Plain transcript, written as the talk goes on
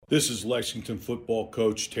This is Lexington football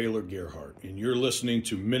coach Taylor Gerhardt, and you're listening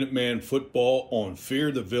to Minuteman Football on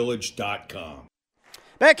fearthevillage.com.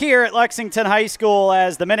 Back here at Lexington High School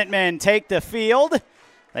as the Minutemen take the field.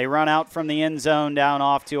 They run out from the end zone down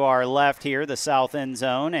off to our left here, the south end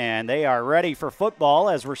zone, and they are ready for football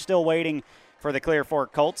as we're still waiting for the Clear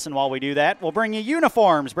Fork Colts. And while we do that, we'll bring you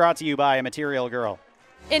uniforms brought to you by Material Girl.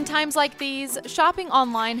 In times like these, shopping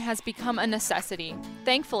online has become a necessity.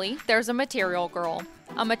 Thankfully, there's a Material Girl.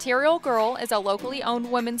 A Material Girl is a locally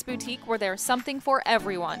owned women's boutique where there's something for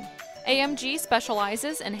everyone. AMG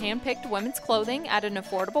specializes in hand-picked women's clothing at an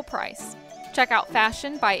affordable price. Check out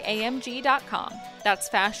fashionbyamg.com. That's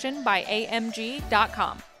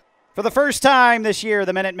fashionbyamg.com. For the first time this year,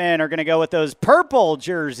 the Minutemen are going to go with those purple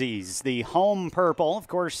jerseys, the home purple. Of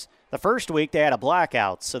course, the first week they had a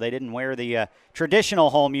blackout, so they didn't wear the traditional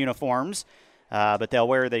home uniforms. But they'll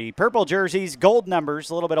wear the purple jerseys, gold numbers,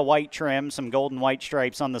 a little bit of white trim, some gold and white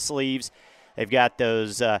stripes on the sleeves. They've got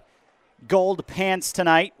those gold pants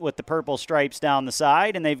tonight with the purple stripes down the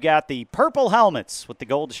side, and they've got the purple helmets with the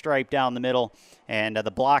gold stripe down the middle, and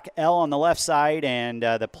the block L on the left side, and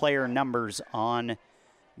the player numbers on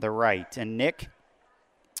the right. And Nick,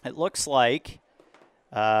 it looks like,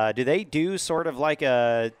 do they do sort of like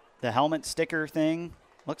the helmet sticker thing?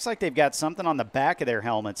 Looks like they've got something on the back of their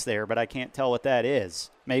helmets there, but I can't tell what that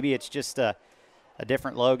is. Maybe it's just a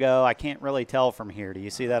different logo. I can't really tell from here. Do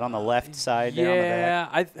you see that on the left side down the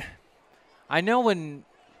back? Yeah, I know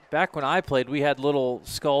back when I played, we had little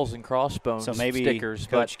skulls and crossbones so maybe stickers.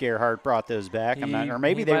 Coach Gerhardt brought those back. Or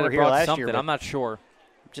maybe they were here last year. I'm not sure.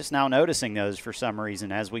 Just now noticing those for some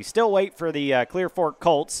reason as we still wait for the Clear Fork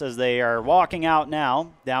Colts as they are walking out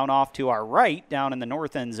now, down off to our right, down in the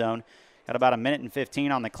north end zone. Got about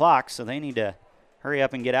 1:15 on the clock, so they need to hurry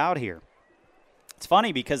up and get out here. It's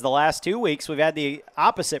funny because the last 2 weeks we've had the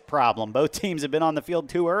opposite problem. Both teams have been on the field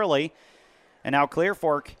too early, and now Clear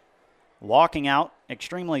Fork walking out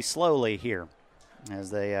extremely slowly here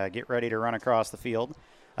as they get ready to run across the field.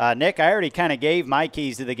 Nick, I already kind of gave my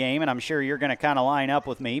keys to the game, and I'm sure you're going to kind of line up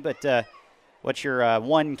with me, but what's your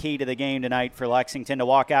one key to the game tonight for Lexington to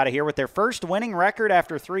walk out of here with their first winning record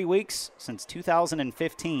after 3 weeks since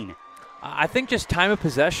 2015? I think just time of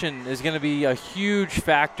possession is going to be a huge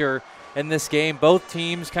factor in this game. Both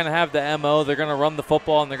teams kind of have the MO. They're going to run the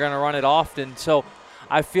football, and they're going to run it often. So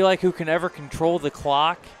I feel like who can ever control the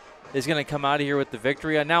clock is going to come out of here with the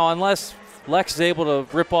victory. Now, unless Lex is able to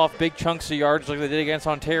rip off big chunks of yards like they did against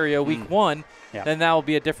Ontario week one, then that will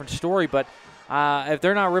be a different story. But if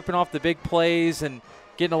they're not ripping off the big plays and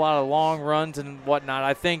getting a lot of long runs and whatnot,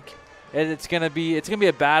 I think it's gonna be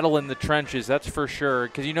a battle in the trenches. That's for sure.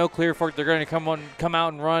 Because Clear Fork, they're going to come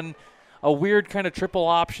out and run a weird kind of triple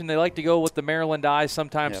option. They like to go with the Maryland eyes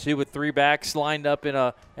sometimes too, with three backs lined up in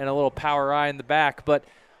a little power eye in the back. But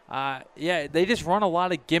they just run a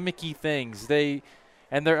lot of gimmicky things. They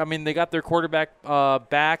got their quarterback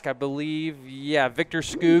back, I believe. Yeah, Victor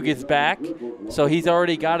Skoog is back. So he's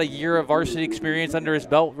already got a year of varsity experience under his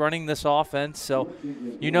belt running this offense. So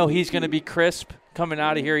he's going to be crisp coming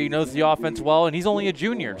out of here. He knows the offense well, and he's only a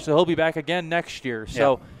junior, so he'll be back again next year.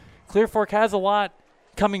 So Clear Fork has a lot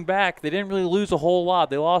coming back. They didn't really lose a whole lot.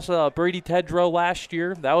 They lost Brady Tedrow last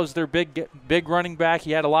year. That was their big running back.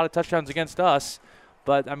 He had a lot of touchdowns against us.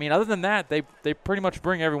 But, other than that, they pretty much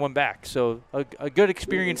bring everyone back. So a good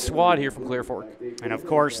experienced squad here from Clear Fork. And, of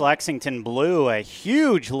course, Lexington blew a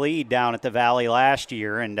huge lead down at the Valley last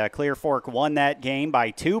year, and Clear Fork won that game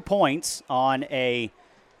by 2 points on a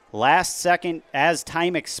last-second, as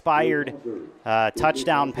time expired,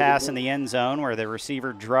 touchdown pass in the end zone where the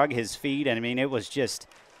receiver drug his feet. And, it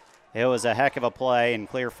was a heck of a play, and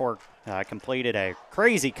Clear Fork completed a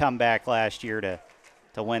crazy comeback last year to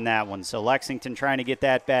win that one. So Lexington trying to get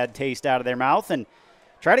that bad taste out of their mouth and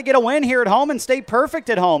try to get a win here at home and stay perfect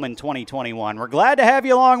at home in 2021. We're glad to have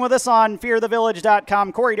you along with us on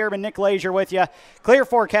fearthevillage.com. Corey Durbin, Nick Lazier with you. Clear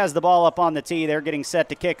Fork has the ball up on the tee. They're getting set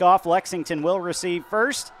to kick off. Lexington will receive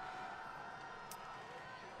first.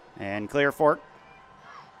 And Clear Fork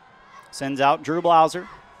sends out Drew Blauser,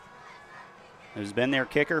 who's been their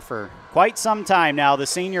kicker for quite some time now. The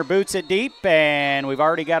senior boots it deep, and we've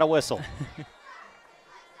already got a whistle.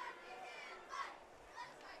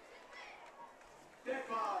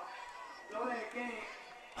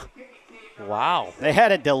 Wow. They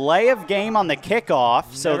had a delay of game on the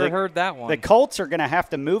kickoff. So Never heard that one. The Colts are going to have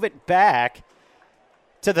to move it back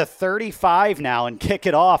to the 35 now and kick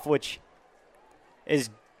it off, which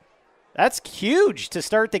that's huge to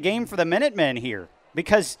start the game for the Minutemen here.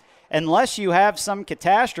 Because unless you have some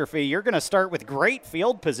catastrophe, you're going to start with great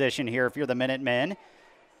field position here if you're the Minutemen.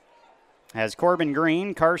 As Corbin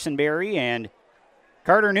Green, Carson Berry, and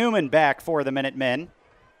Carter Newman back for the Minutemen.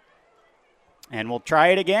 And we'll try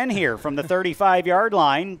it again here from the 35-yard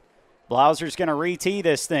line. Blauser's going to re-tee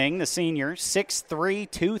this thing, the senior, 6'3",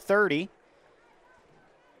 230.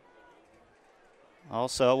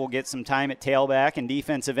 Also, we'll get some time at tailback and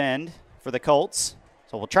defensive end for the Colts.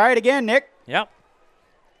 So we'll try it again, Nick. Yep.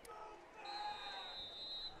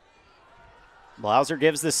 Blauser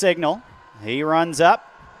gives the signal. He runs up,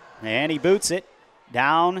 and he boots it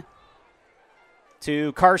down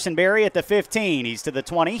to Carson Berry at the 15. He's to the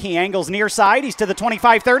 20. He angles near side. He's to the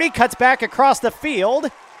 25-30, cuts back across the field,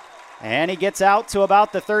 and he gets out to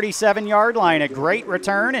about the 37-yard line. A great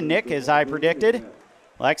return, and Nick, as I predicted,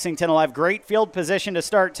 Lexington will have great field position to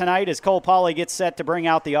start tonight as Cole Poly gets set to bring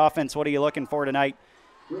out the offense. What are you looking for tonight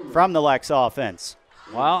from the Lex offense?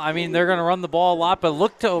 Well, I mean, they're going to run the ball a lot, but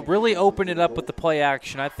look to really open it up with the play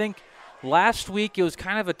action. I think last week it was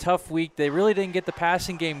kind of a tough week. They really didn't get the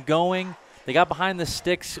passing game going. They got behind the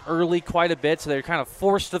sticks early quite a bit, so they're kind of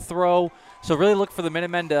forced to throw. So really look for the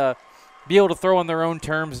Minutemen to be able to throw on their own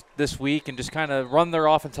terms this week and just kind of run their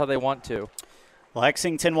offense how they want to.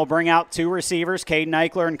 Lexington will bring out two receivers, Caden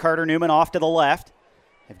Eichler and Carter Newman off to the left.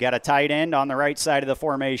 They've got a tight end on the right side of the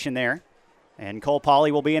formation there. And Cole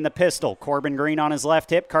Poly will be in the pistol. Corbin Green on his left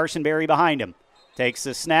hip, Carson Berry behind him. Takes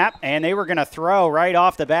the snap, and they were going to throw right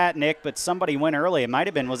off the bat, Nick, but somebody went early. It might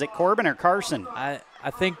have been, was it Corbin or Carson? I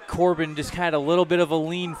think Corbin just had a little bit of a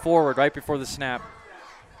lean forward right before the snap.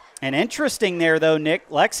 And interesting there, though,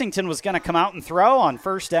 Nick, Lexington was going to come out and throw on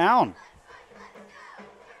first down.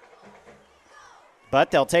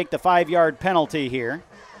 But they'll take the 5-yard penalty here.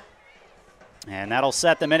 And that'll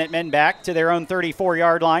set the Minutemen back to their own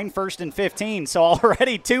 34-yard line, 1st and 15. So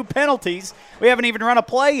already 2 penalties. We haven't even run a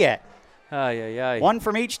play yet. One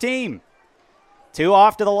from each team. 2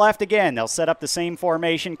 off to the left again. They'll set up the same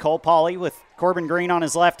formation. Cole Poly with Corbin Green on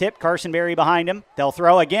his left hip, Carson Berry behind him. They'll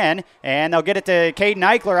throw again, and they'll get it to Caden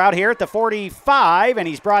Eichler out here at the 45, and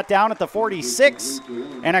he's brought down at the 46.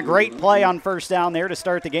 And a great play on first down there to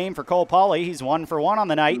start the game for Cole Poly. He's 1 for 1 on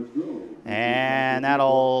the night. And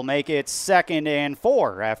that'll make it 2nd and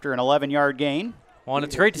 4 after an 11-yard gain. Well, and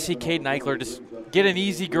it's great to see Caden Eichler just get an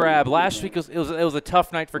easy grab. Last week it was a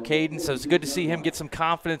tough night for Caden, so it's good to see him get some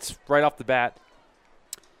confidence right off the bat.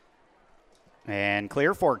 And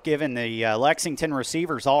Clear Fork giving the Lexington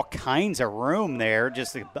receivers all kinds of room there,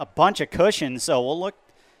 just a bunch of cushions. So we'll look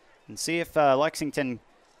and see if Lexington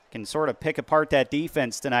can sort of pick apart that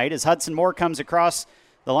defense tonight. As Hudson Moore comes across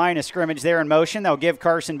the line of scrimmage there in motion, they'll give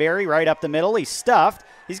Carson Berry right up the middle. He's stuffed.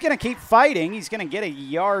 He's going to keep fighting. He's going to get a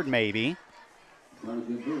yard maybe.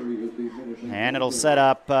 And it'll set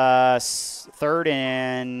up 3rd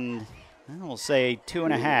and, we'll say,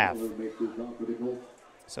 2.5.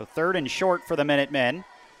 So 3rd and short for the Minutemen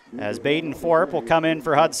as Baden Forup will come in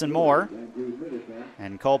for Hudson Moore.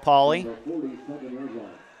 And Cole Poly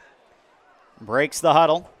breaks the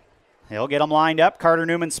huddle. He'll get them lined up. Carter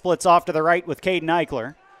Newman splits off to the right with Caden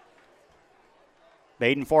Eichler.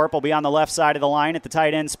 Baden Forup will be on the left side of the line at the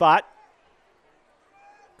tight end spot.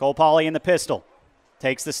 Cole Poly in the pistol.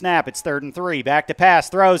 Takes the snap. It's 3rd and 3. Back to pass.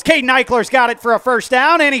 Throws. Caden Eichler's got it for a first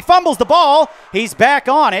down, and he fumbles the ball. He's back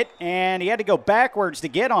on it, and he had to go backwards to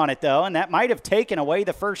get on it, though, and that might have taken away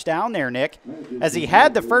the first down there, Nick, as he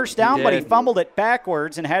had the first down, but he fumbled it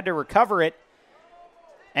backwards and had to recover it.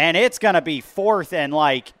 And it's going to be 4th and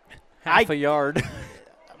like half a yard.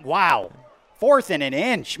 Wow. 4th and an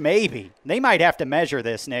inch, maybe. They might have to measure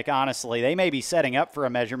this, Nick, honestly. They may be setting up for a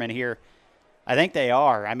measurement here. I think they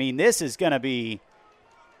are. I mean, this is going to be...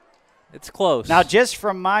 It's close. Now, just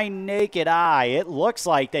from my naked eye, it looks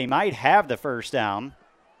like they might have the first down.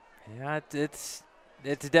 Yeah, it's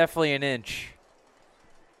definitely an inch.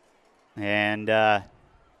 And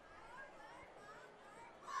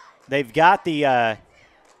they've got the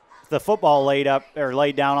football laid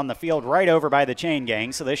down on the field right over by the chain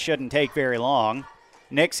gang, so this shouldn't take very long.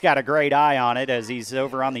 Nick's got a great eye on it as he's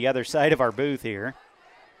over on the other side of our booth here.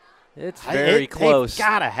 It's very close. They've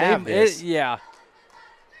got to have this. Yeah.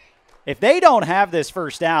 If they don't have this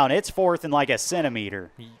first down, it's 4th and like a centimeter.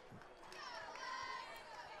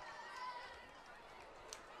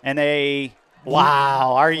 And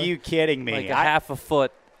wow, are you kidding me? Like a half a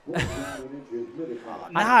foot.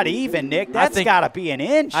 Not even, Nick. That's got to be an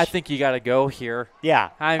inch. I think you got to go here. Yeah.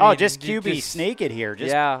 I mean, just QB sneak it here.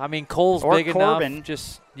 Yeah, I mean, Cole's big Corbin.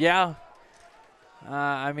 enough.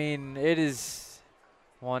 I mean, it is.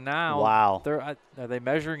 Well, now, wow. Are they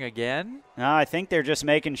measuring again? No, I think they're just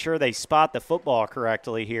making sure they spot the football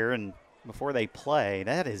correctly here and before they play.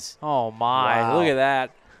 That is. Oh, my. Wow. Look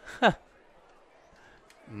at that.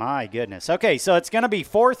 My goodness. Okay, so it's going to be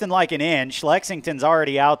 4th and like an inch. Lexington's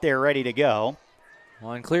already out there ready to go.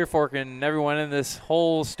 Well, and Clear Fork and everyone in this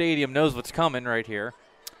whole stadium knows what's coming right here.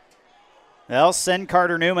 They'll send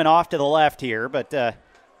Carter Newman off to the left here, but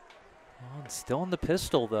still in the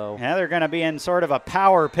pistol, though. yeah, they're going to be in sort of a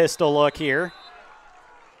power pistol look here.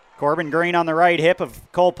 Corbin Green on the right hip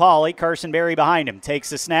of Cole Pauley. Carson Berry behind him. Takes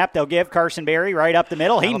the snap. They'll give Carson Berry right up the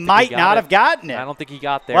middle. He might not have gotten it. I don't think he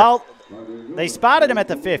got there. Well, they spotted him at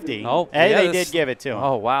the 50. Oh, hey, yeah, they did give it to him.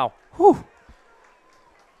 Oh, wow. Whew.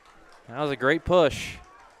 That was a great push.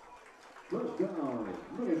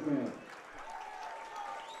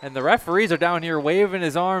 And the referees are down here waving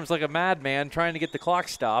his arms like a madman trying to get the clock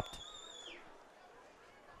stopped.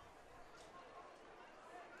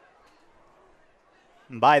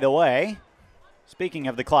 And by the way, speaking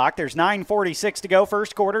of the clock, there's 9:46 to go,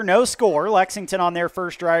 first quarter, no score. Lexington on their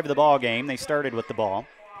first drive of the ball game. They started with the ball.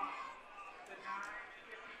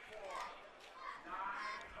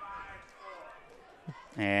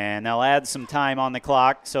 And they'll add some time on the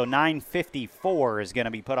clock, so 9:54 is going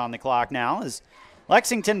to be put on the clock now as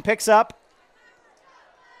Lexington picks up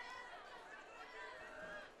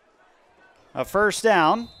a first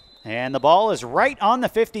down, and the ball is right on the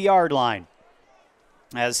 50-yard line.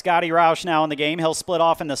 As Scotty Roush now in the game, he'll split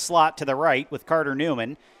off in the slot to the right with Carter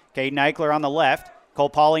Newman. Caden Eichler on the left. Cole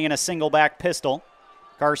Pauley in a single back pistol.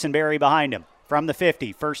 Carson Berry behind him. From the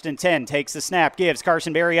 50, 1st and 10, takes the snap, gives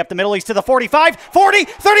Carson Berry up the middle. He's to the 45, 40,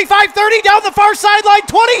 35, 30, down the far sideline,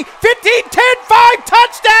 20, 15, 10, 5,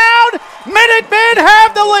 touchdown! Minutemen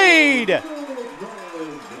have the lead!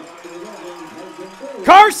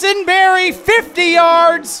 Carson Berry, 50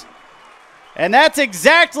 yards. And that's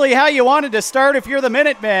exactly how you wanted to start if you're the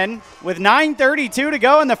Minutemen. With 9:32 to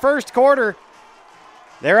go in the first quarter,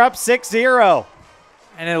 they're up 6-0.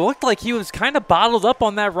 And it looked like he was kind of bottled up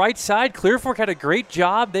on that right side. Clear Fork had a great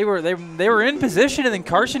job. They were in position, and then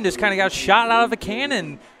Carson just kind of got shot out of the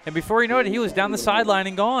cannon. And before you know it, he was down the sideline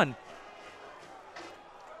and gone.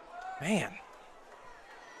 Man.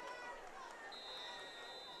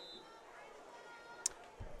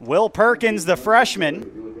 Will Perkins, the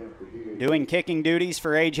freshman, doing kicking duties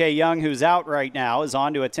for A.J. Young, who's out right now, is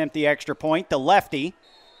on to attempt the extra point. The lefty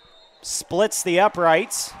splits the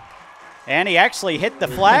uprights. And he actually hit the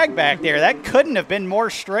flag back there. That couldn't have been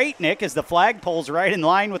more straight, Nick, as the flag pulls right in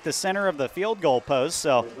line with the center of the field goal post.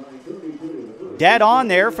 So dead on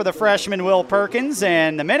there for the freshman Will Perkins,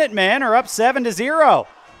 and the Minutemen are up 7-0.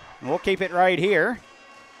 We'll keep it right here.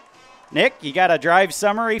 Nick, you got a drive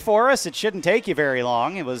summary for us? It shouldn't take you very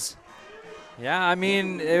long. It was. Yeah, I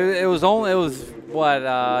mean, it was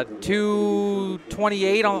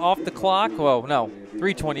 2:28 off the clock. Well, no,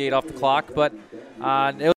 3:28 off the clock, but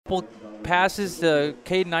it was passes to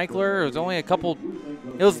Caden Eichler. It was only it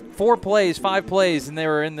was 5 plays, and they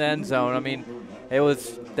were in the end zone. I mean,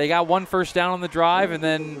 they got one first down on the drive, and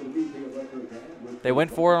then they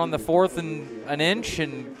went for it on the 4th and an inch,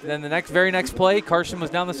 and then the very next play, Carson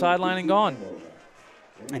was down the sideline and gone.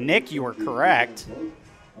 And Nick, you were correct.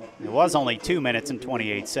 It was only 2 minutes and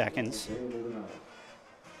 28 seconds.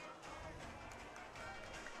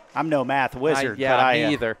 I'm no math wizard. Me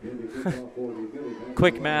either.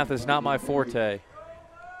 Quick math is not my forte.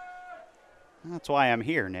 That's why I'm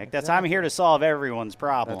here, Nick. I'm here to solve everyone's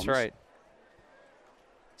problems. That's right.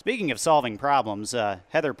 Speaking of solving problems,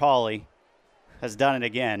 Heather Pauley has done it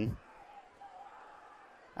again.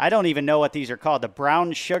 I don't even know what these are called. The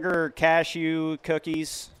brown sugar cashew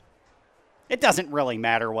cookies. It doesn't really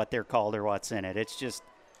matter what they're called or what's in it. It's just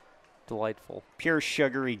delightful. Pure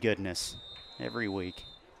sugary goodness every week.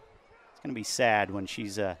 It's going to be sad when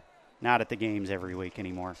she's not at the games every week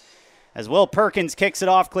anymore. As Will Perkins kicks it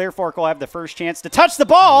off, Clear Fork will have the first chance to touch the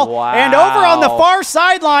ball. Wow. And over on the far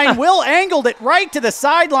sideline, Will angled it right to the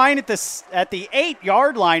sideline at the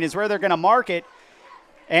 8-yard line is where they're going to mark it.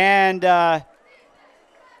 And the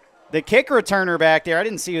kick returner back there, I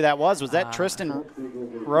didn't see who that was. Was that Tristan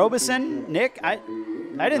Robeson? Nick, I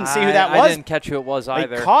didn't see who that was. I didn't catch who it was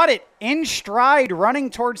either. They caught it in stride running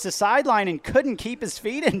towards the sideline and couldn't keep his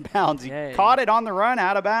feet in bounds. He caught it on the run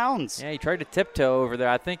out of bounds. Yeah, he tried to tiptoe over there.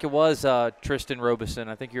 I think it was Tristan Robeson.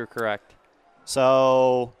 I think you're correct.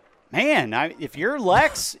 So, man, if you're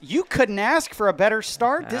Lex, you couldn't ask for a better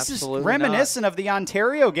start. This Absolutely is reminiscent of the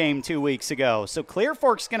Ontario game 2 weeks ago. So Clear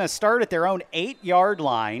Fork's going to start at their own 8-yard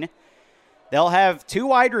line. They'll have 2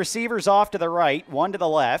 wide receivers off to the right, 1 to the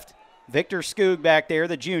left. Victor Skoog back there,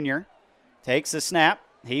 the junior, takes the snap.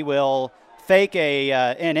 He will fake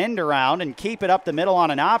an end around and keep it up the middle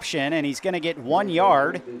on an option, and he's going to get 1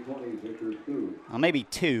 yard. Well, maybe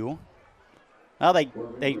 2. Well,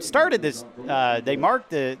 they started this. They marked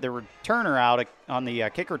the returner out on the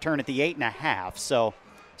kick return at the 8.5. So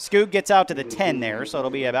Skoog gets out to the 10 there, so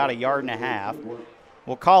it'll be about 1.5 yards.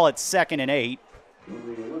 We'll call it 2nd and 8.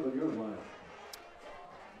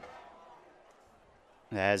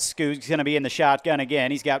 As Skoog's going to be in the shotgun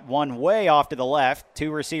again. He's got one way off to the left,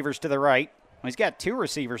 2 receivers to the right. He's got 2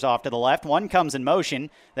 receivers off to the left. One comes in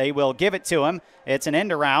motion. They will give it to him. It's an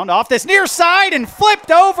end around off this near side and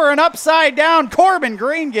flipped over and upside down. Corbin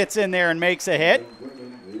Green gets in there and makes a hit.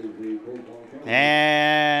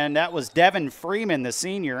 And that was Devin Freeman, the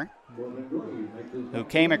senior, who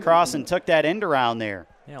came across and took that end around there.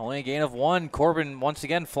 Yeah, only a gain of 1. Corbin, once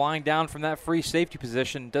again, flying down from that free safety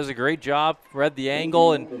position. Does a great job, read the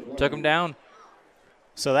angle, and took him down.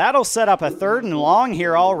 So that'll set up a 3rd and long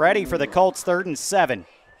here already for the Colts, 3rd and 7.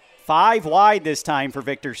 5 wide this time for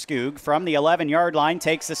Victor Skoog. From the 11-yard line,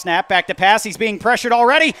 takes the snap, back to pass. He's being pressured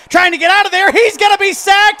already, trying to get out of there. He's going to be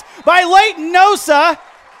sacked by Leighton Nosa.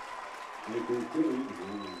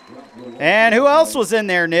 And who else was in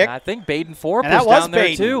there, Nick? I think Baden Forbes was down there,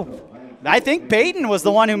 Baden. too. I think Baden was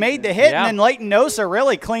the one who made the hit, Yeah. and then Leighton Nosa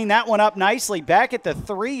really cleaned that one up nicely back at the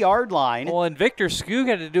 3-yard line. Well, and Victor Skoog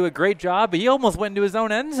had to do a great job, but he almost went into his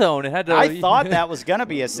own end zone. And had to. I thought that was going to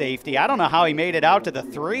be a safety. I don't know how he made it out to the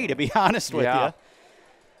 3, to be honest with you.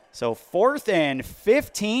 So 4th and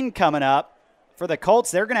 15 coming up for the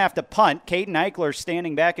Colts. They're going to have to punt. Caden Eichler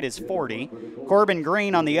standing back at his 40. Corbin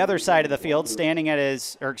Green on the other side of the field standing at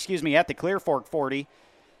the Clear Fork 40.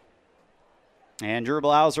 And Drew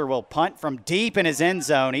Blauser will punt from deep in his end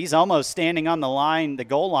zone. He's almost standing on the line, the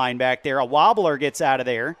goal line back there. A wobbler gets out of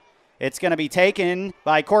there. It's going to be taken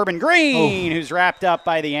by Corbin Green, who's wrapped up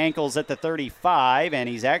by the ankles at the 35, and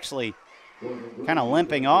he's actually kind of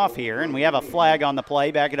limping off here. And we have a flag on the play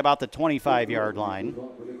back at about the 25-yard line.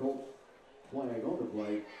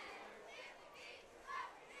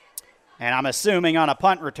 And I'm assuming on a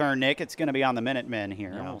punt return, Nick, it's going to be on the Minutemen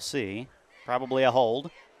here. Yeah. We'll see. Probably a hold.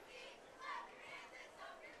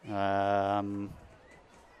 Well,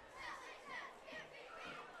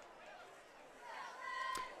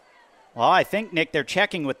 I think, Nick, they're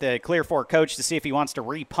checking with the Clear Fork coach to see if he wants to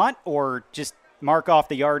re-punt or just mark off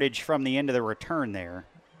the yardage from the end of the return there.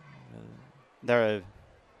 Well,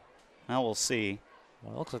 we'll see.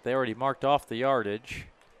 Well, it looks like they already marked off the yardage.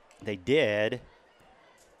 They did.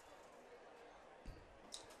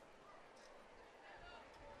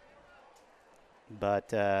 But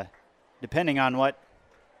depending on what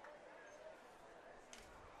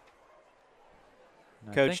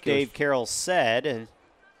Coach Dave Carroll said,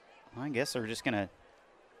 I guess they're just going to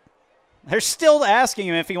 – they're still asking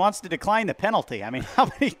him if he wants to decline the penalty. I mean, how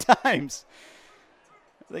many times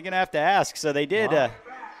are they going to have to ask? So they did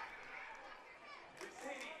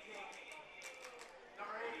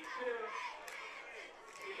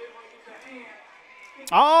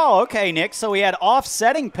Oh, okay, Nick. So we had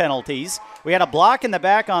offsetting penalties. We had a block in the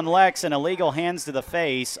back on Lex and illegal hands to the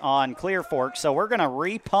face on Clear Fork. So we're going to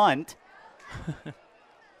re-punt.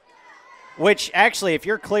 Which, actually, if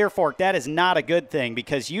you're Clear Fork, that is not a good thing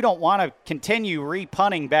because you don't want to continue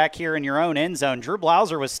re-punting back here in your own end zone. Drew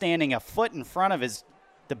Blauser was standing a foot in front of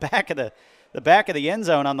the back of the end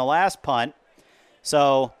zone on the last punt.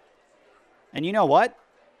 So, and you know what,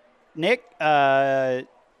 Nick?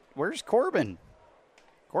 Where's Corbin?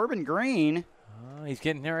 Corbin Green. He's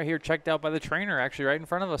getting right here checked out by the trainer, actually, right in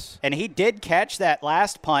front of us. And he did catch that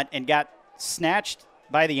last punt and got snatched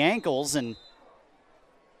by the ankles, and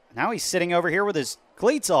now he's sitting over here with his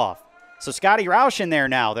cleats off. So Scotty Roush in there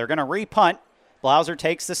now. They're going to re-punt. Blauser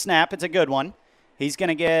takes the snap. It's a good one. He's going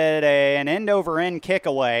to get an end-over-end kick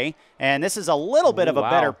away, and this is a little bit of a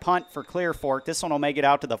better punt for Clear Fork. This one will make it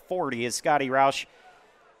out to the 40 as Scotty Roush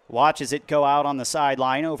watches it go out on the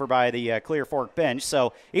sideline over by the Clear Fork bench.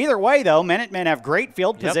 So either way, though, Minutemen have great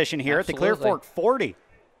field position here at the Clear Fork 40.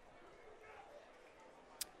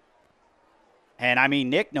 And, I mean,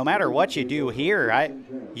 Nick, no matter what you do here,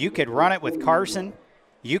 you could run it with Carson.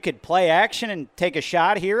 You could play action and take a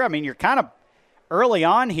shot here. I mean, you're kind of early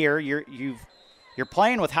on here. You're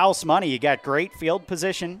playing with house money. You got great field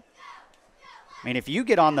position. I mean, if you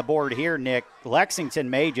get on the board here, Nick, Lexington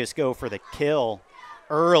may just go for the kill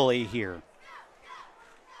early here.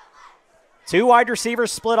 2 wide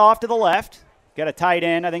receivers split off to the left. Got a tight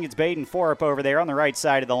end. I think it's Baden Forup over there on the right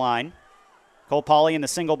side of the line. Cole Pauly in the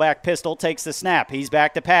single back pistol takes the snap. He's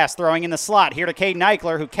back to pass, throwing in the slot. Here to Caden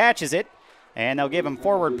Eichler, who catches it. And they'll give him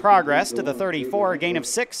forward progress to the 34, a gain of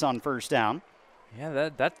 6 on first down. Yeah,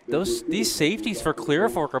 these safeties for Clear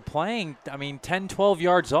Fork are playing, 10, 12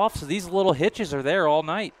 yards off, so these little hitches are there all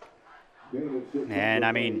night. And,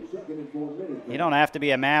 I mean, you don't have to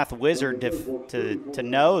be a math wizard to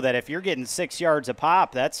know that if you're getting 6 yards a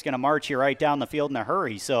pop, that's going to march you right down the field in a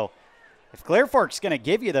hurry. So if Clear Fork's going to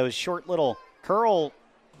give you those short little curl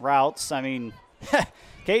routes, I mean,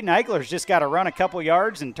 Caden Eichler's just got to run a couple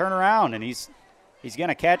yards and turn around, and he's going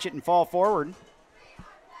to catch it and fall forward.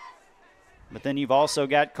 But then you've also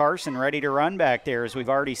got Carson ready to run back there, as we've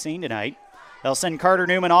already seen tonight. They'll send Carter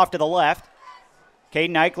Newman off to the left.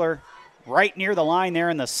 Caden Eichler right near the line there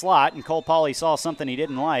in the slot, and Cole Pauley saw something he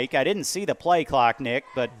didn't like. I didn't see the play clock, Nick,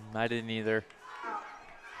 but I didn't either.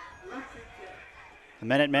 The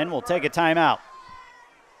Minutemen will take a timeout.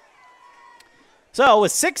 So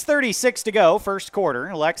with 6:36 to go, first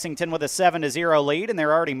quarter, Lexington with a 7-0 lead, and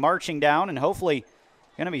they're already marching down and hopefully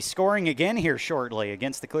going to be scoring again here shortly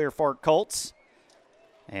against the Clear Fork Colts.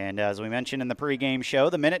 And as we mentioned in the pregame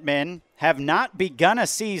show, the Minutemen have not begun a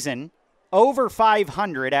season over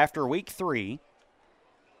 500 after week 3.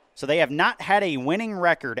 So they have not had a winning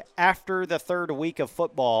record after the third week of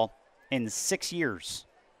football in 6 years.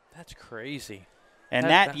 That's crazy. And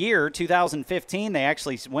that year, 2015, they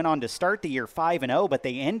actually went on to start the year 5-0, but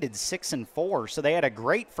they ended 6-4. So they had a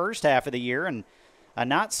great first half of the year and a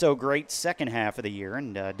not-so-great second half of the year,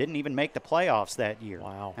 and didn't even make the playoffs that year.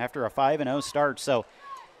 Wow. After a 5-0 start. So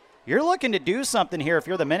you're looking to do something here if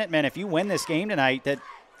you're the Minutemen, if you win this game tonight, that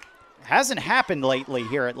hasn't happened lately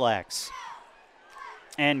here at Lex.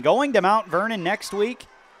 And going to Mount Vernon next week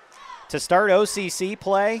to start OCC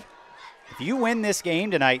play, if you win this game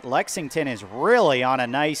tonight, Lexington is really on a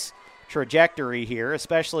nice trajectory here,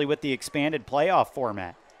 especially with the expanded playoff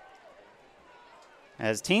format.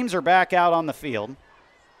 As teams are back out on the field.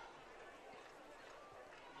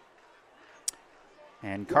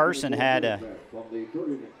 And Carson had a...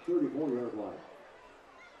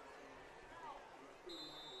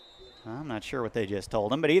 I'm not sure what they just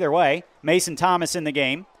told him, but either way, Mason Thomas in the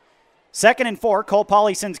game. 2nd and 4, Cole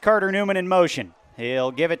Pauley sends Carter Newman in motion.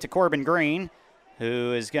 He'll give it to Corbin Green,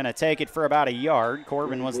 who is going to take it for about a yard.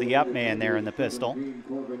 Corbin was the up man there in the pistol.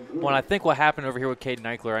 Well, I think what happened over here with Caden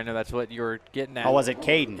Eichler, I know that's what you were getting at. Oh, was it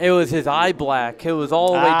Caden? It was his eye black. It was all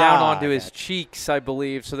the way down onto his cheeks, I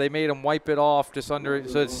believe. So they made him wipe it off just under,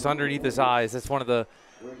 so it's underneath his eyes. That's one of the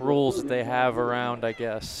rules that they have around, I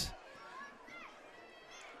guess.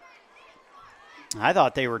 I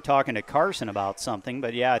thought they were talking to Carson about something,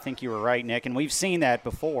 but yeah, I think you were right, Nick. And we've seen that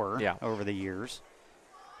before over the years.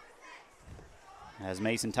 As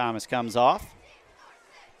Mason Thomas comes off.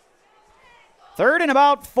 3rd and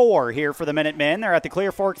about 4 here for the Minutemen. They're at the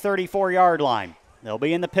Clear Fork 34-yard line. They'll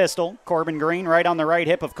be in the pistol. Corbin Green right on the right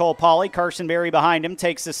hip of Cole Pauley. Carson Berry behind him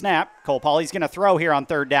takes the snap. Cole Pauley's going to throw here on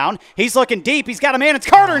 3rd down. He's looking deep. He's got a man. It's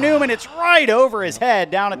Carter Newman. It's right over his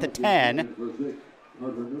head down at the 10.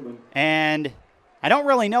 And I don't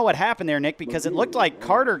really know what happened there, Nick, because it looked like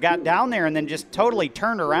Carter got down there and then just totally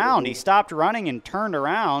turned around. He stopped running and turned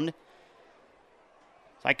around.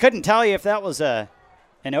 So I couldn't tell you if that was an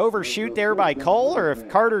overshoot there by Cole or if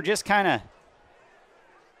Carter just kind of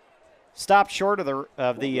stopped short of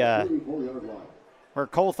the where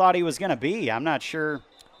Cole thought he was going to be. I'm not sure.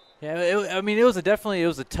 Yeah, it was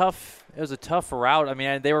a tough route. I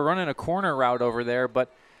mean, they were running a corner route over there,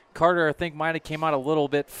 but Carter, I think, might have came out a little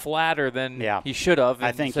bit flatter than he should have.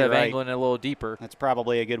 I think instead of you're angling it a little deeper. That's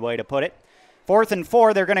probably a good way to put it. 4th and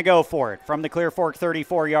 4, they're going to go for it from the Clear Fork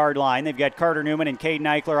 34-yard line. They've got Carter Newman and Caden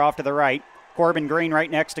Eichler off to the right. Corbin Green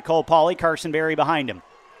right next to Cole Pauley. Carson Berry behind him.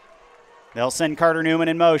 They'll send Carter Newman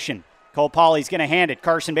in motion. Cole Pauley's going to hand it.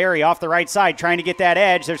 Carson Berry off the right side trying to get that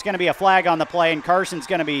edge. There's going to be a flag on the play, and Carson's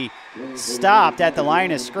going to be stopped at the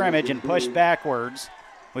line of scrimmage and pushed backwards.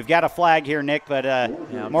 We've got a flag here, Nick, but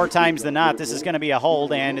more times than not, this is going to be a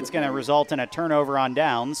hold, and it's going to result in a turnover on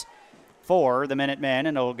downs for the Minutemen,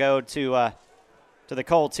 and it'll go to the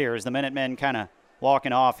Colts here as the Minutemen kind of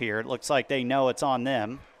walking off here. It looks like they know it's on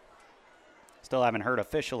them. Still haven't heard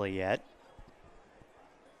officially yet.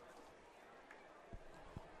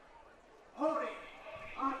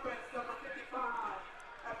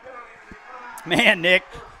 Man, Nick,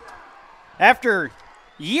 after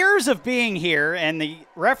years of being here and the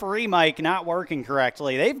referee mic not working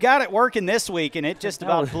correctly, they've got it working this week, and it just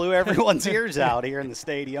about blew everyone's ears out here in the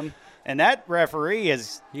stadium. And that referee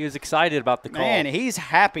he was excited about the call. Man, he's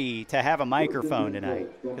happy to have a microphone tonight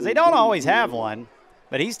because they don't always have one,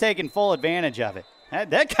 but he's taking full advantage of it.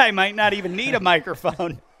 That guy might not even need a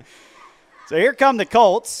microphone. So here come the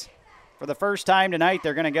Colts. For the first time tonight,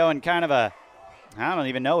 they're going to go in kind of a, I don't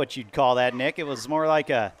even know what you'd call that, Nick. It was more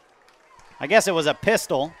like I guess it was a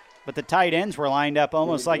pistol, but the tight ends were lined up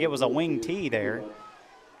almost like it was a wing T there.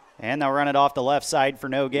 And they'll run it off the left side for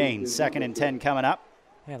no gain. 2nd and 10 coming up.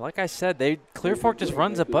 Yeah, like I said, Clear Fork just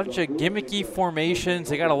runs a bunch of gimmicky formations.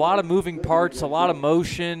 They got a lot of moving parts, a lot of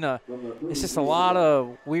motion. It's just a lot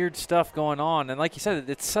of weird stuff going on. And like you said,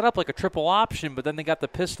 it's set up like a triple option, but then they got the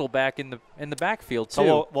pistol back in the backfield too.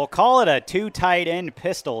 So we'll call it a 2 tight end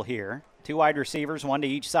pistol here. 2 wide receivers, 1 to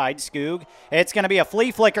each side. Skoog. It's going to be a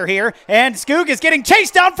flea flicker here, and Skoog is getting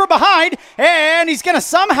chased down from behind, and he's going to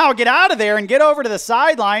somehow get out of there and get over to the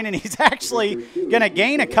sideline, and he's actually going to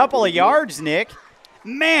gain a couple of yards, Nick.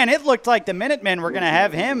 Man, it looked like the Minutemen were going to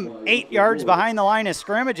have him 8 yards behind the line of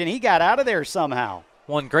scrimmage, and he got out of there somehow.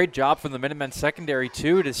 One great job from the Minutemen secondary,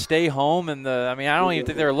 too, to stay home. And I don't even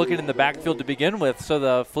think they were looking in the backfield to begin with, so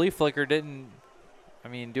the flea flicker didn't,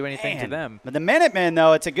 do anything to them. But the Minutemen,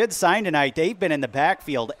 though, it's a good sign tonight. They've been in the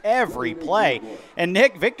backfield every play. And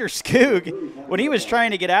Nick, Victor Skoog, when he was trying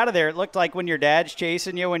to get out of there, it looked like when your dad's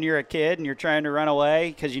chasing you when you're a kid and you're trying to run away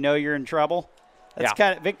because you know you're in trouble.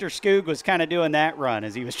 Victor Skoog was kind of doing that run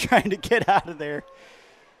as he was trying to get out of there.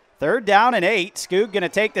 3rd down and 8. Skoog going to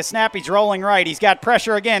take the snap. He's rolling right. He's got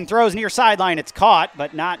pressure again. Throws near sideline. It's caught,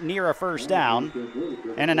 but not near a first down.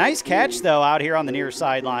 And a nice catch, though, out here on the near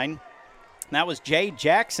sideline. That was Jay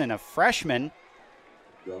Jackson, a freshman.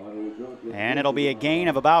 And it'll be a gain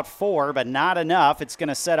of about 4, but not enough. It's going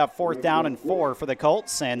to set up 4th down and 4 for the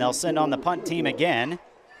Colts, and they'll send on the punt team again.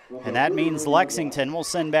 And that means Lexington will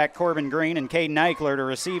send back Corbin Green and Caden Eichler to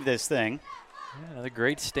receive this thing. Yeah, another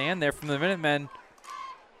great stand there from the Minutemen.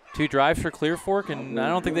 2 drives for Clear Fork, and I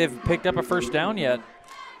don't think they've picked up a first down yet.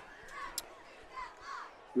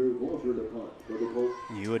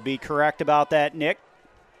 You would be correct about that, Nick.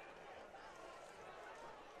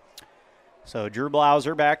 So Drew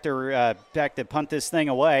Blauser back to punt this thing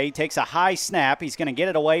away. He takes a high snap. He's going to get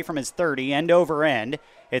it away from his 30, end over end.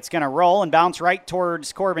 It's going to roll and bounce right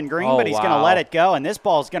towards Corbin Green, but he's going to let it go. And this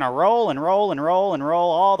ball's going to roll and roll and roll and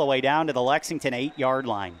roll all the way down to the Lexington 8-yard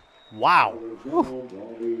line. Wow.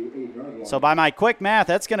 Whew. So by my quick math,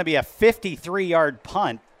 that's going to be a 53-yard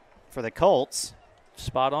punt for the Colts.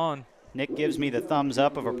 Spot on. Nick gives me the thumbs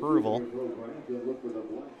up of approval.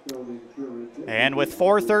 And with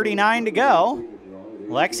 4:39 to go,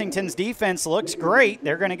 Lexington's defense looks great.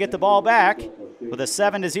 They're going to get the ball back with a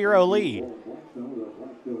 7-0 lead.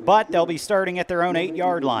 But they'll be starting at their own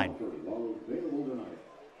 8-yard line. And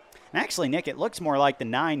actually, Nick, it looks more like the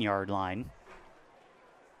 9-yard line.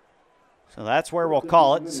 So that's where we'll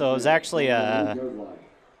call it. So it was actually a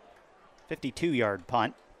 52-yard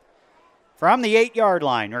punt. From the 8-yard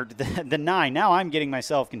line, or the 9. Now I'm getting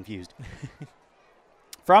myself confused.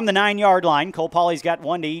 From the 9-yard line, Cole Pauly's got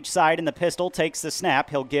 1 to each side in the pistol, takes the snap.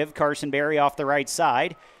 He'll give Carson Berry off the right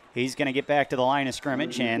side. He's going to get back to the line of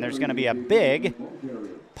scrimmage, and there's going to be a big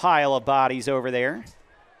pile of bodies over there.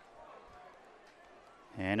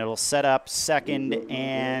 And it'll set up 2nd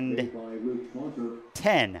and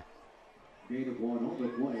 10.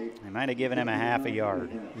 They might have given him a half a yard,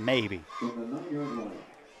 maybe.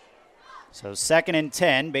 So 2nd and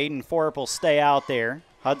 10. Baden Forup will stay out there.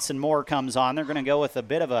 Hudson Moore comes on. They're going to go with a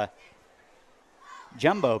bit of a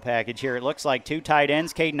jumbo package here. It looks like 2 tight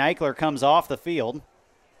ends. Caden Eichler comes off the field.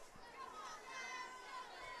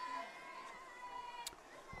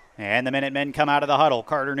 And the Minutemen come out of the huddle.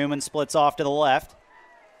 Carter Newman splits off to the left.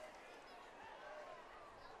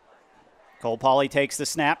 Cole Pauly takes the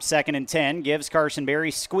snap. 2nd and 10. Gives Carson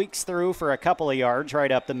Berry. Squeaks through for a couple of yards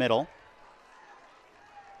right up the middle.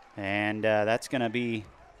 And that's going to be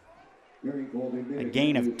a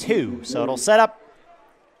gain of 2. So it'll set up,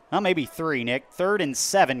 well, maybe 3, Nick. 3rd and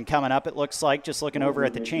 7 coming up, it looks like, just looking over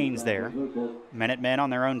at the chains there. Minutemen on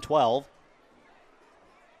their own 12.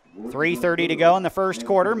 3:30 to go in the first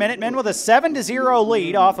quarter. Minutemen with a 7-0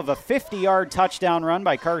 lead off of a 50-yard touchdown run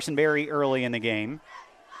by Carson Berry early in the game.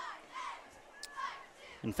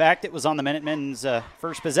 In fact, it was on the Minutemen's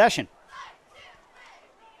first possession.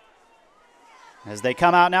 As they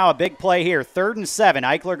come out now, a big play here. 3rd and 7.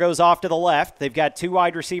 Eichler goes off to the left. They've got 2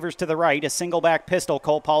 wide receivers to the right. A single back pistol.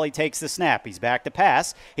 Cole Pauly takes the snap. He's back to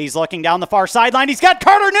pass. He's looking down the far sideline. He's got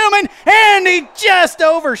Carter Newman, and he just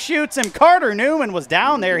overshoots him. Carter Newman was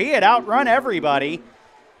down there. He had outrun everybody,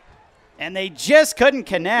 and they just couldn't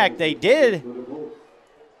connect. They did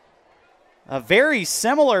a very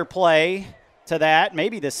similar play to that,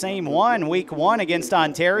 maybe the same one, week 1 against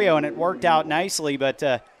Ontario, and it worked out nicely,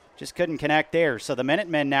 but just couldn't connect there. So the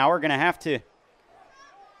Minutemen now are going to have to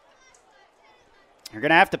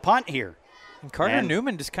punt here. And Carter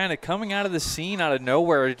Newman just kind of coming out of the scene out of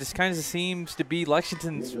nowhere. It just kind of seems to be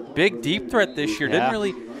Lexington's big deep threat this year. Yeah.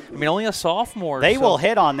 Only a sophomore. They will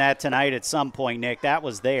hit on that tonight at some point, Nick. That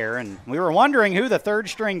was there. And we were wondering who the 3rd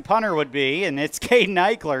string punter would be, and it's Caden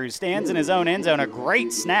Eichler, who stands in his own end zone. A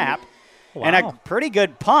great snap. Wow. And a pretty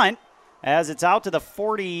good punt as it's out to the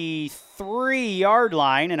 43-yard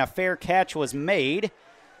line, and a fair catch was made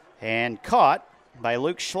and caught by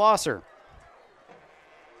Luke Schlosser.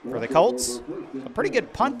 For the Colts, a pretty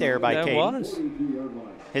good punt there by Caden.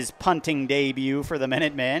 His punting debut for the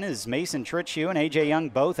Minutemen is Mason Tritschu and A.J. Young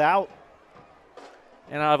both out.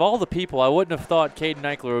 And out of all the people, I wouldn't have thought Caden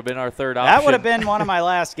Eichler would have been our third option. That would have been one of my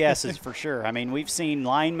last guesses for sure. I mean, we've seen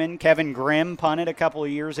linemen. Kevin Grimm punted a couple of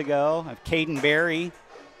years ago. Caden Berry.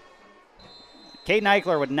 Caden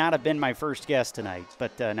Eichler would not have been my first guess tonight,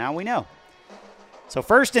 but now we know. So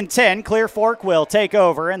 1st and 10, Clear Fork will take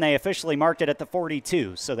over, and they officially marked it at the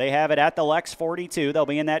 42. So they have it at the Lex 42. They'll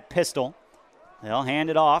be in that pistol. They'll hand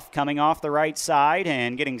it off, coming off the right side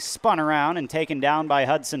and getting spun around and taken down by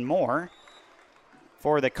Hudson Moore.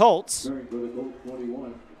 For the Colts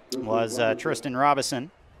was Tristan Robison.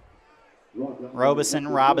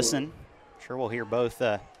 Robison. Sure we'll hear both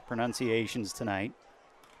pronunciations tonight.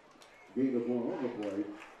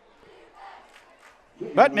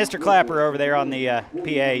 But Mr. Clapper over there on the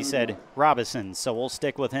PA said Robison, so we'll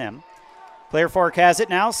stick with him. Clear Fork has it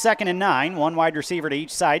now, 2nd and 9. One wide receiver to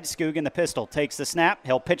each side. Skoog in the pistol. Takes the snap.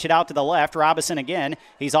 He'll pitch it out to the left. Robison again.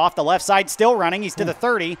 He's off the left side, still running. He's to the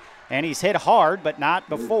 30, and he's hit hard, but not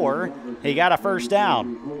before he got a first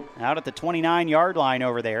down. Out at the 29-yard line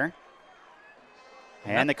over there.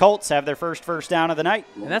 And the Colts have their first down of the night.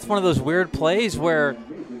 And that's one of those weird plays where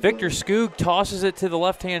Victor Skoog tosses it to the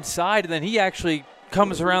left-hand side, and then he actually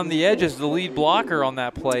comes around the edge as the lead blocker on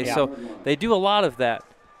that play. Yeah. So they do a lot of that.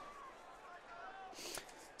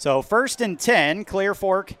 So 1st and 10, Clear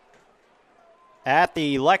Fork at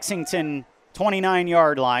the Lexington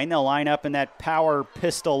 29-yard line. They'll line up in that power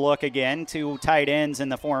pistol look again. 2 tight ends in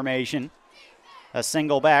the formation. A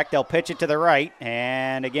single back. They'll pitch it to the right.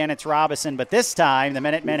 And again, it's Robison. But this time, the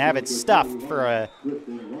Minutemen have it stuffed for a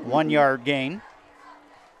 1-yard gain.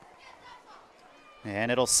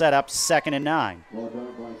 And it'll set up 2nd and 9.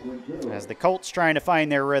 As the Colts trying to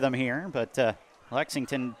find their rhythm here. But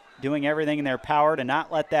Lexington doing everything in their power to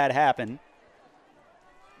not let that happen.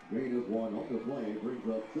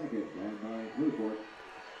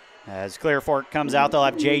 As Clear Fork comes out, they'll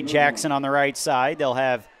have Jay Jackson on the right side. They'll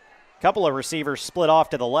have a couple of receivers split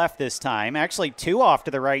off to the left this time. Actually, 2 off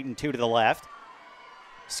to the right and 2 to the left.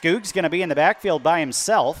 Skoog's going to be in the backfield by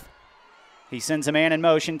himself. He sends a man in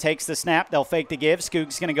motion, takes the snap. They'll fake the give.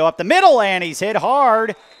 Skoog's going to go up the middle, and he's hit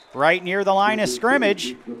hard right near the line of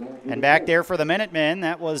scrimmage. And back there for the Minutemen,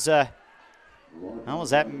 that was that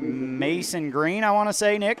Mason Green, I want to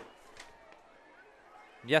say, Nick?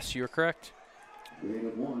 Yes, you're correct.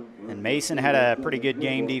 And Mason had a pretty good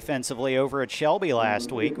game defensively over at Shelby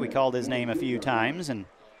last week. We called his name a few times, and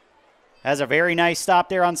has a very nice stop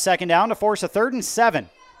there on 2nd down to force a 3rd and 7.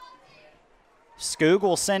 Skoog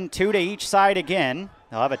will send 2 to each side again.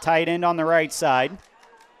 They'll have a tight end on the right side.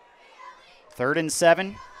 3rd and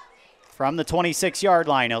 7 from the 26-yard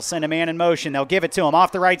line. He'll send a man in motion. They'll give it to him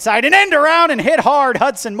off the right side and end around and hit hard.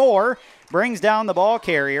 Hudson Moore brings down the ball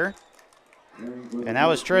carrier. And that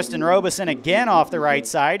was Tristan Robison again off the right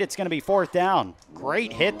side. It's going to be 4th down.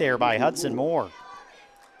 Great hit there by Hudson Moore.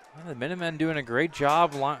 Well, the Minutemen doing a great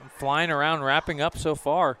job flying around, wrapping up so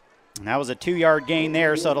far. And that was a 2-yard gain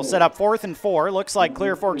there, so it'll set up 4th and 4. Looks like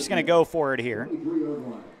Clear Fork's going to go for it here.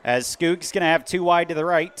 As Skoog's going to have 2 wide to the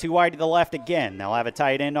right, 2 wide to the left again. They'll have a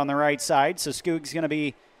tight end on the right side, so Skoog's going to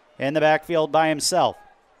be in the backfield by himself.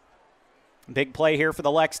 Big play here for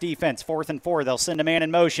the Lex defense. 4th and 4. They'll send a man in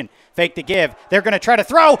motion. Fake the give. They're going to try to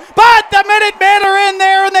throw, but the Minutemen are in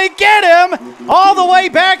there, and they get him all the way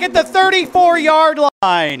back at the 34-yard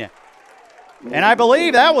line. And I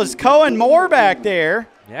believe that was Cohen Moore back there.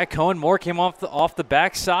 Yeah, Cohen Moore came off the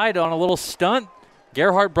backside on a little stunt.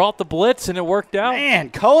 Gerhardt brought the blitz, and it worked out. Man,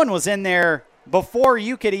 Cohen was in there before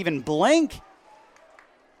you could even blink.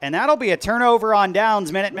 And that'll be a turnover on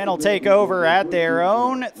downs. Minutemen will take over at their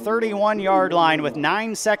own 31-yard line with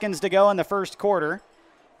 9 seconds to go in the first quarter.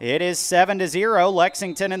 It is 7-0,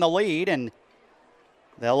 Lexington in the lead, and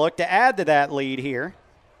they'll look to add to that lead here.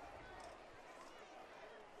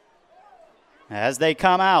 As they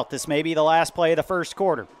come out, this may be the last play of the first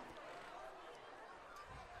quarter.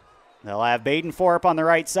 They'll have Baden Forup on the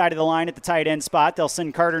right side of the line at the tight end spot. They'll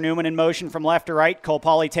send Carter Newman in motion from left to right. Cole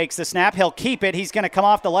Pauly takes the snap. He'll keep it. He's going to come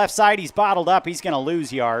off the left side. He's bottled up. He's going to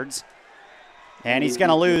lose yards. And he's going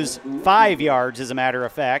to lose 5 yards, as a matter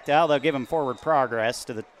of fact. Well, they'll give him forward progress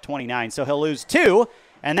to the 29, so he'll lose 2.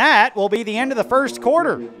 And that will be the end of the first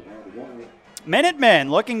quarter.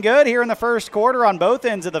 Minutemen looking good here in the first quarter on both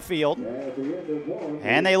ends of the field.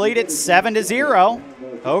 And they lead it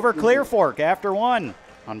 7-0 over Clear Fork after 1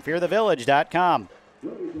 on fearthevillage.com.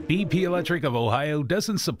 BP Electric of Ohio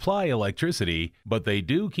doesn't supply electricity, but they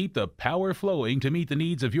do keep the power flowing to meet the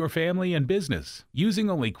needs of your family and business. Using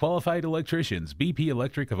only qualified electricians, BP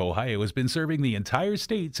Electric of Ohio has been serving the entire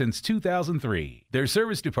state since 2003. Their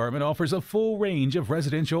service department offers a full range of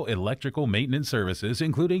residential electrical maintenance services,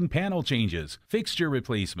 including panel changes, fixture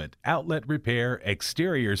replacement, outlet repair,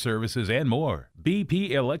 exterior services, and more. BP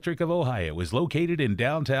Electric of Ohio is located in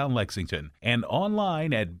downtown Lexington and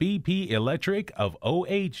online at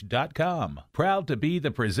bpelectricofoh.com. Proud to be the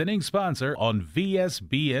presenting sponsor on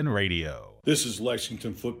VSBN Radio. This is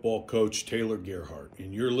Lexington football coach Taylor Gerhardt,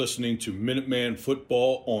 and you're listening to Minuteman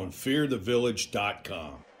Football on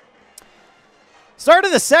fearthevillage.com. Start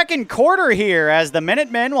of the second quarter here as the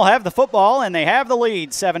Minutemen will have the football, and they have the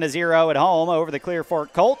lead 7-0 at home over the Clear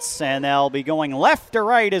Fork Colts, and they'll be going left to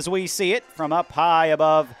right as we see it from up high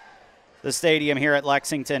above the stadium here at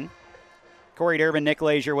Lexington. Corey Durbin, Nick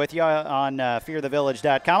Lazier with you on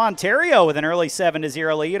fearthevillage.com. Ontario with an early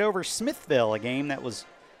 7-0 lead over Smithville, a game that was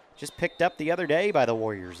just picked up the other day by the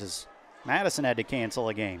Warriors as Madison had to cancel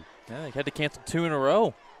a game. Yeah, they had to cancel 2 in a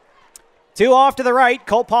row. 2 off to the right.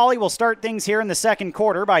 Colt Pauley will start things here in the second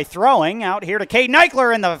quarter by throwing out here to Caden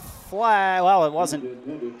Eichler in the flag. Well, it wasn't.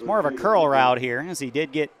 It's more of a curl route here as he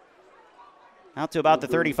did get out to about the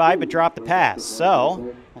 35 but dropped the pass.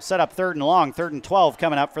 So we'll set up 3rd and long, 3rd and 12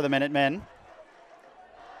 coming up for the Minutemen.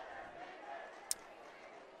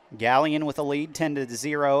 Gallion with a lead,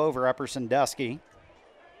 10-0 over Upper Sandusky.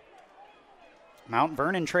 Mount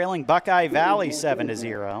Vernon trailing Buckeye Valley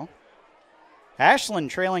 7-0. Ashland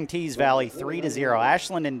trailing Tees Valley 3-0.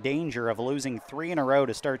 Ashland in danger of losing 3 in a row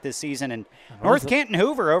to start this season. And North Canton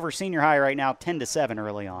Hoover over Senior High right now 10-7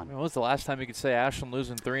 early on. When was the last time you could say Ashland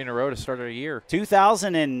losing 3 in a row to start a year?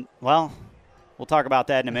 2000 and, well, we'll talk about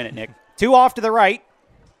that in a minute, Nick. 2 off to the right.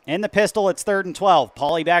 In the pistol, it's 3rd and 12.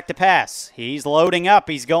 Pauley back to pass. He's loading up.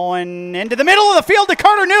 He's going into the middle of the field to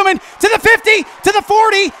Carter Newman, to the 50, to the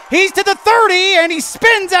 40. He's to the 30, and he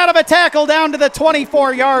spins out of a tackle down to the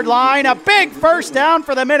 24-yard line. A big first down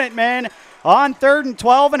for the Minutemen on 3rd and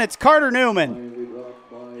 12, and it's Carter Newman.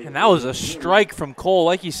 And that was a strike from Cole.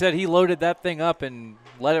 Like you said, he loaded that thing up and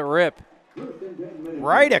let it rip.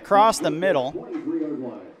 Right across the middle.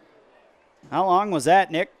 How long was that,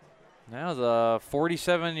 Nick? That was a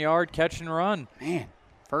 47-yard catch and run. Man,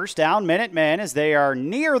 first down, Minutemen, as they are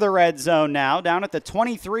near the red zone now, down at the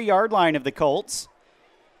 23-yard line of the Colts.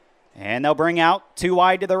 And they'll bring out 2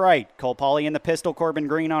 wide to the right. Cole Pauley in the pistol, Corbin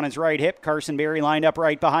Green on his right hip. Carson Berry lined up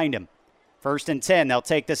right behind him. 1st and 10, they'll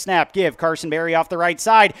take the snap, give Carson Berry off the right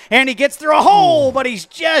side, and he gets through a hole, but he's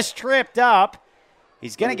just tripped up.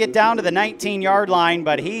 He's going to get down to the 19-yard line,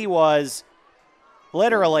 but he was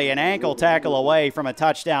literally an ankle tackle away from a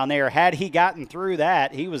touchdown there. Had he gotten through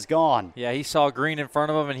that, he was gone. Yeah, he saw Green in front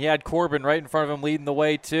of him, and he had Corbin right in front of him leading the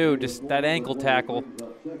way, too. Just that ankle tackle.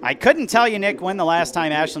 I couldn't tell you, Nick, when the last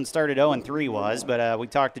time Ashland started 0-3 was, but we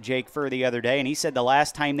talked to Jake Furr the other day, and he said the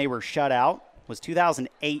last time they were shut out was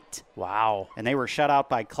 2008. Wow. And they were shut out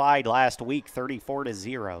by Clyde last week,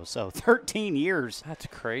 34-0. So 13 years. That's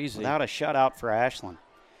crazy. Without a shutout for Ashland.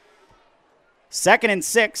 2nd and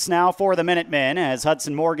 6 now for the Minutemen as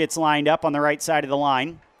Hudson Moore gets lined up on the right side of the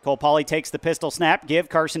line. Cole Pauley takes the pistol snap, give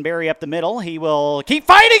Carson Berry up the middle. He will keep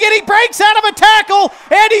fighting and he breaks out of a tackle,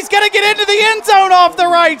 and he's going to get into the end zone off the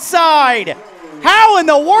right side. How in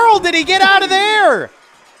the world did he get out of there?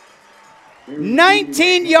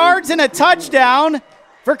 19 yards and a touchdown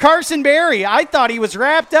for Carson Berry. I thought he was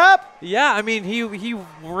wrapped up. Yeah, I mean, he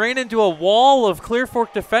ran into a wall of Clear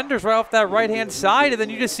Fork defenders right off that right-hand side, and then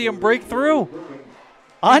you just see him break through.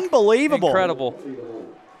 Unbelievable. Incredible.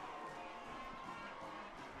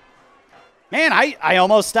 Man, I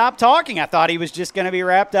almost stopped talking. I thought he was just going to be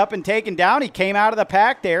wrapped up and taken down. He came out of the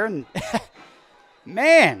pack there, and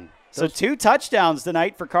man. So 2 touchdowns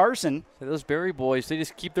tonight for Carson. Those Berry boys, they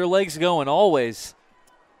just keep their legs going always.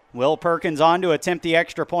 Will Perkins on to attempt the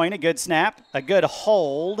extra point. A good snap, a good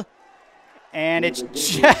hold, and it's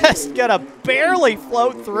just going to barely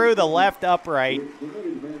float through the left upright.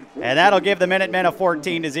 And that'll give the Minutemen a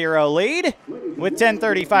 14-0 lead with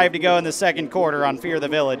 10:35 to go in the second quarter on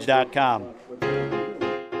fearthevillage.com.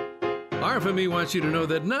 RFME wants you to know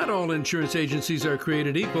that not all insurance agencies are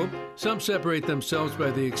created equal. Some separate themselves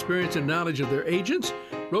by the experience and knowledge of their agents.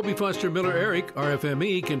 Roby Foster Miller Eric,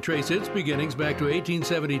 RFME, can trace its beginnings back to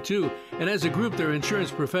 1872, and as a group, their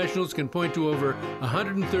insurance professionals can point to over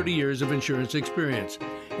 130 years of insurance experience.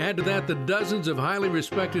 Add to that the dozens of highly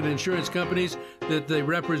respected insurance companies that they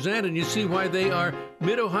represent, and you see why they are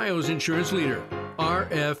Mid-Ohio's insurance leader,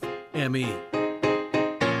 RFME.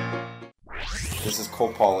 This is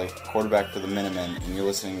Cole Pauly, quarterback for the Minutemen, and you're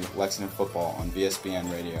listening to Lexington Football on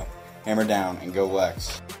VSBN Radio. Hammer down and go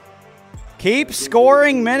Lex. Keep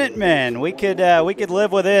scoring, Minutemen. We could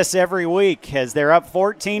live with this every week as they're up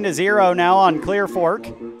 14-0 now on Clear Fork.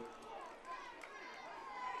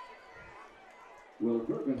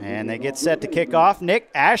 And they get set to kick off. Nick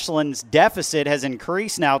Ashland's deficit has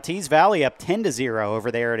increased now. Tees Valley up 10-0 over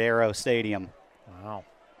there at Arrow Stadium. Wow.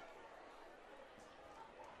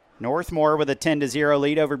 Northmore with a 10-0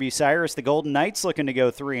 lead over Bucyrus. The Golden Knights looking to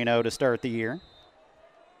go 3-0 to start the year.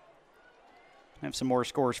 I have some more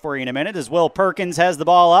scores for you in a minute as Will Perkins has the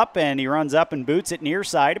ball up, and he runs up and boots it near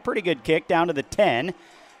side. A pretty good kick down to the 10.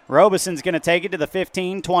 Robeson's going to take it to the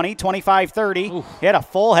 15, 20, 25, 30. He had a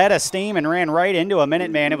full head of steam and ran right into a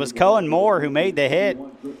Minuteman. It was Cohen Moore who made the hit.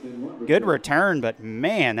 Good return, but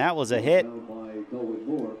man, that was a hit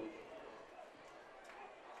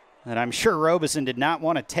that I'm sure Robeson did not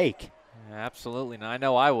want to take. Absolutely. I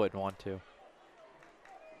know I wouldn't want to.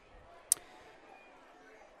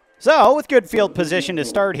 So, with good field position to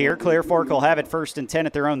start here, Clear Fork will have it 1st and 10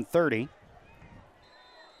 at their own 30.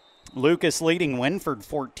 Lucas leading Winford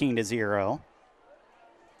 14-0.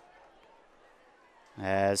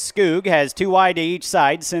 As Skoog has 2 wide to each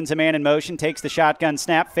side, sends a man in motion, takes the shotgun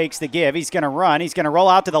snap, fakes the give. He's going to run. He's going to roll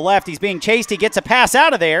out to the left. He's being chased. He gets a pass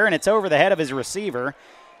out of there, and it's over the head of his receiver.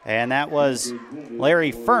 And that was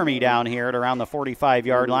Larry Fermi down here at around the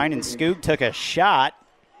 45-yard line, and Skoog took a shot.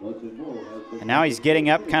 And now he's getting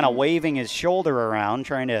up, kind of waving his shoulder around,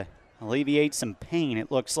 trying to alleviate some pain, it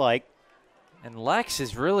looks like. And Lex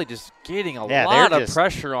is really just getting a lot of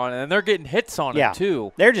pressure on it, and they're getting hits on it,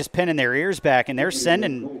 too. They're just pinning their ears back, and they're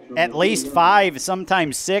sending at least 5,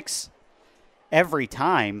 sometimes 6 every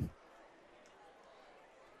time.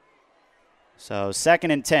 So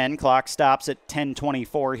 2nd and 10. Clock stops at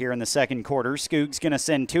 10:24 here in the second quarter. Skoog's going to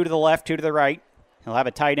send 2 to the left, 2 to the right. He'll have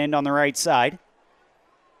a tight end on the right side.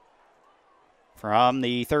 From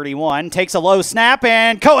the 31, takes a low snap,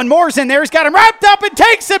 and Cohen Moore's in there. He's got him wrapped up and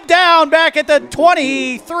takes him down back at the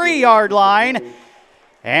 23-yard line.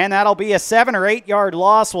 And that'll be a 7 or 8 yard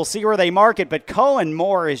loss. We'll see where they mark it, but Cohen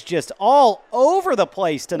Moore is just all over the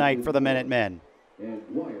place tonight for the Minutemen.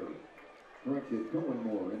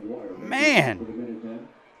 Man.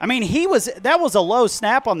 I mean, that was a low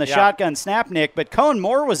snap on the shotgun snap, Nick, but Cohen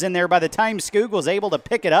Moore was in there by the time Skoog was able to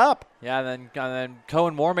pick it up. Yeah, and then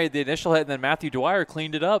Cohen Moore made the initial hit, and then Matthew Dwyer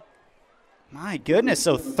cleaned it up. My goodness,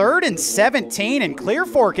 so 3rd and 17, and Clear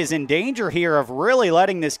Fork is in danger here of really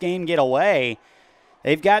letting this game get away.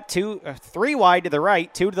 They've got 3 wide to the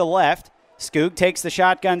right, 2 to the left. Skoog takes the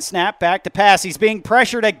shotgun snap, back to pass. He's being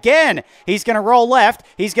pressured again. He's going to roll left.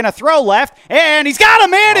 He's going to throw left, and he's got a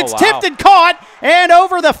man. It's tipped and caught, and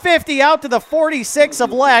over the 50 out to the 46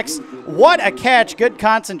 of Lex. What a catch. Good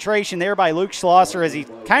concentration there by Luke Schlosser as he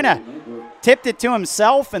kind of tipped it to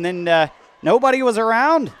himself, and then nobody was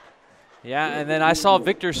around. Yeah, and then I saw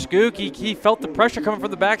Victor Skoog. He felt the pressure coming from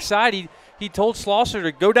the backside. He told Schlosser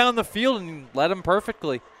to go down the field and led him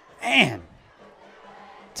perfectly. Man.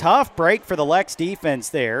 Tough break for the Lex defense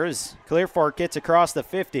there as Clear Fork gets across the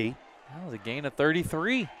 50. That was a gain of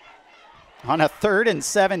 33. On a 3rd and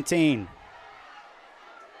 17.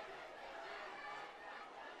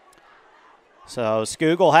 So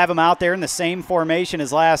Skoog will have him out there in the same formation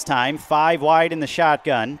as last time. 5 wide in the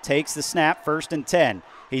shotgun. Takes the snap, 1st and 10.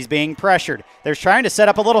 He's being pressured. They're trying to set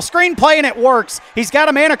up a little screen play, and it works. He's got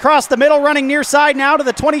a man across the middle running near side now to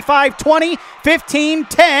the 25, 20, 15,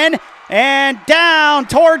 10. And down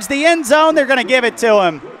towards the end zone, they're going to give it to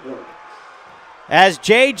him. As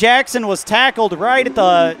Jay Jackson was tackled right at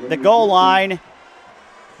the goal line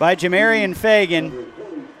by Jamarian Fagan.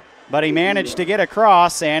 But he managed to get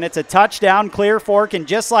across, and it's a touchdown, Clear Fork. And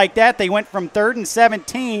just like that, they went from 3rd and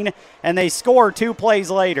 17, and they score 2 plays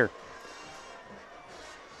later.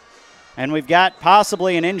 And we've got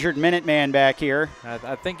possibly an injured Minuteman back here.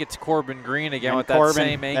 I think it's Corbin Green again with that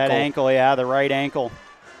same ankle. That ankle, the right ankle.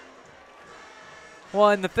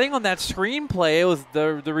 Well, and the thing on that screen play, it was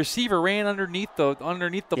the receiver ran underneath the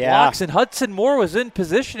blocks, and Hudson Moore was in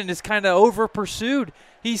position and just kind of over pursued.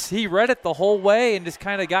 He read it the whole way and just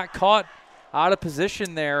kind of got caught out of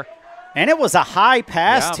position there. And it was a high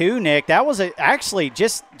pass too, Nick. That was actually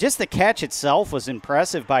just the catch itself was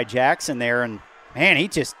impressive by Jackson there, and man, he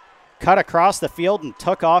just cut across the field and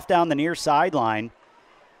took off down the near sideline.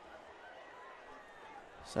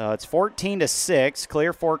 So it's 14-6.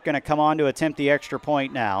 Clear Fork going to come on to attempt the extra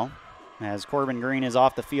point now as Corbin Green is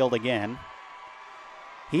off the field again.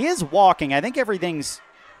 He is walking. I think everything's,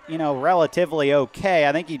 relatively okay.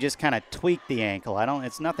 I think he just kind of tweaked the ankle.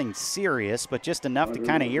 It's nothing serious, but just enough to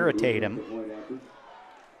kind of irritate him.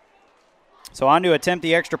 So on to attempt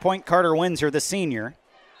the extra point, Carter Windsor, the senior,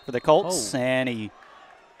 for the Colts, and he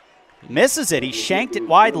misses it. He shanked it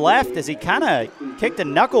wide left as he kind of kicked a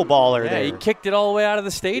knuckleballer there. Yeah, he kicked it all the way out of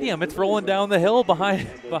the stadium. It's rolling down the hill behind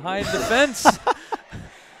the fence.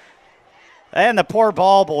 And the poor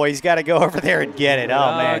ball boy's got to go over there and get it.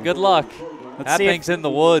 Oh, man. Good luck. That thing's in the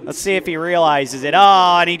woods. Let's see if he realizes it.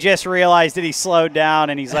 Oh, and he just realized that he slowed down,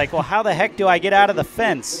 and he's like, well, how the heck do I get out of the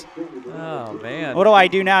fence? Oh, man. What do I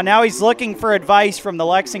do now? Now he's looking for advice from the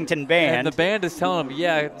Lexington band. And the band is telling him,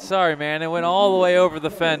 yeah, sorry, man. It went all the way over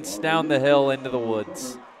the fence, down the hill, into the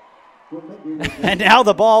woods. And now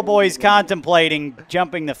the ball boy's contemplating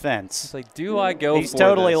jumping the fence. It's like, do I go He's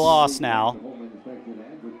totally lost now.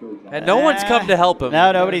 And no one's come to help him.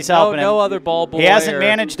 No, nobody's helping him. No other ball boy. He hasn't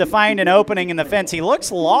managed to find an opening in the fence. He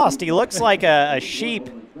looks lost. He looks like a sheep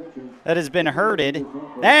that has been herded.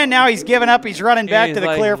 And now he's given up. He's running back to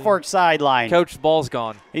the Clear Fork sideline. Coach, the ball's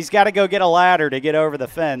gone. He's got to go get a ladder to get over the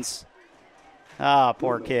fence. Ah,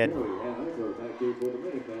 poor kid.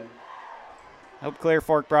 Hope Clear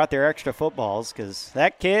Fork brought their extra footballs because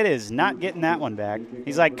that kid is not getting that one back.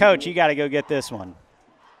 He's like, Coach, you got to go get this one.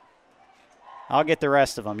 I'll get the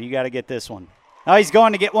rest of them. You got to get this one. Oh, he's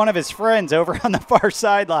going to get one of his friends over on the far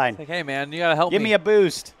sideline. Like, hey, man, you got to help me. Give me a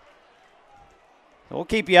boost. So we'll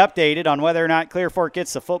keep you updated on whether or not Clear Fork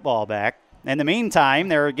gets the football back. In the meantime,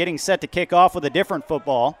 they're getting set to kick off with a different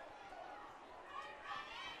football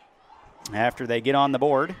after they get on the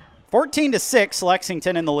board. 14-6,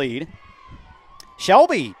 Lexington in the lead.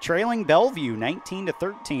 Shelby trailing Bellevue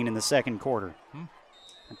 19-13 in the second quarter.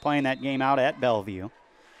 They're playing that game out at Bellevue.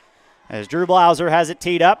 As Drew Blauser has it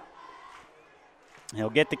teed up. He'll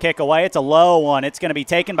get the kick away. It's a low one. It's going to be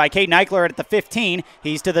taken by Caden Eichler at the 15.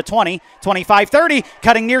 He's to the 20, 25, 30.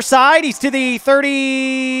 Cutting near side. He's to the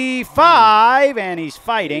 35, and he's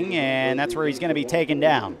fighting, and that's where he's going to be taken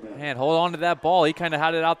down. Man, hold on to that ball. He kind of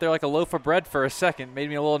had it out there like a loaf of bread for a second. Made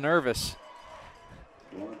me a little nervous.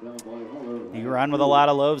 You run with a lot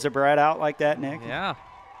of loaves of bread out like that, Nick? Yeah.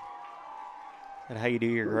 Is that how you do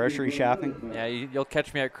your grocery shopping? Yeah, you'll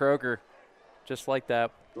catch me at Kroger just like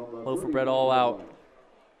that. Loaf of bread all out.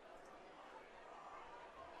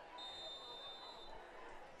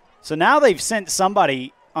 So now they've sent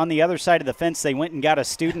somebody on the other side of the fence. They went and got a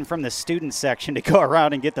student from the student section to go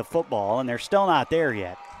around and get the football, and they're still not there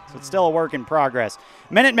yet. So it's still a work in progress.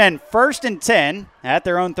 Minutemen 1st and 10 at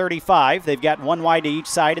their own 35. They've got one wide to each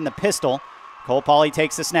side in the pistol. Cole Pauly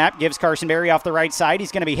takes the snap, gives Carson Berry off the right side.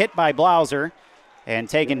 He's going to be hit by Blauser and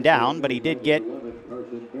taken down, but he did get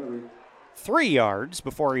 3 yards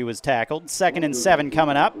before he was tackled. 2nd and 7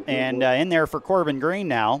 coming up, and in there for Corbin Green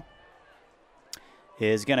now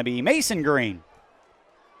is going to be Mason Green.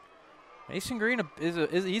 Mason Green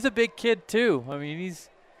he's a big kid too. I mean,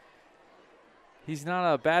 he's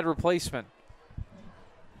not a bad replacement.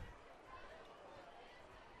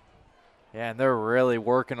 Yeah, and they're really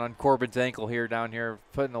working on Corbin's ankle here down here,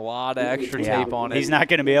 putting a lot of extra tape on it. He's not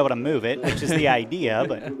going to be able to move it, which is the idea.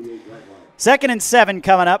 But 2nd and 7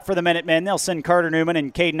 coming up for the Minutemen. They'll send Carter Newman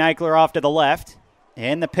and Caden Eichler off to the left.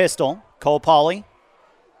 In the pistol, Cole Pauly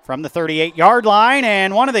from the 38-yard line,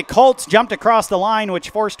 and one of the Colts jumped across the line,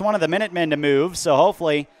 which forced one of the Minutemen to move. So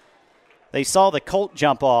hopefully they saw the Colt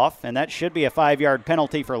jump off, and that should be a 5-yard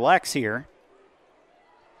penalty for Lex here.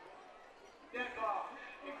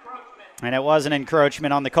 And it was an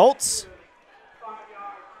encroachment on the Colts.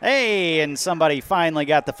 Hey, and somebody finally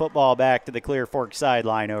got the football back to the Clear Fork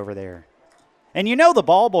sideline over there. And you know the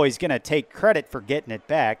ball boy's going to take credit for getting it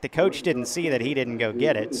back. The coach didn't see that he didn't go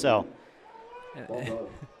get it, so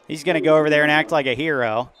he's going to go over there and act like a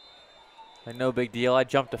hero. And no big deal. I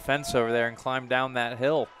jumped a fence over there and climbed down that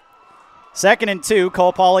hill. 2nd and 2,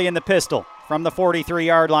 Cole Pauly in the pistol. From the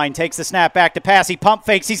 43-yard line, takes the snap back to pass. He pump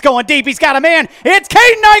fakes. He's going deep. He's got a man. It's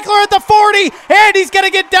Caden Eichler at the 40, and he's going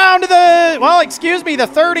to get down to the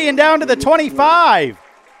 30 and down to the 25.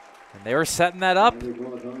 And they were setting that up.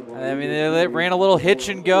 I mean, they ran a little hitch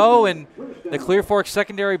and go, and the Clear Fork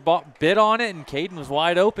secondary bid on it, and Caden was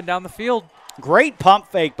wide open down the field. Great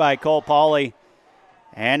pump fake by Cole Pauly.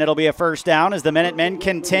 And it'll be a first down as the Minutemen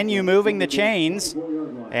continue moving the chains.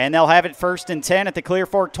 And they'll have it 1st and 10 at the Clear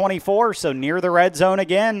Fork 24, so near the red zone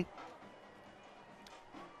again.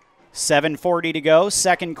 7:40 to go,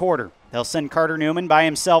 second quarter. They'll send Carter Newman by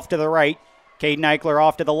himself to the right. Caden Eichler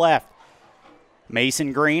off to the left.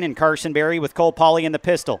 Mason Green and Carson Berry with Cole Pauly in the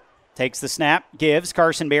pistol. Takes the snap, gives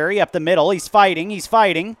Carson Berry up the middle. He's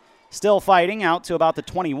fighting. Still fighting out to about the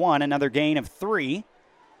 21, another gain of 3.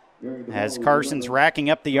 As Carson's racking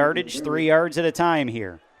up the yardage 3 yards at a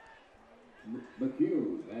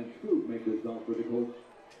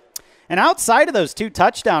And outside of those 2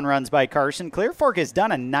 touchdown runs by Carson, Clear Fork has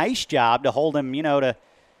done a nice job to hold him, to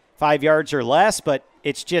 5 yards or less, but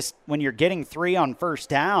it's just when you're getting 3 on first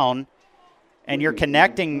down and you're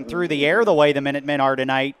connecting through the air the way the Minutemen are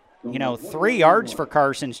tonight, 3 yards for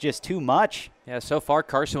Carson's just too much. Yeah, so far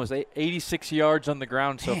Carson was 86 yards on the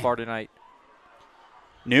ground so far tonight.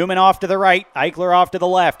 Newman off to the right, Eichler off to the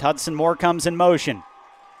left. Hudson Moore comes in motion.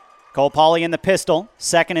 Cole Pauly in the pistol,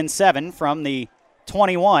 2nd and 7 from the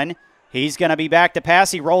 21. He's going to be back to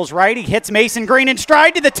pass. He rolls right. He hits Mason Green in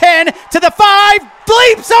stride to the 10, to the 5,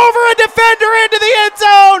 leaps over a defender into the end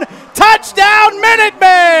zone. Touchdown,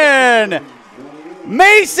 Minutemen!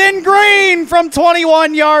 Mason Green from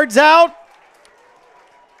 21 yards out.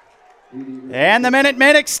 And the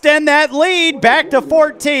Minutemen extend that lead back to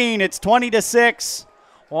 14. It's 20-6.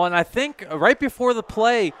 Well, and I think right before the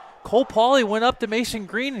play, Cole Pauly went up to Mason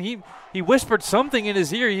Green, and he whispered something in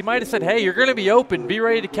his ear. He might have said, hey, you're going to be open. Be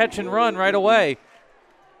ready to catch and run right away.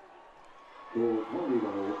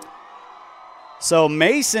 So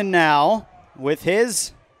Mason now with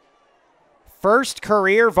his first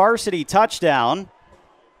career varsity touchdown.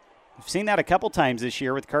 We've seen that a couple times this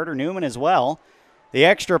year with Carter Newman as well. The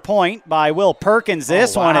extra point by Will Perkins.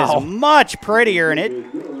 This one is much prettier, and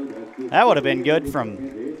that would have been good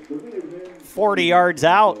from 40 yards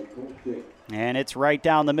out. And it's right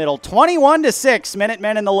down the middle. 21-6,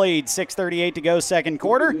 Minutemen in the lead. 6:38 to go, second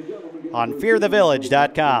quarter on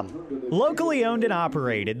fearthevillage.com. Locally owned and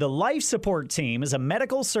operated, the Life Support Team is a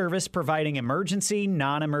medical service providing emergency,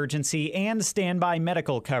 non-emergency, and standby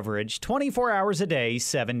medical coverage 24 hours a day,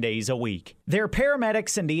 7 days a week. Their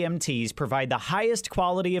paramedics and EMTs provide the highest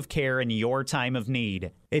quality of care in your time of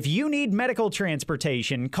need. If you need medical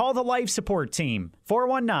transportation, call the Life Support Team,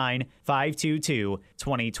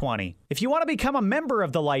 419-522-2020. If you want to become a member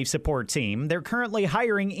of the Life Support Team, they're currently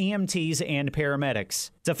hiring EMTs and paramedics.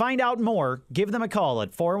 To find out more, give them a call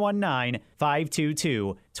at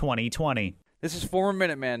 419-522-2020. This is former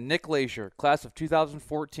Minuteman Nick Leisure, class of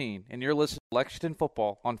 2014, and you're listening to Lexington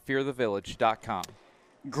Football on fearthevillage.com.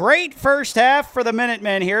 Great first half for the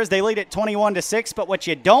Minutemen here as they lead at 21-6, but what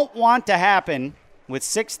you don't want to happen with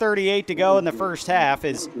 6:38 to go in the first half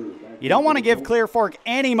is you don't want to give Clear Fork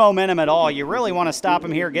any momentum at all. You really want to stop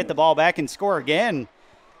them here, get the ball back, and score again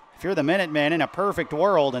if you're the Minutemen in a perfect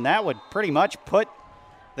world, and that would pretty much put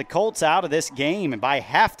the Colts out of this game by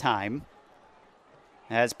halftime.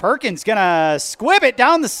 As Perkins going to squib it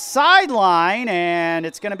down the sideline, and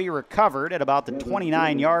it's going to be recovered at about the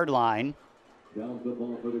 29-yard line.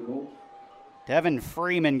 Devin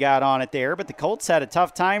Freeman got on it there, but the Colts had a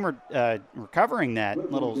tough time recovering that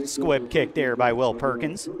little squib kick there by Will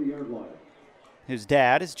Perkins, whose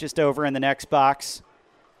dad is just over in the next box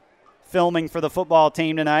filming for the football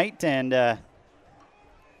team tonight, and he's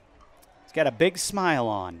got a big smile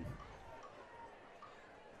on.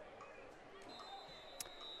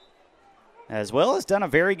 As Will has done a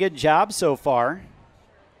very good job so far.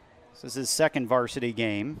 This is his second varsity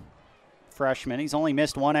game. Freshman. He's only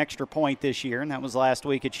missed one extra point this year, and that was last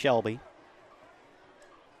week at Shelby.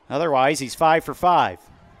 Otherwise, he's 5 for 5.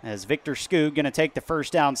 As Victor Skoog going to take the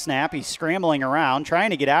first down snap. He's scrambling around, trying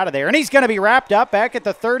to get out of there, and he's going to be wrapped up back at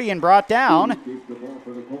the 30 and brought down.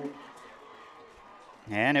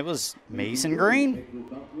 And it was Mason Green.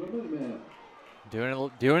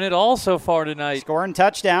 Doing it all so far tonight. Scoring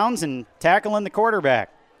touchdowns and tackling the quarterback.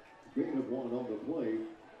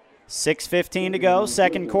 6:15 to go,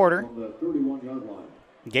 second quarter.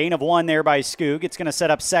 Gain of 1 there by Skoog. It's going to set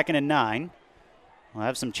up 2nd and 9. We'll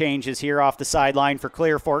have some changes here off the sideline for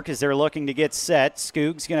Clear Fork as they're looking to get set.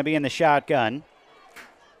 Skoog's going to be in the shotgun.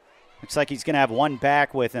 Looks like he's going to have one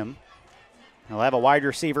back with him. He'll have a wide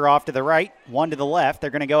receiver off to the right, one to the left. They're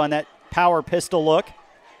going to go on that power pistol look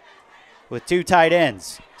with 2 tight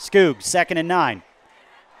ends. Skoog, 2nd and 9.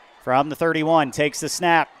 From the 31, takes the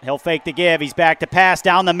snap. He'll fake the give. He's back to pass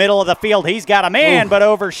down the middle of the field. He's got a man, but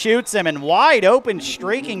overshoots him. And wide open,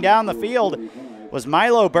 streaking down the field, was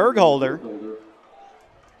Milo Bergholder,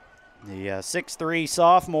 the 6'3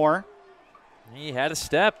 sophomore. He had a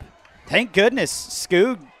step. Thank goodness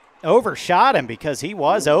Skoog overshot him because he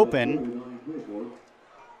was open.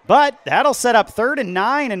 But that'll set up 3rd and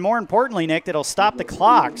 9, and more importantly, Nick, that'll stop the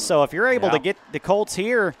clock. So if you're able to get the Colts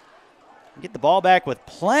here, get the ball back with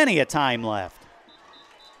plenty of time left.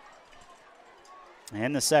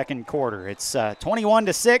 In the second quarter, it's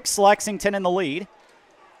 21-6, Lexington in the lead.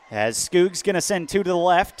 As Skoog's going to send 2 to the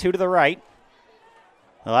left, 2 to the right.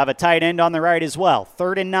 They'll have a tight end on the right as well.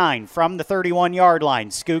 3rd and 9 from the 31-yard line.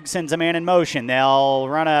 Skoog sends a man in motion. They'll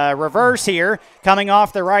run a reverse here, coming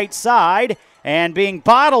off the right side. And being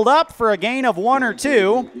bottled up for a gain of 1 or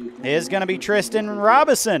 2 is going to be Tristan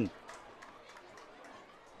Robison.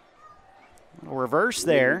 reverse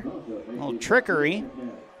there. A little trickery.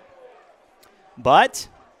 But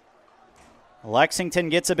Lexington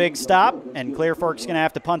gets a big stop, and Clear Fork's going to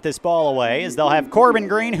have to punt this ball away as they'll have Corbin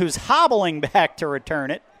Green, who's hobbling back to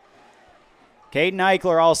return it. Caden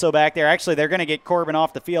Eichler also back there. Actually, they're going to get Corbin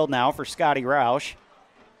off the field now for Scotty Roush.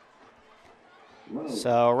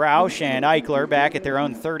 So Roush and Eichler back at their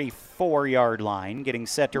own 34-yard line, getting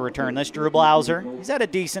set to return this. Drew Blauser, he's had a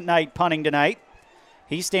decent night punting tonight.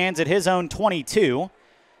 He stands at his own 22,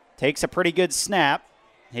 takes a pretty good snap.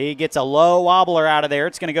 He gets a low wobbler out of there.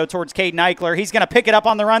 It's going to go towards Caden Eichler. He's going to pick it up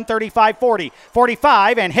on the run, 35-40,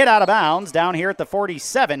 45, and hit out of bounds down here at the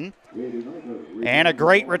 47. And a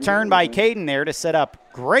great return by Caden there to set up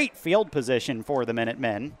great field position for the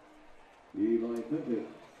Minutemen.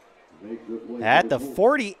 At the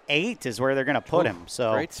 48 is where they're going to put him.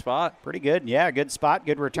 So great spot. Pretty good. Yeah, good spot,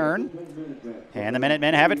 good return. And the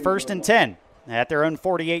Minutemen have it 1st and 10 at their own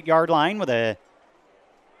 48-yard line with a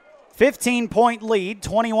 15-point lead,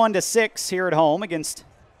 21-6 here at home against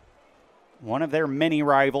one of their many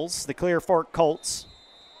rivals, the Clear Fork Colts.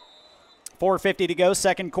 4:50 to go,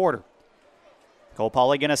 second quarter. Cole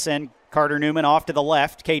Pauley going to send Carter Newman off to the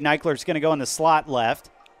left. Caden Eichler's going to go in the slot left.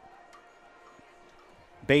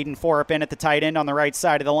 Baden Forup in at the tight end on the right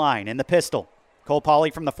side of the line. In the pistol, Cole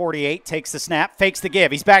Pauley from the 48 takes the snap, fakes the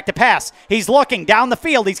give. He's back to pass. He's looking down the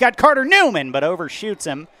field. He's got Carter Newman, but overshoots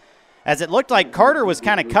him, as it looked like Carter was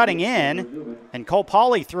kind of cutting in, and Cole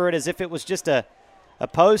Pauley threw it as if it was just a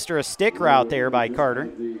post or a stick route there by Carter.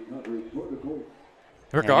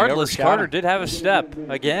 Regardless, Carter did have a step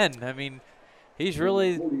again. I mean, he's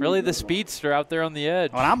really the speedster out there on the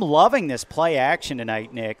edge. Well, I'm loving this play action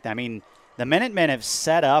tonight, Nick. I mean, the Minutemen have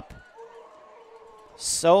set up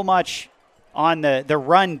so much on the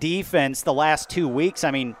run defense the last 2 weeks.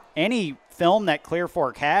 I mean, any film that Clear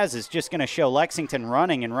Fork has is just going to show Lexington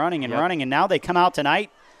running and running and running, and now they come out tonight,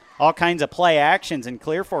 all kinds of play actions, and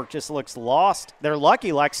Clear Fork just looks lost. They're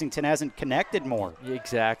lucky Lexington hasn't connected more.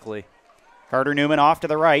 Exactly. Carter Newman off to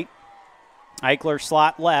the right. Eichler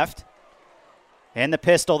slot left. In the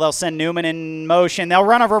pistol, they'll send Newman in motion. They'll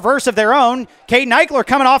run a reverse of their own. Caden Eichler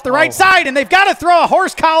coming off the right side, and they've got to throw a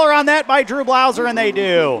horse collar on that by Drew Blauser, and they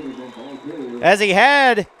do. As he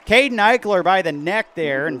had Caden Eichler by the neck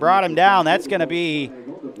there and brought him down, that's going to be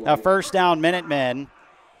a first down, Minutemen.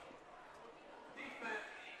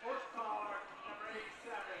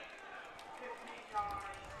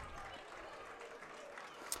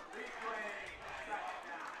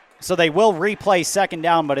 So they will replay second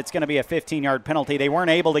down, but it's going to be a 15-yard penalty. They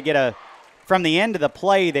weren't able to get from the end of the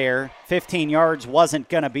play there, 15 yards wasn't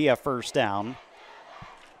going to be a first down.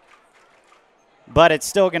 But it's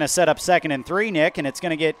still going to set up 2nd and 3, Nick, and it's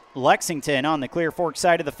going to get Lexington on the Clear Fork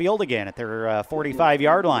side of the field again at their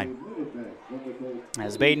 45-yard line.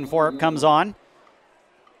 As Baden Forup comes on.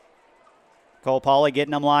 Cole Pauley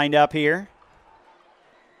getting them lined up here.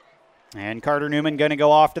 And Carter Newman going to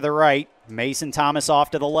go off to the right. Mason Thomas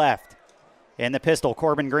off to the left. In the pistol,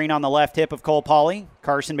 Corbin Green on the left hip of Cole Pauley.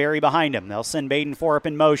 Carson Berry behind him. They'll send Baden Forup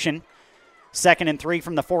in motion. 2nd and 3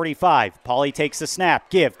 from the 45. Pauley takes the snap.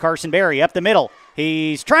 Give. Carson Berry up the middle.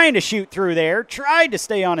 He's trying to shoot through there. Tried to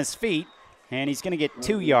stay on his feet. And he's going to get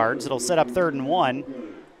 2 yards. It'll set up 3rd and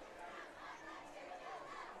 1.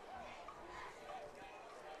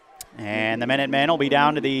 And the Minutemen will be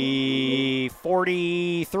down to the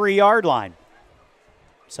 43-yard line.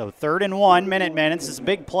 So 3rd and 1, Minutemen. This is a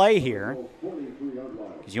big play here,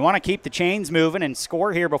 because you want to keep the chains moving and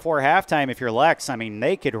score here before halftime if you're Lex. I mean,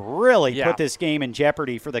 they could really put this game in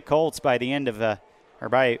jeopardy for the Colts by the end of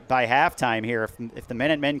by halftime here if the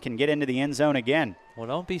Minutemen can get into the end zone again. Well,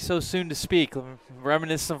 don't be so soon to speak.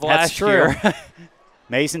 Reminiscent of last year.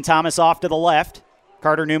 Mason Thomas off to the left.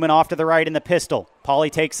 Carter Newman off to the right in the pistol.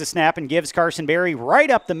 Pauley takes the snap and gives Carson Berry right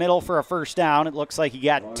up the middle for a first down. It looks like he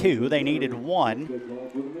got 2. They needed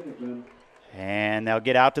 1. And they'll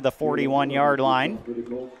get out to the 41-yard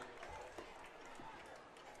line.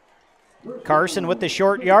 Carson with the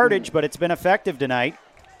short yardage, but it's been effective tonight,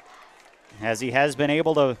 as he has been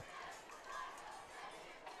able to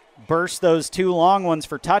burst those 2 long ones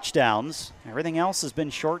for touchdowns. Everything else has been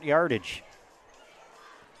short yardage.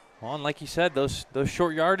 Well, and like you said, those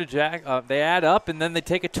short yardage, they add up, and then they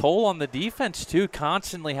take a toll on the defense, too.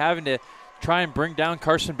 Constantly having to try and bring down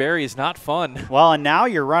Carson Berry is not fun. Well, and now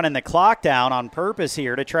you're running the clock down on purpose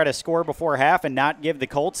here to try to score before half and not give the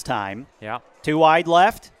Colts time. Yeah. 2 wide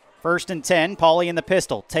left, 1st and 10. Pauley in the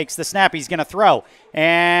pistol. Takes the snap. He's going to throw.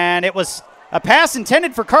 And it was a pass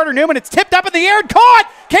intended for Carter Newman. It's tipped up in the air and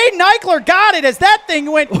caught. Caden Eichler got it as that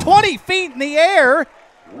thing went 20 feet in the air.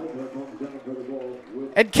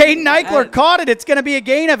 And Caden Eichler caught it. It's going to be a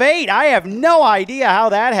gain of 8. I have no idea how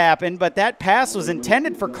that happened, but that pass was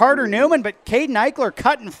intended for Carter Newman, but Caden Eichler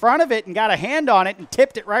cut in front of it and got a hand on it and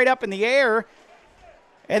tipped it right up in the air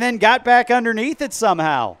and then got back underneath it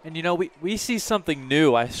somehow. And, we see something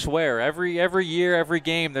new, I swear. Every year, every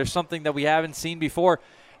game, there's something that we haven't seen before.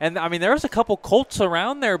 And, there was a couple Colts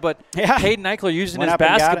around there, but Caden Eichler using his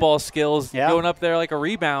basketball skills, going up there like a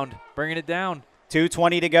rebound, bringing it down.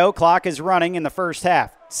 2:20 to go. Clock is running in the first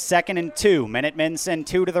half. 2nd and 2. Minutemen send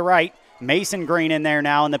 2 to the right. Mason Green in there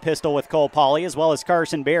now in the pistol with Cole Pauly, as well as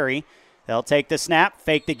Carson Berry. They'll take the snap,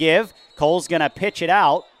 fake the give. Cole's going to pitch it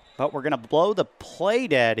out, but we're going to blow the play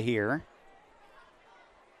dead here.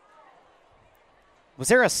 Was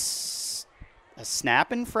there a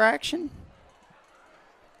snap infraction?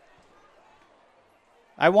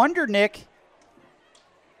 I wonder, Nick.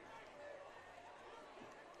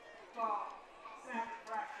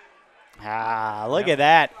 Look at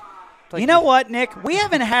that. You know what, Nick? We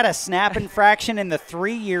haven't had a snap infraction in the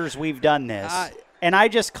 3 years we've done this, and I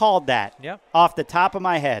just called that off the top of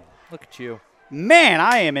my head. Look at you. Man,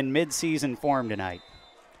 I am in midseason form tonight.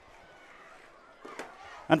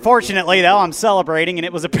 Unfortunately, though, I'm celebrating, and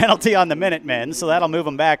it was a penalty on the Minutemen, so that'll move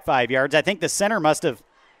them back 5 yards. I think the center must have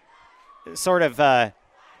sort of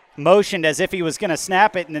motioned as if he was going to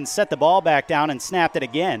snap it and then set the ball back down and snapped it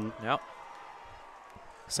again. Yep.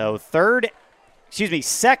 So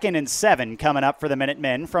 2nd and 7 coming up for the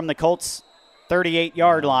Minutemen from the Colts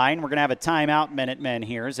 38-yard line. We're going to have a timeout, Minutemen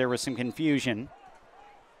here, as there was some confusion.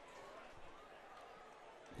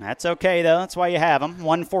 That's okay, though. That's why you have them.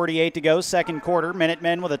 1:48 to go, second quarter.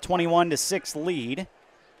 Minutemen with a 21-6 lead.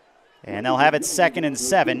 And they'll have it 2nd and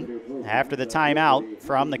 7 after the timeout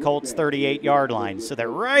from the Colts 38-yard line. So they're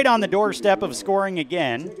right on the doorstep of scoring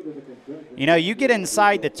again. You get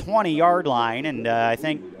inside the 20-yard line, and I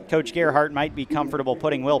think Coach Gerhardt might be comfortable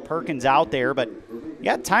putting Will Perkins out there, but you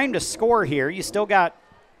got time to score here. You still got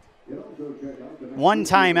one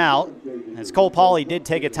timeout, as Cole Pauly did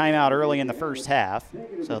take a timeout early in the first half.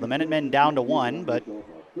 So the Minutemen down to 1, but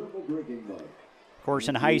of course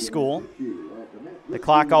in high school, the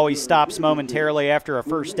clock always stops momentarily after a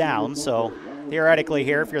first down. So theoretically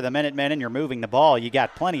here, if you're the Minutemen and you're moving the ball, you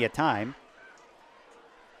got plenty of time.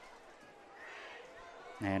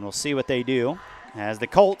 And we'll see what they do. As the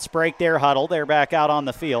Colts break their huddle, they're back out on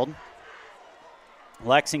the field.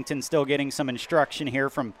 Lexington still getting some instruction here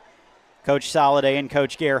from Coach Soliday and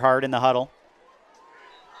Coach Gerhardt in the huddle.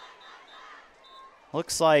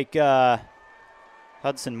 Looks like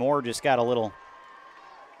Hudson Moore just got a little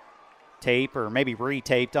tape, or maybe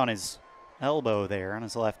retaped on his elbow there, on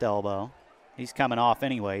his left elbow. He's coming off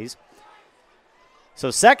anyways. So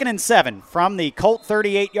 2nd and 7 from the Colt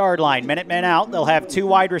 38-yard line. Minutemen out. They'll have 2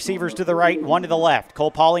 wide receivers to the right, 1 to the left.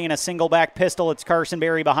 Cole Pauly in a single back pistol. It's Carson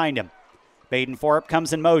Berry behind him. Baden Forup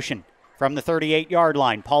comes in motion from the 38-yard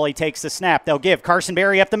line. Pauly takes the snap. They'll give Carson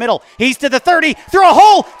Berry up the middle. He's to the 30, through a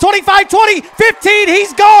hole, 25, 20, 15.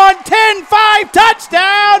 He's gone, 10-5,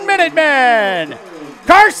 touchdown, Minutemen.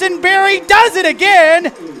 Carson Berry does it again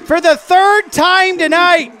for the 3rd time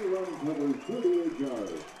tonight.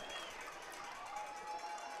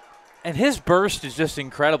 And his burst is just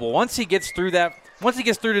incredible. Once he gets through to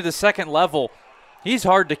the second level, he's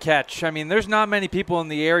hard to catch. There's not many people in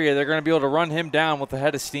the area that are going to be able to run him down with a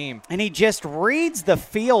head of steam. And he just reads the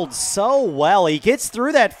field so well. He gets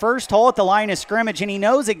through that first hole at the line of scrimmage, and he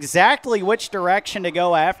knows exactly which direction to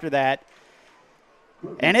go after that.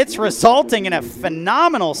 And it's resulting in a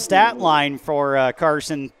phenomenal stat line for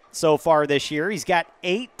Carson so far this year. He's got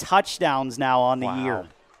 8 touchdowns now on the year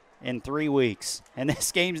in 3 weeks. And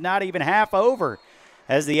this game's not even half over,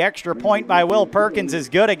 as the extra point by Will Perkins is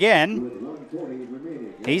good again.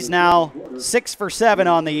 He's now 6 for 7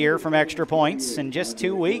 on the year from extra points in just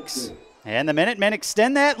 2 weeks. And the Minutemen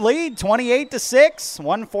extend that lead, 28-6,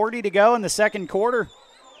 1:40 to go in the second quarter.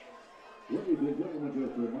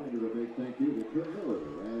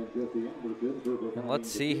 And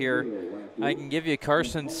let's see here. I can give you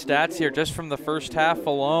Carson's stats here just from the first half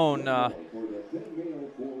alone.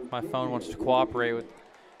 My phone wants to cooperate with.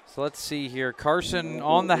 So let's see here. Carson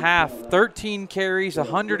on the half, 13 carries,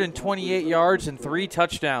 128 yards, and 3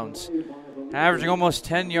 touchdowns, averaging almost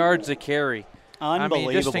 10 yards a carry.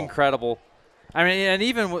 Unbelievable. Just incredible. And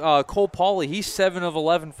even Cole Pauly, he's 7 of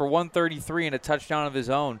 11 for 133 and a touchdown of his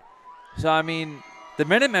own. So, the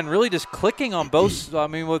Minutemen really just clicking on both,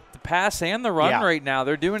 with the pass and the run right now.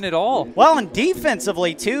 They're doing it all. Well, and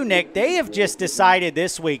defensively, too, Nick, they have just decided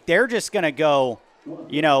this week they're just going to go,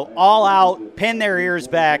 all out, pin their ears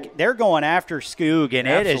back. They're going after Skoog, and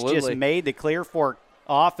it has just made the Clear Fork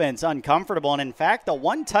offense uncomfortable. And, in fact, the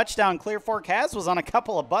one touchdown Clear Fork has was on a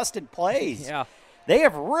couple of busted plays. Yeah. They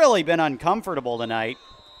have really been uncomfortable tonight.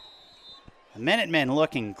 The Minutemen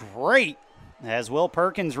looking great as Will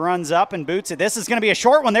Perkins runs up and boots it. This is going to be a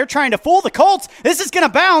short one. They're trying to fool the Colts. This is going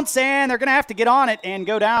to bounce, and they're going to have to get on it and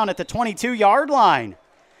go down at the 22-yard line.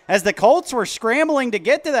 As the Colts were scrambling to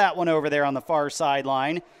get to that one over there on the far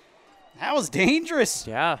sideline. That was dangerous.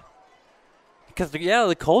 Yeah. Because,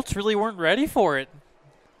 the Colts really weren't ready for it.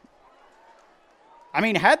 I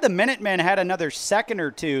mean, had the Minutemen had another second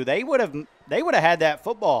or two, they would have had that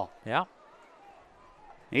football. Yeah.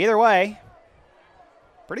 Either way,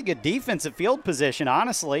 pretty good defensive field position,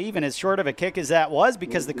 honestly, even as short of a kick as that was,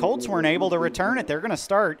 because the Colts weren't able to return it. They're going to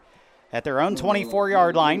start at their own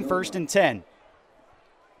 24-yard line, 1st and 10.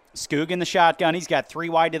 Skoog in the shotgun. He's got 3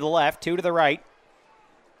 wide to the left, 2 to the right.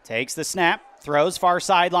 Takes the snap, throws far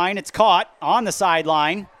sideline. It's caught on the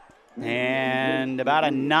sideline. And about a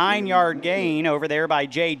 9-yard gain over there by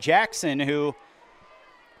Jay Jackson, who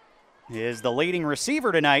is the leading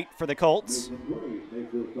receiver tonight for the Colts.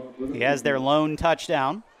 He has their lone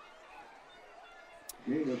touchdown.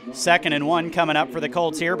 2nd and 1 coming up for the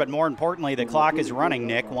Colts here, but more importantly, the clock is running,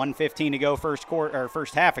 Nick. 1:15 to go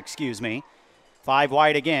first half. 5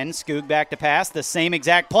 wide again. Skoog back to pass. The same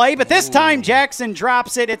exact play, but this time Jackson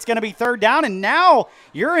drops it. It's going to be 3rd down, and now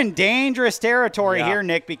you're in dangerous territory here,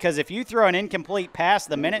 Nick, because if you throw an incomplete pass,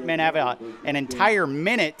 the Minutemen have an entire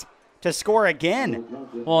minute to score again.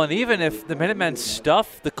 Well, and even if the Minutemen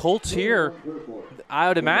stuff the Colts here, I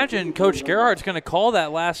would imagine Coach Gerhardt's going to call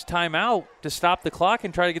that last timeout to stop the clock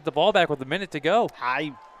and try to get the ball back with a minute to go.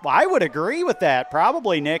 I would agree with that,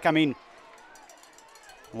 probably, Nick. I mean,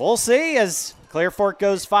 we'll see as Clear Fork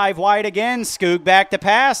goes 5 wide again. Skoog back to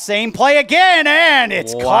pass. Same play again, and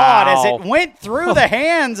it's caught as it went through the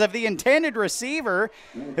hands of the intended receiver,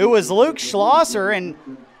 who was Luke Schlosser. And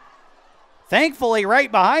thankfully, right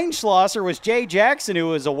behind Schlosser was Jay Jackson, who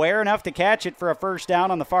was aware enough to catch it for a 1st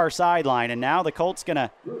down on the far sideline. And now the Colts going to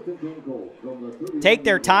take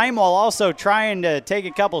their time while also trying to take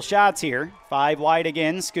a couple shots here. 5 wide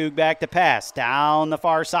again. Skoog back to pass. Down the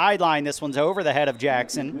far sideline. This one's over the head of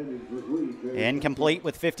Jackson. Incomplete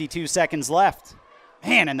with 52 seconds left.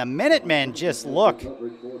 Man, and the Minutemen just look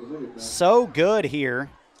so good here.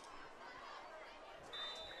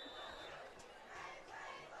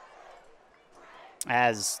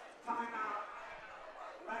 As,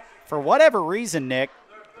 for whatever reason, Nick,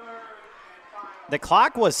 the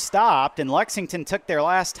clock was stopped and Lexington took their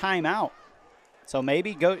last time out. So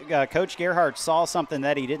maybe Coach Gerhardt saw something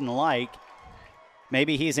that he didn't like.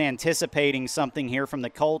 Maybe he's anticipating something here from the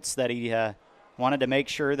Colts that he wanted to make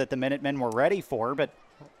sure that the Minutemen were ready for. But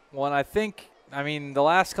well, I think, the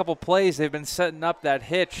last couple plays, they've been setting up that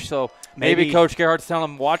hitch. So maybe Coach Gerhardt's telling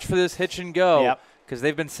them, watch for this hitch and go. Because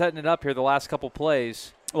they've been setting it up here the last couple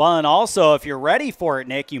plays. Well, and also, if you're ready for it,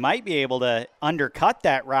 Nick, you might be able to undercut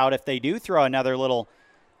that route if they do throw another little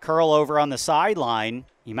curl over on the sideline.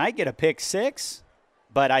 You might get a pick 6,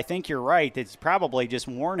 but I think you're right. It's probably just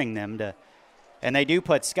warning them to. And they do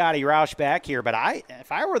put Scotty Roush back here. But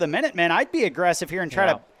if I were the Minutemen, I'd be aggressive here and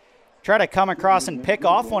try to come across and pick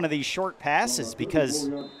off one of these short passes, because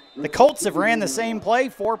the Colts have ran the same play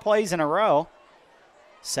 4 plays in a row.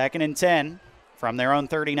 2nd and 10 from their own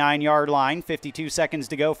 39-yard line. 52 seconds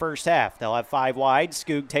to go first half. They'll have 5 wide.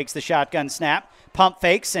 Skoog takes the shotgun snap. Pump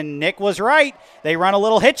fakes, and Nick was right. They run a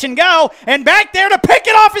little hitch and go, and back there to pick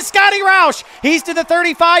it off is Scotty Roush. He's to the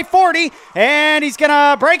 35-40, and he's going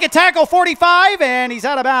to break a tackle 45, and he's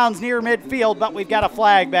out of bounds near midfield, but we've got a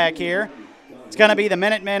flag back here. It's going to be the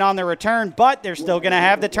Minutemen on the return, but they're still going to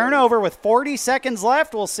have the turnover with 40 seconds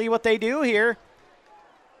left. We'll see what they do here.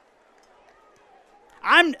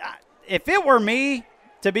 If it were me,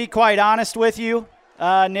 to be quite honest with you,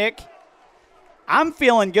 Nick, I'm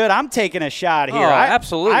feeling good. I'm taking a shot here.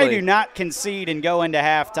 Absolutely. I do not concede and go into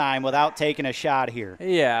halftime without taking a shot here.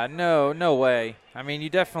 Yeah, no way. You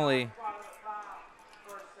definitely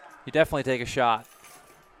take a shot.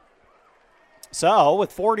 So,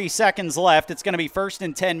 with 40 seconds left, it's going to be 1st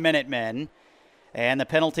and 10 Minutemen, and the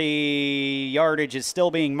penalty yardage is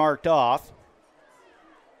still being marked off.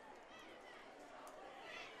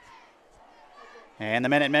 And the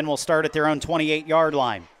Minutemen will start at their own 28-yard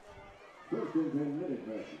line.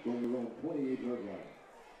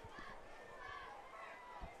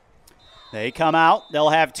 They come out.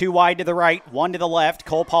 They'll have 2 wide to the right, 1 to the left.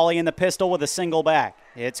 Cole Pauly in the pistol with a single back.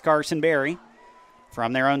 It's Carson Berry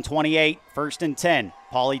from their own 28, 1st and 10.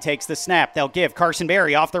 Pauly takes the snap. They'll give Carson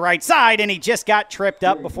Berry off the right side, and he just got tripped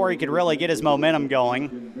up before he could really get his momentum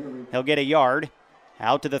going. He'll get a yard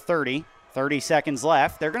out to the 30. 30 seconds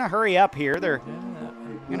left. They're going to hurry up here.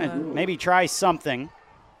 going to maybe try something.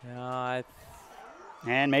 Yeah,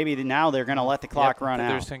 and maybe now they're going to let the clock run out.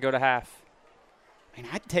 They're just going to go to half. I mean,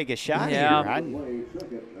 I'd take a shot here. Yeah.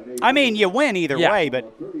 I mean, you win either way,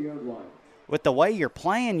 but with the way you're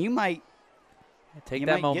playing, you might take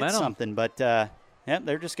that momentum. Get something. But, they're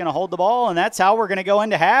just going to hold the ball, and that's how we're going to go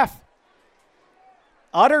into half.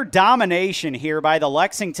 Utter domination here by the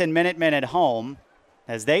Lexington Minutemen at home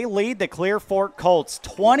as they lead the Clear Fork Colts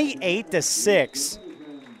 28-6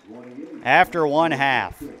 after one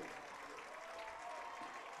half.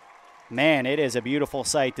 Man, it is a beautiful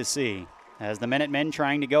sight to see as the Minutemen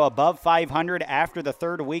trying to go above 500 after the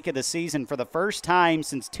third week of the season for the first time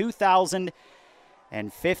since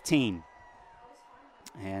 2015.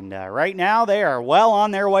 And right now they are well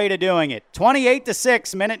on their way to doing it.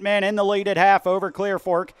 28-6, Minutemen in the lead at half over Clear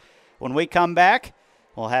Fork. When we come back,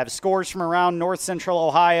 we'll have scores from around North Central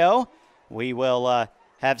Ohio. We will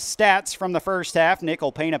have stats from the first half. Nick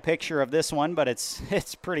will paint a picture of this one, but it's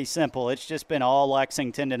pretty simple. It's just been all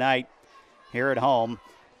Lexington tonight here at home.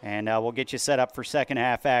 And we'll get you set up for second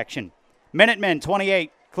half action. Minutemen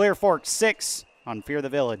 28, Clear Fork 6 on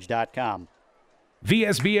fearthevillage.com.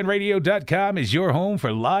 VSBNradio.com is your home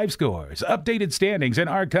for live scores, updated standings, and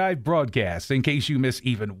archived broadcasts in case you miss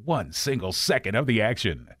even one single second of the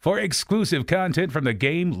action. For exclusive content from the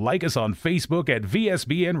game, like us on Facebook at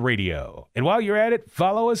VSBN Radio. And while you're at it,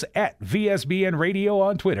 follow us at VSBN Radio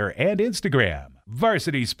on Twitter and Instagram.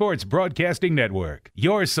 Varsity Sports Broadcasting Network,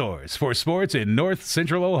 your source for sports in North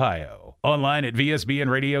Central Ohio. Online at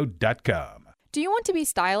VSBNradio.com. Do you want to be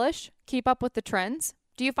stylish? Keep up with the trends?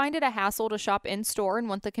 Do you find it a hassle to shop in-store and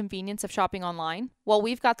want the convenience of shopping online? Well,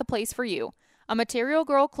 we've got the place for you. A Material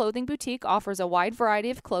Girl clothing boutique offers a wide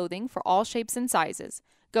variety of clothing for all shapes and sizes.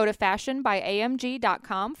 Go to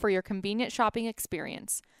fashionbyamg.com for your convenient shopping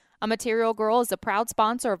experience. A Material Girl is a proud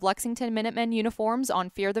sponsor of Lexington Minutemen uniforms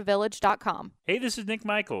on fearthevillage.com. Hey, this is Nick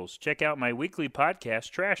Michaels. Check out my weekly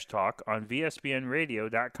podcast, Trash Talk, on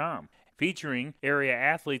VSBNradio.com, featuring area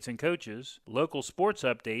athletes and coaches, local sports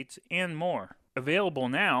updates, and more. Available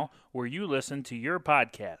now where you listen to your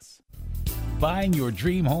podcasts. Buying your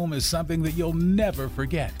dream home is something that you'll never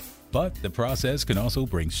forget, but the process can also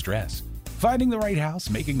bring stress. Finding the right house,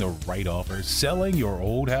 making the right offer, selling your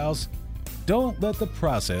old house. Don't let the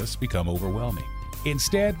process become overwhelming.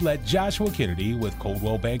 Instead, let Joshua Kennedy with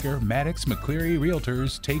Coldwell Banker Maddox McCleary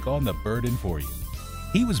Realtors take on the burden for you.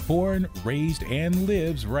 He was born, raised, and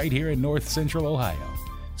lives right here in North Central Ohio.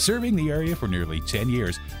 Serving the area for nearly 10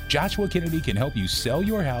 years, Joshua Kennedy can help you sell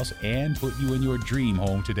your house and put you in your dream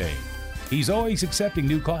home today. He's always accepting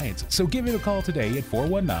new clients, so give him a call today at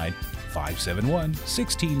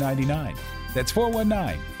 419-571-1699. That's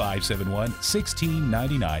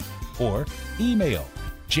 419-571-1699 or email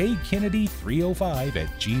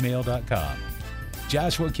jkennedy305@gmail.com.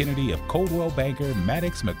 Joshua Kennedy of Coldwell Banker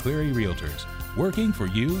Maddox McCleary Realtors, working for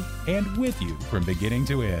you and with you from beginning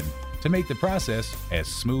to end, to make the process as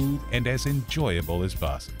smooth and as enjoyable as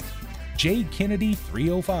possible.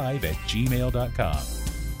 jkennedy305@gmail.com.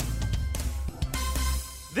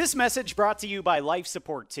 This message brought to you by Life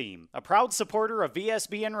Support Team, a proud supporter of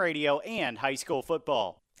VSBN Radio and high school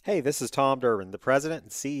football. Hey, this is Tom Durbin, the president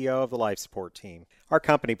and CEO of the Life Support Team. Our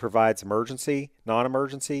company provides emergency,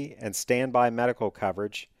 non-emergency, and standby medical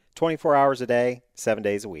coverage 24 hours a day, 7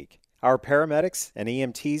 days a week. Our paramedics and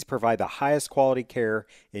EMTs provide the highest quality care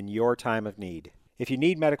in your time of need. If you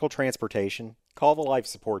need medical transportation, call the Life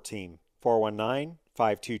Support Team,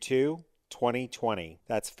 419-522-2020.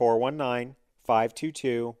 That's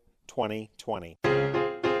 419-522-2020.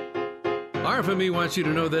 RFME wants you to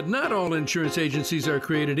know that not all insurance agencies are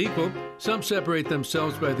created equal. Some separate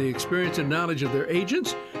themselves by the experience and knowledge of their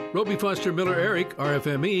agents. Roby Foster Miller Eric,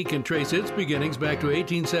 RFME, can trace its beginnings back to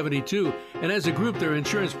 1872, and as a group, their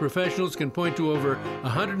insurance professionals can point to over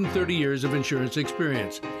 130 years of insurance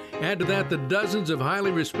experience. Add to that the dozens of highly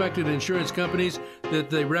respected insurance companies that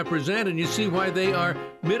they represent, and you see why they are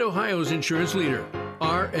Mid-Ohio's insurance leader,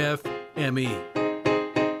 RFME.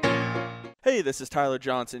 Hey, this is Tyler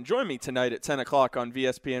Johnson. Join me tonight at 10 o'clock on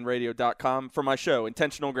VSBNradio.com for my show,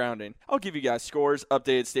 Intentional Grounding. I'll give you guys scores,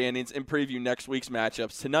 updated standings, and preview next week's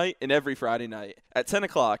matchups tonight and every Friday night. At 10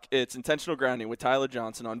 o'clock, it's Intentional Grounding with Tyler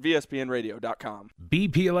Johnson on VSBNradio.com.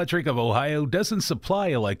 BP Electric of Ohio doesn't supply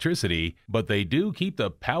electricity, but they do keep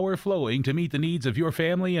the power flowing to meet the needs of your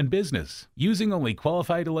family and business. Using only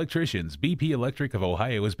qualified electricians, BP Electric of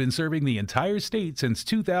Ohio has been serving the entire state since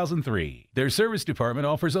 2003. Their service department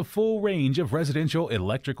offers a full range of residential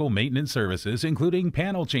electrical maintenance services, including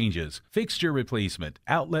panel changes, fixture replacement,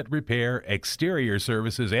 outlet repair, exterior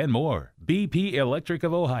services, and more. BP Electric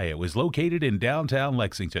of Ohio is located in downtown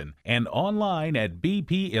Lexington and online at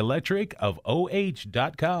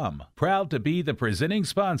bpelectricofoh.com. Proud to be the presenting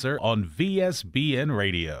sponsor on VSBN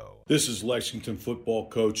Radio. This is Lexington football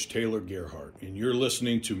coach Taylor Gerhardt, and you're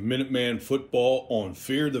listening to Minuteman Football on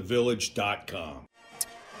fearthevillage.com.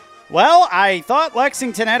 Well, I thought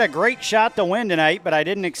Lexington had a great shot to win tonight, but I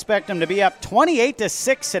didn't expect them to be up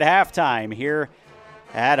 28-6 at halftime here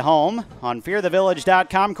at home on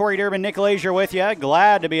fearthevillage.com. Corey Durbin, Nick Lazier with you.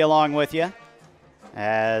 Glad to be along with you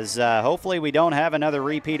as hopefully we don't have another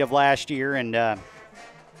repeat of last year, and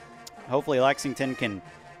hopefully Lexington can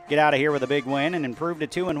get out of here with a big win and improve to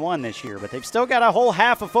 2-1 this year. But they've still got a whole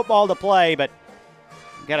half of football to play, but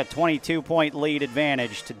got a 22-point lead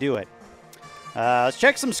advantage to do it. Let's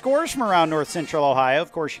check some scores from around North Central Ohio.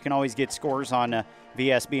 Of course, you can always get scores on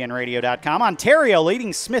VSBNradio.com. Ontario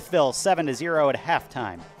leading Smithville 7-0 at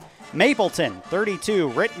halftime. Mapleton 32,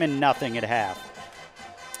 Rittman nothing at half.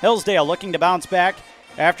 Hillsdale looking to bounce back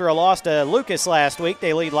after a loss to Lucas last week.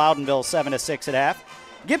 They lead Loudonville 7-6 at half.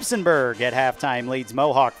 Gibsonburg at halftime leads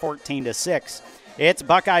Mohawk 14-6. It's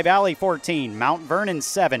Buckeye Valley 14, Mount Vernon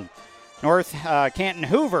 7. North Canton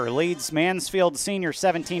Hoover leads Mansfield Senior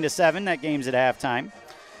 17-7. That game's at halftime.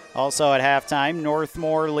 Also at halftime,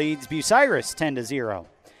 Northmore leads Bucyrus 10-0.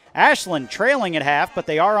 Ashland trailing at half, but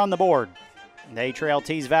they are on the board. They trail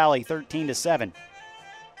Tees Valley 13-7.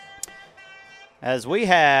 As we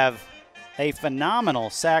have a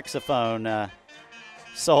phenomenal saxophone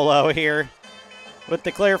solo here with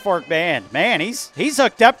the Clear Fork Band. Man, he's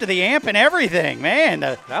hooked up to the amp and everything, man.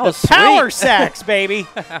 The power sax, baby.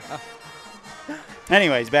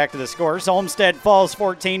 Anyways, back to the scores. Olmsted Falls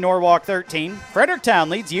 14, Norwalk 13. Fredericktown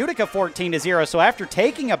leads Utica 14-0. So after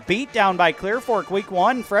taking a beat down by Clear Fork week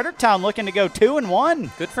 1, Fredericktown looking to go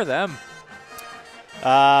 2-1. Good for them.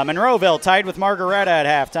 Monroeville tied with Margaretta at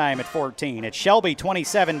halftime at 14. It's Shelby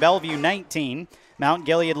 27, Bellevue 19. Mount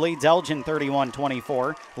Gilead leads Elgin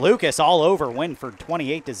 31-24. Lucas all over Winford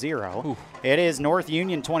 28-0. It is North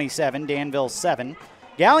Union 27, Danville 7.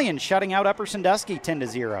 Galleon shutting out Upper Sandusky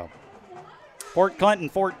 10-0. Fort Clinton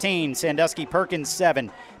 14, Sandusky Perkins 7,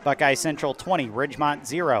 Buckeye Central 20, Ridgemont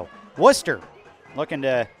 0. Worcester looking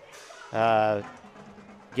to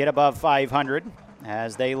get above 500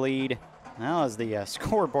 as they lead. Well, as the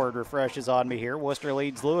scoreboard refreshes on me here, Worcester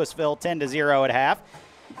leads Louisville 10-0 at half.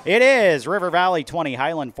 It is River Valley 20,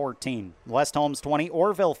 Highland 14, West Holmes 20,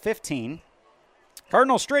 Orville 15,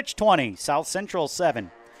 Cardinal Stritch 20, South Central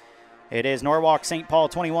 7. It is Norwalk St. Paul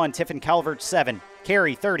 21, Tiffin Calvert 7,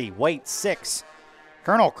 Cary 30, Waite 6.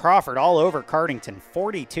 Colonel Crawford all over Cardington,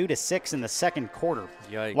 42-6 in the second quarter.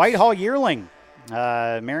 Yikes. Whitehall Yearling,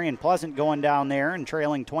 Marion Pleasant going down there and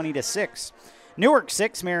trailing 20-6. Newark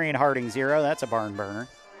 6, Marion Harding 0. That's a barn burner.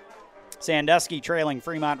 Sandusky trailing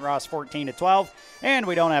Fremont Ross 14-12, and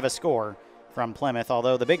we don't have a score from Plymouth,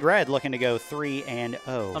 although the Big Red looking to go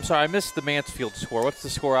 3-0. I'm sorry, I missed the Mansfield score. What's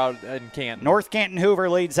the score out in Canton? North Canton Hoover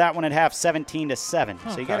leads that one at half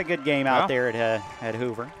 17-7. So you got a good game out there at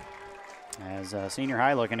Hoover. As Senior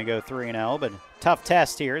High looking to go 3-0, but tough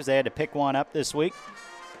test here as they had to pick one up this week.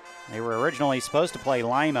 They were originally supposed to play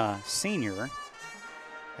Lima Senior,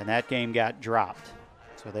 and that game got dropped.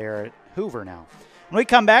 So they're at Hoover now. When we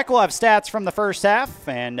come back, we'll have stats from the first half,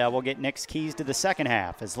 and we'll get Nick's keys to the second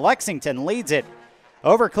half as Lexington leads it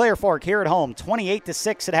over Clear Fork here at home,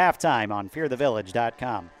 28-6 at halftime on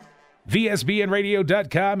fearthevillage.com.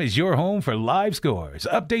 VSBNradio.com is your home for live scores,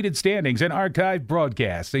 updated standings, and archived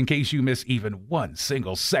broadcasts in case you miss even one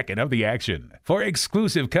single second of the action. For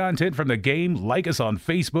exclusive content from the game, like us on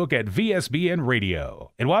Facebook at VSBN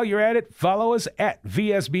Radio. And while you're at it, follow us at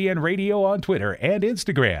VSBN Radio on Twitter and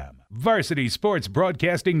Instagram. Varsity Sports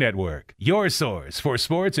Broadcasting Network, your source for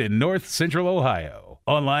sports in North Central Ohio.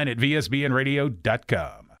 Online at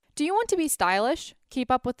VSBNradio.com. Do you want to be stylish? Keep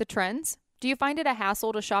up with the trends? Do you find it a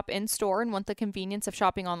hassle to shop in-store and want the convenience of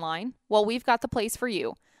shopping online? Well, we've got the place for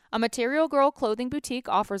you. A Material Girl clothing boutique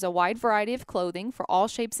offers a wide variety of clothing for all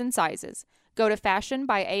shapes and sizes. Go to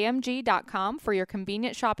fashionbyamg.com for your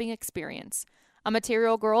convenient shopping experience. A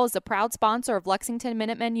Material Girl is a proud sponsor of Lexington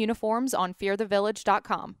Minutemen uniforms on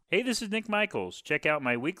fearthevillage.com. Hey, this is Nick Michaels. Check out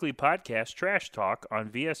my weekly podcast, Trash Talk, on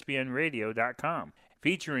VSBNradio.com,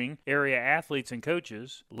 featuring area athletes and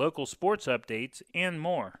coaches, local sports updates, and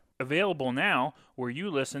more. Available now where you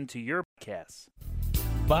listen to your podcasts.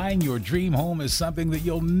 Buying your dream home is something that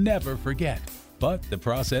you'll never forget, but the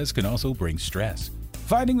process can also bring stress.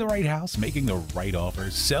 Finding the right house, making the right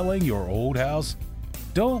offer, selling your old house.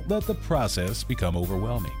 Don't let the process become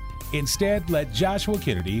overwhelming. Instead, let Joshua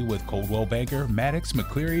Kennedy with Coldwell Banker Maddox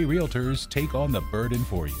McCleary Realtors take on the burden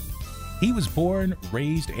for you. He was born,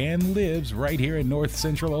 raised, and lives right here in North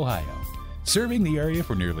Central Ohio. Serving the area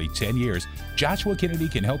for nearly 10 years, Joshua Kennedy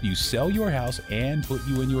can help you sell your house and put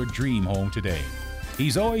you in your dream home today.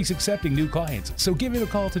 He's always accepting new clients, so give him a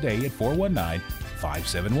call today at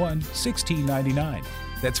 419-571-1699.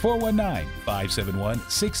 That's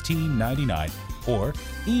 419-571-1699, or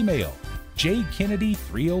email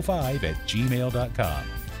jkennedy305@gmail.com.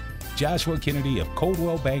 Joshua Kennedy of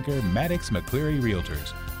Coldwell Banker Maddox McCleary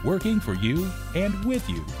Realtors, working for you and with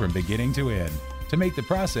you from beginning to end to make the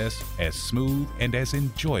process as smooth and as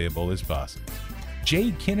enjoyable as possible.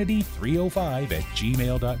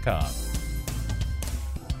 jkennedy305@gmail.com.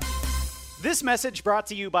 This message brought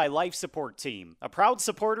to you by Life Support Team, a proud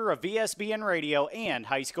supporter of VSBN Radio and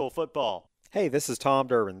high school football. Hey, this is Tom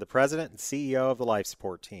Durbin, the president and CEO of the Life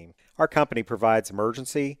Support Team. Our company provides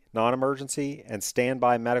emergency, non-emergency, and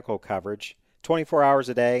standby medical coverage 24 hours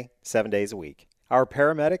a day, 7 days a week. Our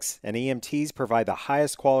paramedics and EMTs provide the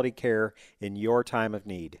highest quality care in your time of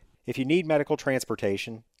need. If you need medical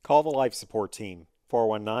transportation, call the Life Support Team,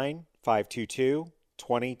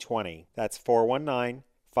 419-522-2020. That's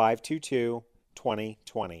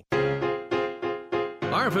 419-522-2020.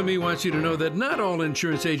 RFME wants you to know that not all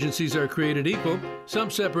insurance agencies are created equal.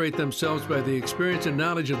 Some separate themselves by the experience and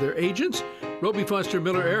knowledge of their agents. Roby Foster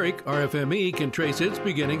Miller Eric, RFME, can trace its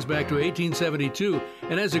beginnings back to 1872,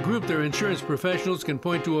 and as a group, their insurance professionals can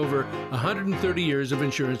point to over 130 years of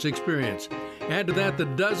insurance experience. Add to that the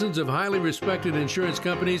dozens of highly respected insurance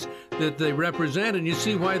companies that they represent, and you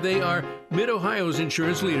see why they are Mid-Ohio's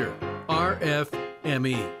insurance leader,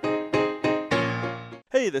 RFME.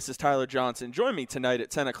 Hey, this is Tyler Johnson. Join me tonight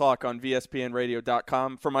at 10 o'clock on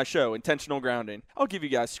VSPNradio.com for my show, Intentional Grounding. I'll give you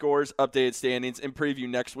guys scores, updated standings, and preview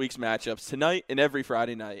next week's matchups tonight and every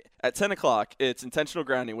Friday night. At 10 o'clock, it's Intentional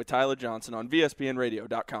Grounding with Tyler Johnson on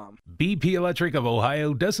VSPNradio.com. BP Electric of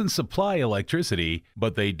Ohio doesn't supply electricity,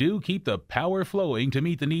 but they do keep the power flowing to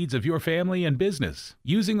meet the needs of your family and business.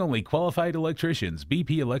 Using only qualified electricians,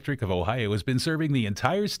 BP Electric of Ohio has been serving the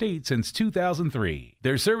entire state since 2003.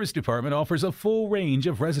 Their service department offers a full range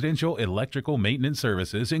of residential electrical maintenance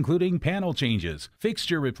services, including panel changes,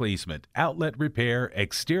 fixture replacement, outlet repair,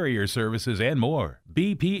 exterior services, and more.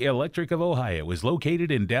 BP Electric of Ohio is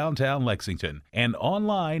located in downtown Lexington and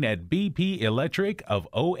online at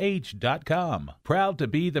bpelectricofoh.com. Proud to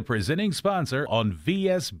be the presenting sponsor on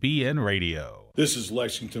VSBN Radio. This is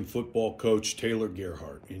Lexington football coach Taylor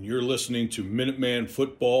Gerhardt, and you're listening to Minuteman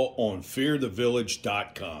Football on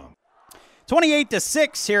fearthevillage.com.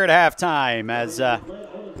 28-6 here at halftime as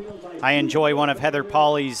I enjoy one of Heather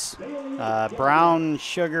Pauly's brown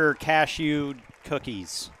sugar cashew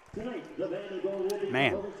cookies.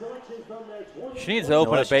 Man. She needs to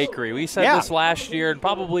open a bakery. We said this last year and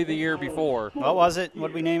probably the year before. What was it? What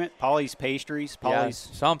did we name it? Pauly's Pastries? Pauly's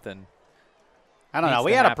something. I don't know.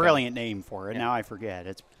 We had a brilliant name for it. Yeah. Now I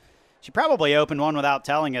forget. She probably opened one without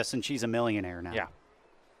telling us, and she's a millionaire now. Yeah.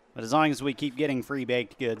 But as long as we keep getting free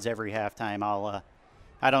baked goods every halftime,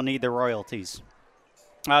 I don't need the royalties.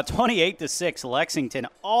 28-6, Lexington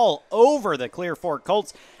all over the Clear Fork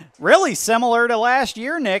Colts. Really similar to last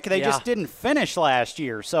year, Nick. They just didn't finish last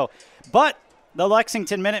year. But the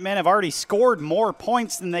Lexington Minutemen have already scored more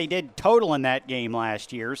points than they did total in that game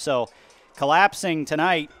last year. So collapsing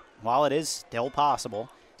tonight, while it is still possible,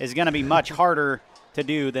 is going to be much harder to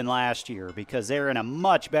do than last year because they're in a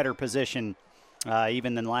much better position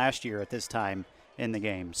even than last year at this time in the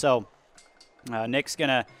game. So Nick's going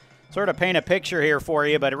to sort of paint a picture here for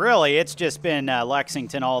you, but really it's just been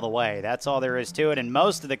Lexington all the way. That's all there is to it, and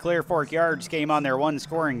most of the Clear Fork yards came on their one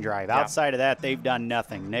scoring drive. Outside of that, they've done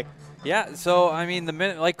nothing. Nick? Yeah, so, I mean,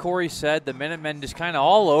 like Corey said, the Minutemen just kind of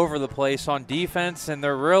all over the place on defense, and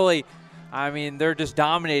they're really, they're just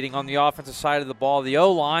dominating on the offensive side of the ball. The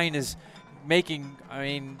O-line is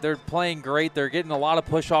they're playing great. They're getting a lot of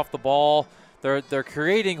push off the ball. They're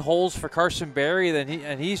creating holes for Carson Berry,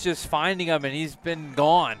 and he's just finding them, and he's been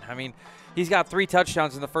gone. He's got 3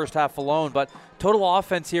 touchdowns in the first half alone. But total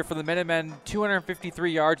offense here for the Minutemen,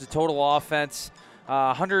 253 yards of total offense,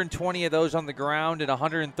 120 of those on the ground and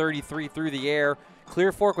 133 through the air.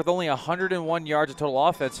 Clear Fork with only 101 yards of total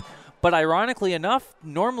offense. But ironically enough,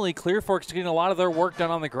 normally Clear Fork's getting a lot of their work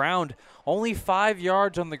done on the ground. Only 5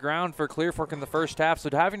 yards on the ground for Clear Fork in the first half,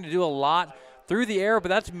 so having to do a lot through the air, but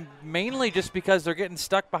that's mainly just because they're getting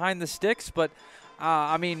stuck behind the sticks. But,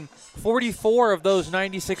 44 of those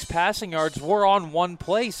 96 passing yards were on one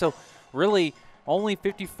play, so really only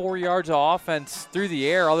 54 yards of offense through the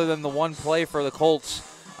air other than the one play for the Colts.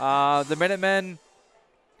 The Minutemen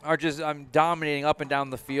are just dominating up and down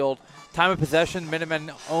the field. Time of possession,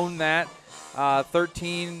 Minutemen own that,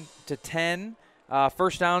 13-10.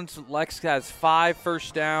 First downs, Lex has 5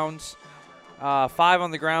 first downs, 5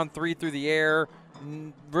 on the ground, 3 through the air.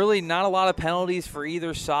 Really not a lot of penalties for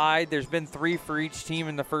either side. There's been 3 for each team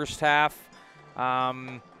in the first half.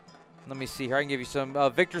 Let me see here. I can give you some.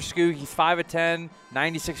 Victor Skoo, he's 5 of 10,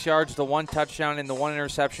 96 yards, the 1 touchdown and the 1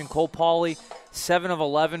 interception. Cole Pauley, 7 of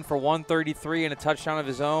 11 for 133 and a touchdown of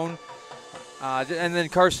his own. And then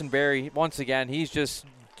Carson Berry, once again, he's just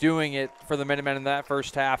doing it for the Minutemen in that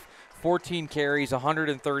first half. 14 carries,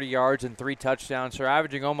 130 yards, and 3 touchdowns. So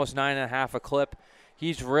averaging almost 9.5 a clip.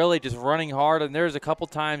 He's really just running hard, and there's a couple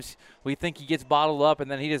times we think he gets bottled up, and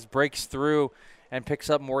then he just breaks through and picks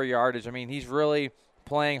up more yardage. I mean, he's really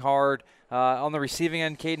playing hard. On the receiving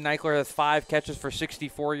end, Caden Eichler has 5 catches for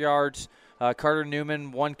 64 yards. Carter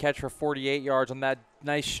Newman, 1 catch for 48 yards on that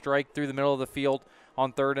nice strike through the middle of the field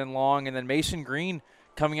on 3rd and long. And then Mason Green,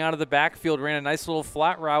 coming out of the backfield, ran a nice little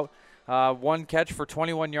flat route, 1 catch for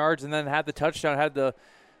 21 yards, and then had the touchdown, had to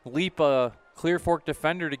leap a Clear Fork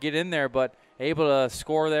defender to get in there, but able to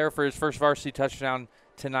score there for his first varsity touchdown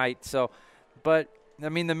tonight. So, but I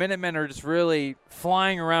mean, the Minutemen are just really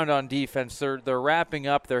flying around on defense. They're wrapping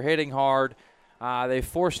up. They're hitting hard. They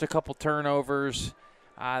forced a couple turnovers.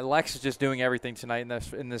 Lex is just doing everything tonight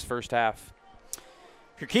in this first half.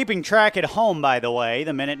 If you're keeping track at home, by the way,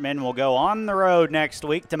 the Minutemen will go on the road next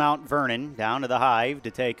week to Mount Vernon, down to the Hive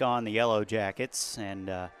to take on the Yellow Jackets,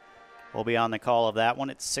 and we'll be on the call of that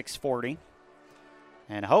one at 6:40.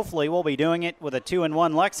 And hopefully we'll be doing it with a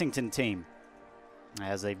 2-1 Lexington team,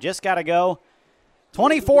 as they've just got to go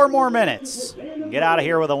 24 more minutes and get out of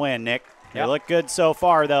here with a win, Nick. They look good so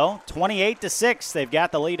far, though. 28-6, they've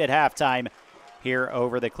got the lead at halftime here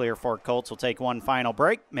over the Clear Fork Colts. We'll take one final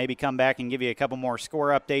break, maybe come back and give you a couple more score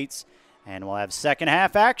updates, and we'll have second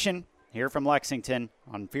half action here from Lexington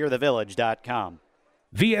on fearthevillage.com.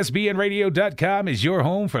 VSBNradio.com is your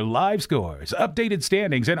home for live scores, updated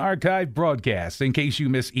standings, and archived broadcasts in case you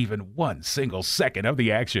miss even one single second of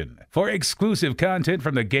the action. For exclusive content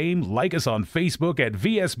from the game, like us on Facebook at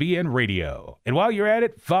VSBN Radio. And while you're at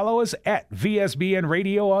it, follow us at VSBN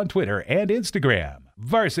Radio on Twitter and Instagram.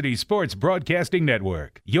 Varsity Sports Broadcasting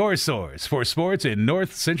Network, your source for sports in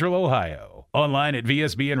North Central Ohio. Online at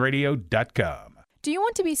VSBNradio.com. Do you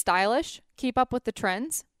want to be stylish? Keep up with the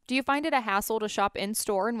trends? Do you find it a hassle to shop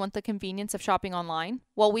in-store and want the convenience of shopping online?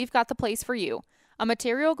 Well, we've got the place for you. A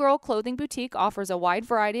Material Girl clothing boutique offers a wide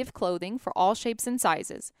variety of clothing for all shapes and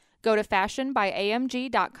sizes. Go to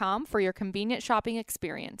fashionbyamg.com for your convenient shopping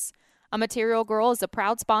experience. A Material Girl is a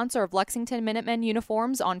proud sponsor of Lexington Minutemen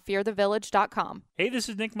uniforms on fearthevillage.com. Hey, this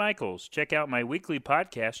is Nick Michaels. Check out my weekly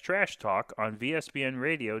podcast, Trash Talk, on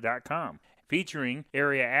VSBNradio.com, featuring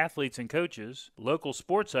area athletes and coaches, local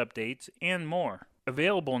sports updates, and more.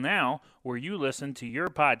 Available now where you listen to your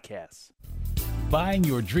podcasts. Buying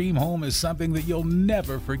your dream home is something that you'll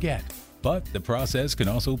never forget, but the process can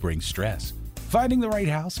also bring stress. Finding the right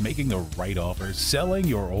house, making the right offer, selling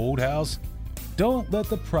your old house. Don't let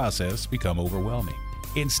the process become overwhelming.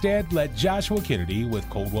 Instead, let Joshua Kennedy with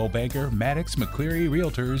Coldwell Banker Maddox McCleary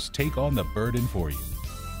Realtors take on the burden for you.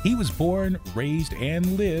 He was born, raised,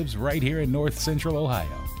 and lives right here in North Central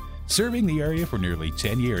Ohio. Serving the area for nearly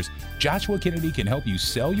 10 years, Joshua Kennedy can help you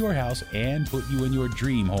sell your house and put you in your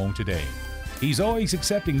dream home today. He's always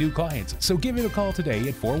accepting new clients, so give him a call today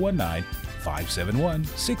at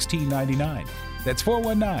 419-571-1699. That's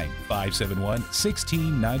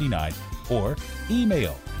 419-571-1699, or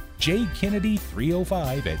email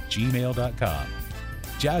jkennedy305@gmail.com.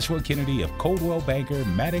 Joshua Kennedy of Coldwell Banker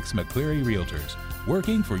Maddox McCleary Realtors,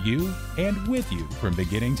 working for you and with you from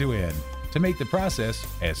beginning to end, to make the process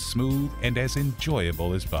as smooth and as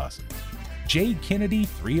enjoyable as possible.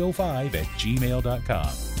 jkennedy305@gmail.com.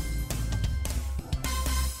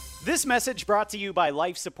 This message brought to you by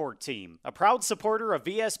Life Support Team, a proud supporter of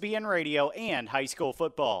VSBN Radio and high school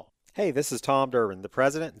football. Hey, this is Tom Durbin, the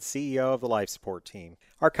president and CEO of the Life Support Team.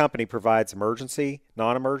 Our company provides emergency,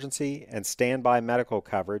 non-emergency, and standby medical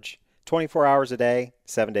coverage 24 hours a day,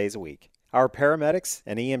 7 days a week. Our paramedics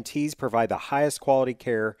and EMTs provide the highest quality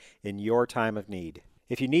care in your time of need.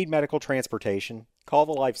 If you need medical transportation, call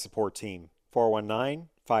the Life Support Team,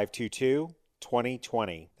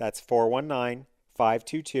 419-522-2020. That's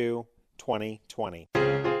 419-522-2020.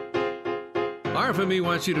 RFME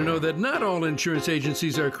wants you to know that not all insurance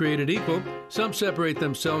agencies are created equal. Some separate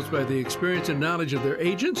themselves by the experience and knowledge of their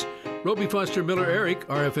agents. Roby Foster Miller Eric,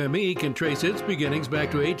 RFME, can trace its beginnings back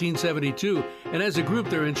to 1872, and as a group,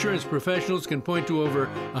 their insurance professionals can point to over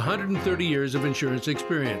 130 years of insurance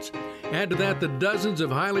experience. Add to that the dozens of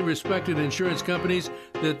highly respected insurance companies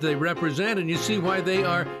that they represent, and you see why they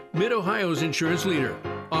are Mid-Ohio's insurance leader,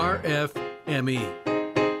 RFME.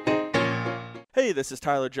 Hey, this is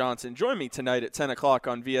Tyler Johnson. Join me tonight at 10 o'clock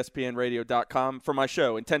on VSPNradio.com for my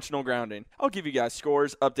show, Intentional Grounding. I'll give you guys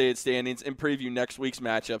scores, updated standings, and preview next week's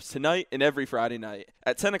matchups tonight and every Friday night.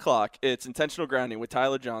 At 10 o'clock, it's Intentional Grounding with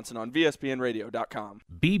Tyler Johnson on VSPNradio.com.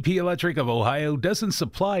 BP Electric of Ohio doesn't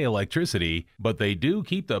supply electricity, but they do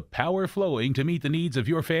keep the power flowing to meet the needs of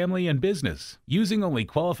your family and business. Using only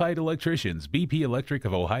qualified electricians, BP Electric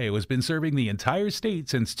of Ohio has been serving the entire state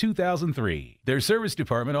since 2003. Their service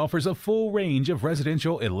department offers a full range of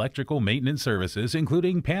residential electrical maintenance services,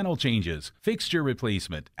 including panel changes, fixture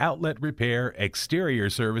replacement, outlet repair, exterior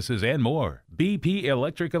services, and more. BP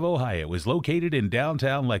Electric of Ohio is located in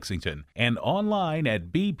downtown Lexington and online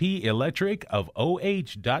at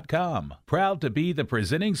bpelectricofoh.com. Proud to be the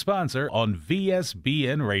presenting sponsor on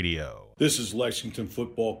VSBN Radio. This is Lexington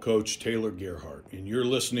football coach Taylor Gerhardt, and you're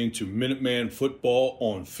listening to Minuteman Football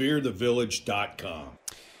on fearthevillage.com.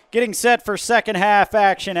 Getting set for second half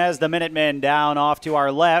action as the Minutemen down off to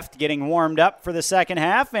our left, getting warmed up for the second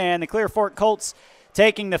half, and the Clear Fork Colts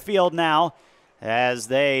taking the field now as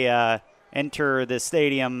they enter the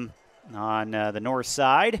stadium on the north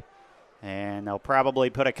side. And they'll probably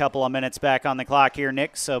put a couple of minutes back on the clock here,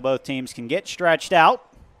 Nick, so both teams can get stretched out.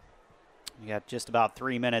 We got just about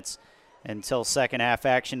 3 minutes until second half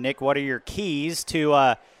action. Nick, what are your keys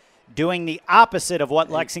to doing the opposite of what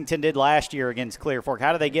Lexington did last year against Clear Fork?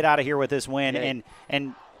 How do they get out of here with this win?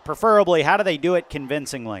 And preferably, how do they do it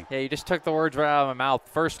convincingly? Yeah, you just took the words right out of my mouth.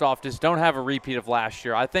 First off, just don't have a repeat of last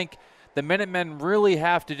year. I think the Minutemen really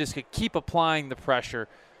have to just keep applying the pressure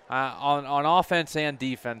on offense and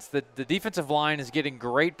defense. The defensive line is getting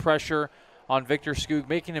great pressure on Victor Skoog,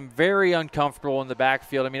 making him very uncomfortable in the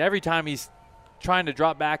backfield. I mean, every time he's trying to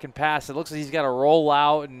drop back and pass, it looks like he's got to roll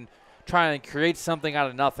out and trying to create something out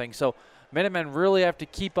of nothing. So Minutemen really have to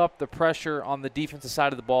keep up the pressure on the defensive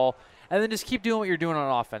side of the ball, and then just keep doing what you're doing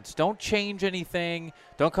on offense. Don't change anything.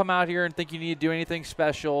 Don't come out here and think you need to do anything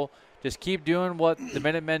special. Just keep doing what the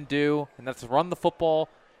Minutemen do, and that's run the football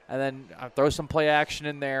and then throw some play action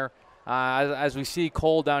in there. As we see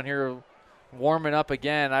Cole down here warming up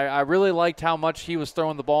again, I really liked how much he was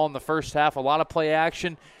throwing the ball in the first half. A lot of play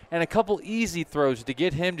action and a couple easy throws to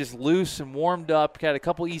get him just loose and warmed up. Got a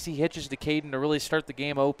couple easy hitches to Caden to really start the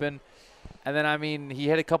game open. And then, I mean, he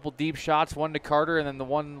hit a couple deep shots, one to Carter and then the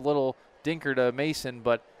one little dinker to Mason.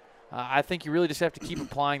 But I think you really just have to keep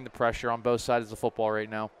applying the pressure on both sides of the football right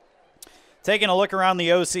now. Taking a look around the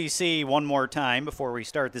OCC one more time before we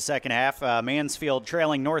start the second half. Mansfield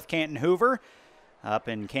trailing North Canton Hoover up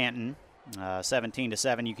in Canton,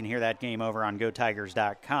 17-7. You can hear that game over on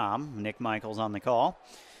GoTigers.com. Nick Michaels on the call.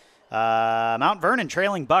 Mount Vernon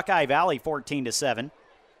trailing Buckeye Valley 14-7.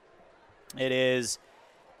 It is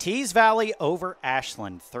Tees Valley over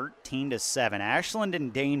Ashland 13-7. Ashland in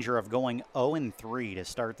danger of going 0-3 to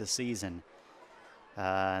start the season.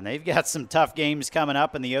 And they've got some tough games coming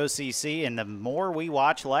up in the OCC, and the more we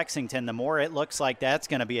watch Lexington, the more it looks like that's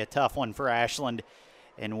going to be a tough one for Ashland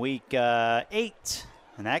in week 8.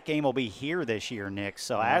 And that game will be here this year, Nick.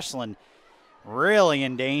 So Ashland really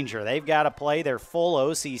in danger. They've got to play their full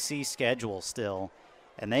OCC schedule still,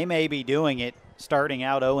 and they may be doing it starting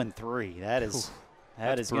out 0-3. That is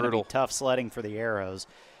going to be tough sledding for the Arrows.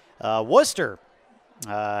 Worcester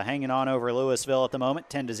hanging on over Louisville at the moment,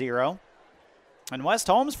 10-0. And West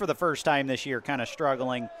Holmes for the first time this year kind of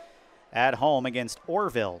struggling at home against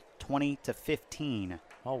Orville, 20-15.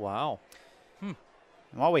 Oh, wow.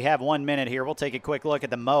 While we have 1 minute here, we'll take a quick look at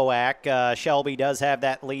the MOAC. Shelby does have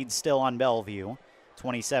that lead still on Bellevue,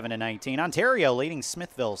 27-19. Ontario leading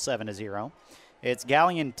Smithville 7-0. It's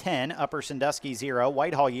Galleon 10, Upper Sandusky 0.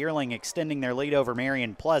 Whitehall Yearling extending their lead over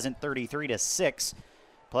Marion Pleasant 33-6.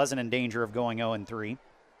 Pleasant in danger of going 0-3.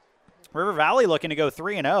 River Valley looking to go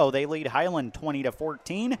 3-0. They lead Highland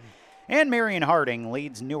 20-14. And Marion Harding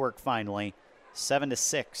leads Newark finally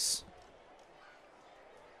 7-6.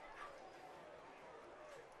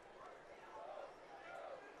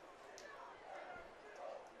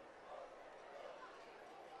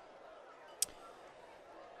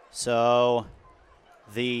 So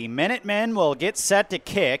the Minutemen will get set to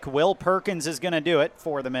kick. Will Perkins is going to do it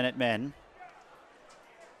for the Minutemen.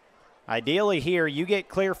 Ideally here, you get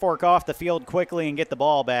Clear Fork off the field quickly and get the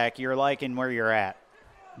ball back. You're liking where you're at.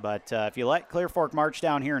 But if you let Clear Fork march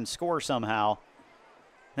down here and score somehow,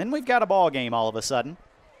 then we've got a ball game all of a sudden.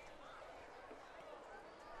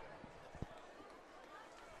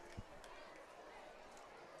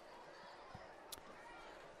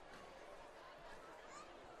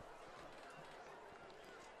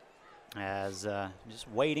 As just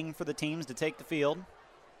waiting for the teams to take the field.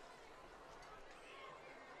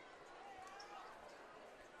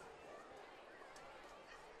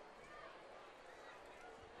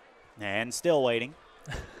 And still waiting.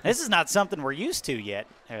 This is not something we're used to yet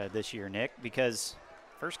this year, Nick, because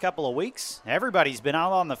first couple of weeks, everybody's been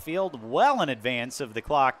out on the field well in advance of the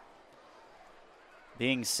clock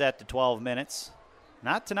being set to 12 minutes.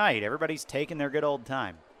 Not tonight. Everybody's taking their good old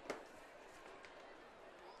time.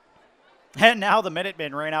 And now the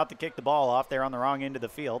Minutemen ran out to kick the ball off. They're on the wrong end of the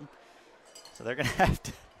field. So they're going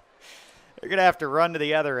to have to run to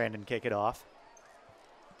the other end and kick it off.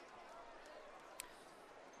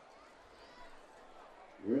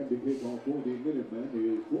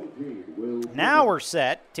 Now we're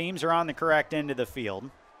set. Teams are on the correct end of the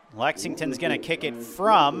field. Lexington's going to kick it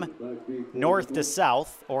from north to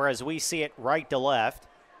south, or as we see it, right to left,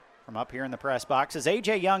 from up here in the press box. As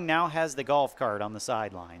A.J. Young now has the golf cart on the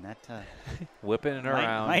sideline. That whipping it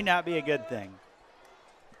around. Might not be a good thing.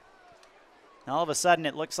 All of a sudden,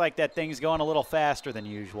 it looks like that thing's going a little faster than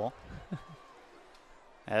usual.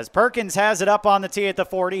 As Perkins has it up on the tee at the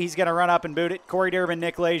 40, he's going to run up and boot it. Corey Durbin,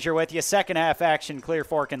 Nick Lazier with you. Second half action, Clear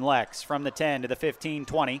Fork and Lex from the 10 to the 15,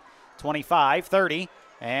 20, 25, 30,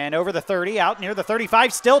 and over the 30, out near the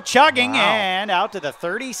 35, still chugging, and out to the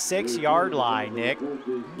 36-yard line, Nick.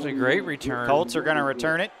 It's a great return. Colts are going to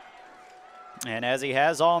return it, and as he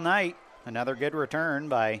has all night, another good return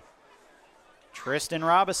by Tristan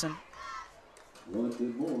Robison.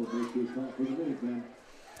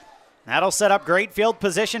 That'll set up great field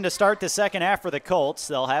position to start the second half for the Colts.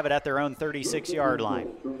 They'll have it at their own 36-yard line.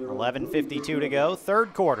 11:52 to go,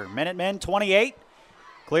 third quarter. Minutemen 28,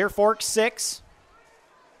 Clear Fork 6.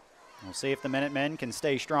 We'll see if the Minutemen can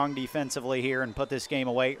stay strong defensively here and put this game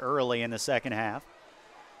away early in the second half.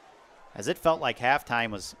 As it felt like halftime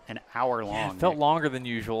was an hour long. Yeah, it felt longer than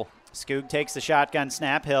usual. Skoog takes the shotgun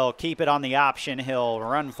snap. He'll keep it on the option. He'll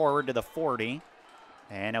run forward to the 40.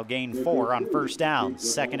 And he'll gain 4 on first down.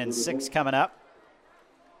 2nd and 6 coming up.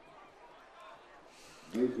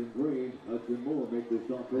 As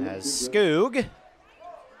Skoog,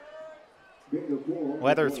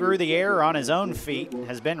 whether through the air or on his own feet,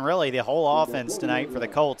 has been really the whole offense tonight for the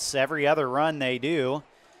Colts. Every other run they do,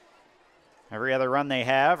 every other run they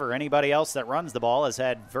have, or anybody else that runs the ball has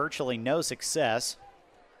had virtually no success.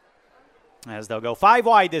 As they'll go 5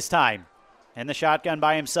 wide this time. In the shotgun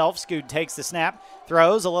by himself, Skoog takes the snap,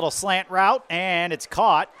 throws a little slant route, and it's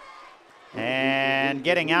caught. And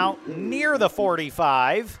getting out near the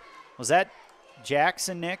 45. Was that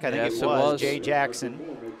Jackson, Nick? I think it was Jay Jackson.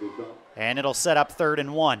 And it'll set up 3rd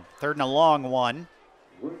and 1. 3rd and a long one.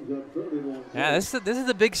 Yeah, this is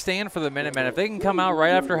a big stand for the Minutemen. If they can come out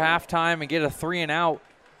right after halftime and get a 3 and out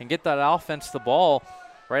and get that offense the ball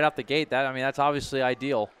right out the gate, that's obviously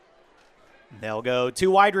ideal. They'll go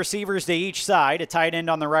 2 wide receivers to each side, a tight end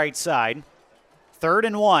on the right side. 3rd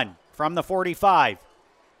and 1 from the 45.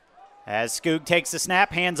 As Skoog takes the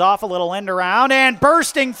snap, hands off, a little end around, and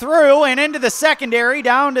bursting through and into the secondary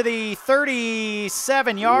down to the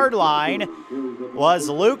 37-yard line was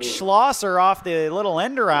Luke Schlosser off the little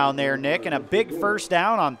end around there, Nick, and a big first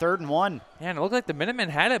down on 3rd and 1. Yeah, and it looked like the Minutemen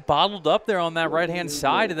had it bottled up there on that right-hand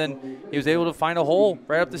side, and then he was able to find a hole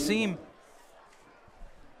right up the seam.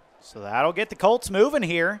 So that'll get the Colts moving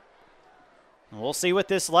here. We'll see what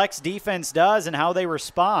this Lex defense does and how they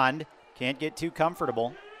respond. Can't get too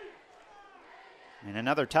comfortable. And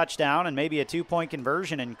another touchdown and maybe a 2-point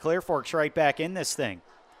conversion, and Clear Fork's right back in this thing.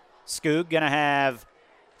 Skoog going to have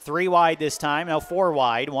 3 wide this time. No, 4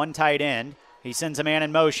 wide, 1 tight end. He sends a man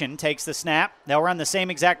in motion, takes the snap. They'll run the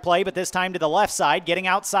same exact play, but this time to the left side, getting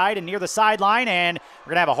outside and near the sideline, and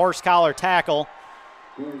we're going to have a horse collar tackle.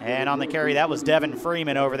 And on the carry, that was Devin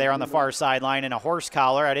Freeman over there on the far sideline in a horse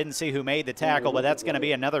collar. I didn't see who made the tackle, but that's going to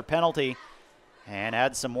be another penalty and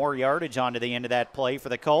add some more yardage onto the end of that play for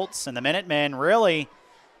the Colts. And the Minutemen really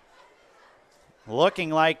looking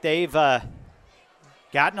like they've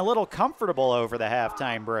gotten a little comfortable over the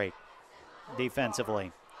halftime break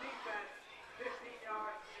defensively.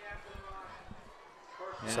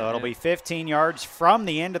 So it'll be 15 yards from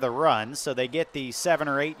the end of the run. So they get the 7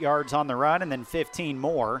 or 8 yards on the run and then 15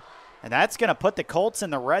 more. And that's going to put the Colts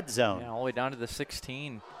in the red zone. Yeah, all the way down to the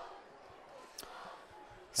 16.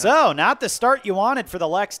 So not the start you wanted for the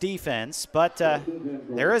Lex defense, but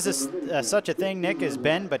there is such a thing, Nick, as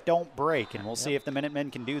bend but don't break, and we'll see if the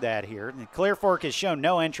Minutemen can do that here. And Clear Fork has shown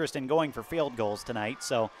no interest in going for field goals tonight,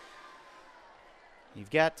 so you've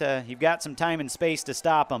got some time and space to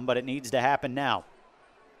stop them, but it needs to happen now.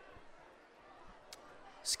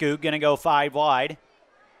 Skoog going to go 5 wide.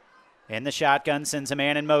 In the shotgun, sends a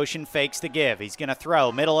man in motion, fakes the give. He's going to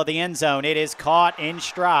throw, middle of the end zone. It is caught in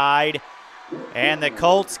stride. And the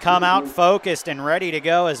Colts come out focused and ready to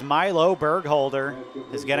go as Milo Bergholder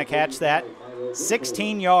is going to catch that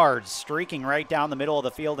 16 yards, streaking right down the middle of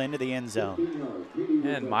the field into the end zone.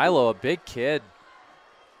 And Milo, a big kid.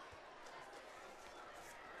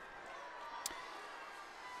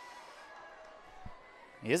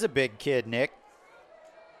 He is a big kid, Nick.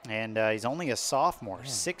 And he's only a sophomore,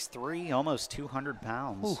 6'3", almost 200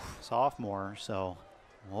 pounds. Oof. Sophomore, so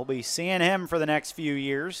we'll be seeing him for the next few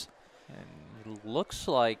years. And it looks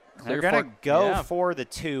like they're going to go for the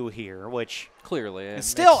 2 here, which clearly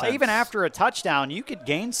still, even after a touchdown, you could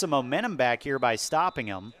gain some momentum back here by stopping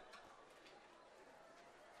him.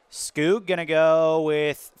 Skoog going to go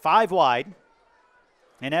with 5 wide.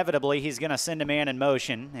 Inevitably, he's going to send a man in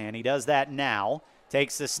motion, and he does that now.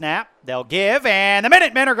 Takes the snap, they'll give, and the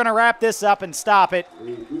Minutemen are going to wrap this up and stop it.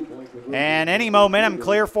 And any momentum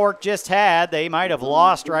Clear Fork just had, they might have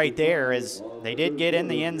lost right there, as they did get in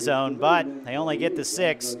the end zone, but they only get the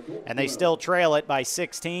 6, and they still trail it by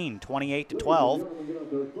 16,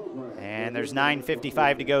 28-12. And there's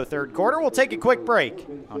 9:55 to go third quarter. We'll take a quick break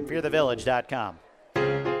on FearTheVillage.com.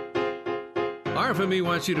 RFME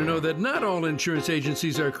wants you to know that not all insurance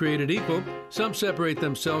agencies are created equal. Some separate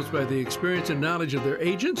themselves by the experience and knowledge of their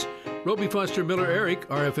agents. Roby Foster Miller Eric,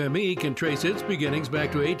 RFME, can trace its beginnings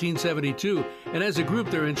back to 1872, and as a group,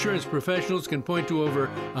 their insurance professionals can point to over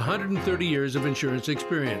 130 years of insurance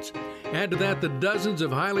experience. Add to that the dozens of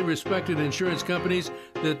highly respected insurance companies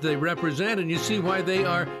that they represent, and you see why they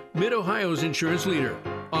are Mid-Ohio's insurance leader,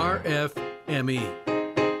 RFME.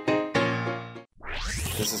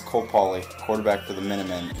 This is Cole Pauly, quarterback for the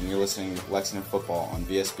Minutemen, and you're listening to Lexington Football on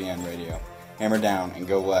VSBN Radio. Hammer down and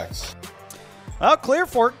go Lex. Well, Clear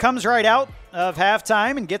Fork comes right out of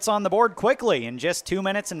halftime and gets on the board quickly in just 2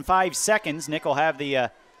 minutes and 5 seconds. Nick will have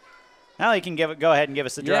the now he can go ahead and give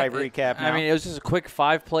us the drive recap now. I mean, it was just a quick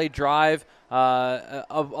 5-play drive. A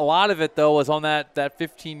lot of it, though, was on that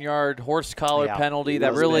 15-yard horse collar penalty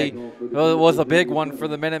that really was a big one for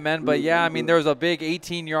the Minutemen. But, yeah, I mean, there was a big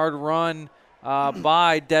 18-yard run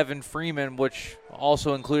by Devin Freeman, which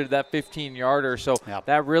also included that 15-yarder. So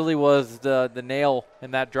that really was the nail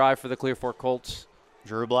in that drive for the Clear Fork Colts.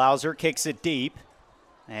 Drew Blauser kicks it deep,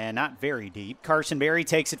 and not very deep. Carson Berry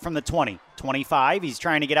takes it from the 20, 25. He's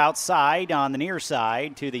trying to get outside on the near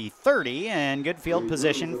side to the 30, and good field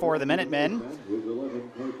position for the Minutemen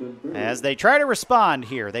as they try to respond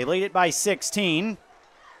here. They lead it by 16.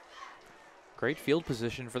 Great field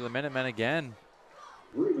position for the Minutemen again.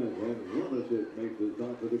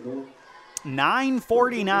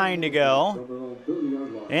 9:49 to go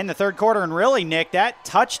in the third quarter. And really, Nick, that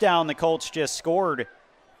touchdown the Colts just scored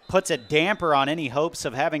puts a damper on any hopes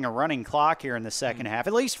of having a running clock here in the second half,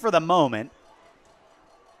 at least for the moment.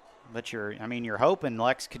 But you're hoping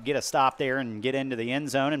Lex could get a stop there and get into the end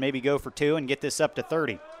zone and maybe go for 2 and get this up to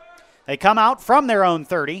 30. They come out from their own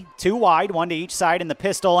 30, 2 wide, 1 to each side in the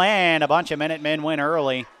pistol, and a bunch of Minutemen win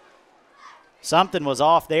early. Something was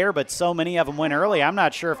off there, but so many of them went early. I'm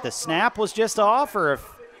not sure if the snap was just off or if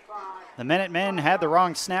the Minutemen had the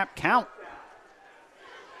wrong snap count.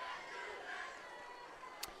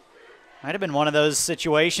 Might have been one of those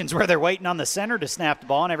situations where they're waiting on the center to snap the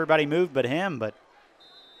ball and everybody moved but him, but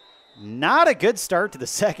not a good start to the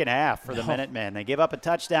second half for the Minutemen. They give up a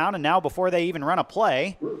touchdown, and now before they even run a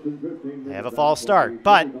play, they have a false start.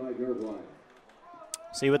 But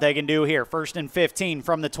see what they can do here. 1st and 15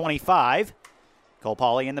 from the 25. Cole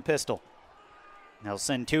Pauly in the pistol. They'll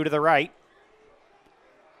send 2 to the right.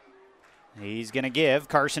 He's going to give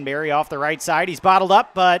Carson Berry off the right side. He's bottled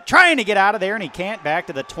up, but trying to get out of there, and he can't. Back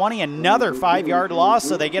to the 20. Another 5-yard loss,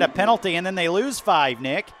 so they get a penalty, and then they lose 5,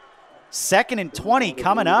 Nick. 2nd and 20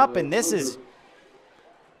 coming up, and this is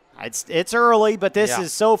it's early, but this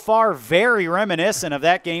is so far very reminiscent of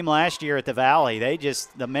that game last year at the Valley.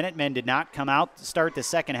 The Minutemen did not come out to start the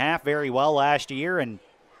second half very well last year, and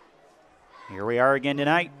here we are again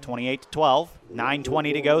tonight, 28-12,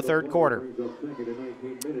 9:20 to go, third quarter.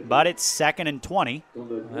 But it's 2nd and 20.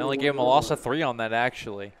 They only gave him a loss of 3 on that,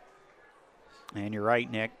 actually. And you're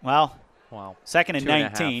right, Nick. Well, 2nd and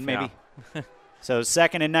 19, maybe. So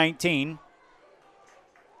 2nd and 19.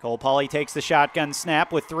 Cole Pauly takes the shotgun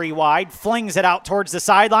snap with 3 wide, flings it out towards the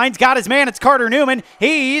sidelines, got his man, it's Carter Newman.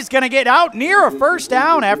 He's going to get out near a first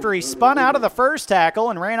down after he spun out of the first tackle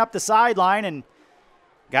and ran up the sideline and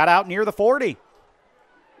got out near the 40.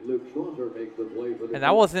 And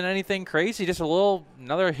that wasn't anything crazy, just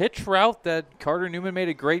another hitch route that Carter Newman made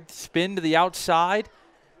a great spin to the outside.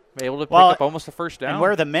 Able to pick up almost a first down. And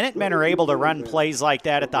where the Minutemen are able to run plays like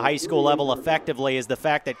that at the high school level effectively is the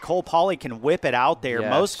fact that Cole Pauly can whip it out there. Yes.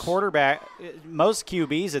 Most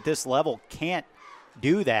QBs at this level can't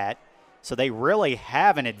do that. So they really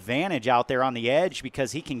have an advantage out there on the edge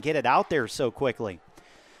because he can get it out there so quickly.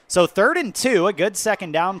 So 3rd and 2, a good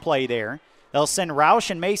second down play there. They'll send Roush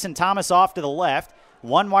and Mason Thomas off to the left.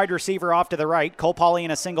 1 wide receiver off to the right. Cole Pauly in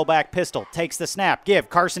a single back pistol. Takes the snap. Give.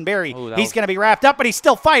 Carson Berry. He's going to be wrapped up, but he's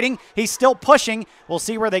still fighting. He's still pushing. We'll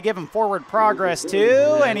see where they give him forward progress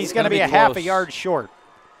to, and he's going to be a half a yard short.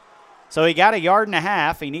 So he got 1.5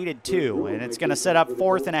 yards. He needed 2, and it's going to set up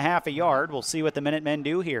 4th and a half a yard. We'll see what the Minutemen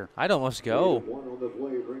do here. I'd almost go.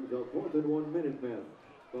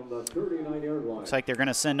 Looks like they're going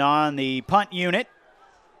to send on the punt unit.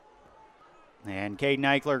 And Caden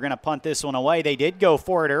Eichler going to punt this one away. They did go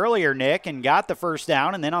for it earlier, Nick, and got the first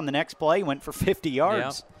down, and then on the next play went for 50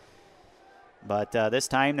 yards. Yep. But this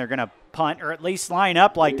time they're going to punt, or at least line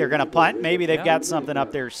up like they're going to punt. Maybe they've got something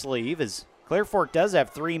up their sleeve, as Clear Fork does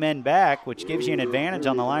have 3 men back, which gives you an advantage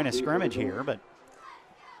on the line of scrimmage here. But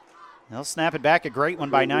they'll snap it back. A great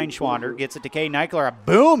one by Nineschwander. Gets it to Caden Eichler. A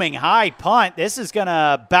booming high punt. This is going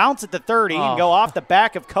to bounce at the 30 and go off the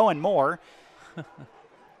back of Cohen Moore.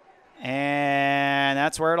 And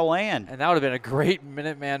that's where it'll land. And that would have been a great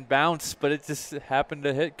Minuteman bounce, but it just happened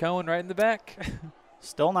to hit Cohen right in the back.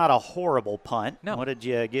 Still not a horrible punt. No. What did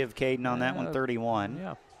you give Caden on that one? 31.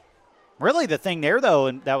 Yeah. Really, the thing there, though,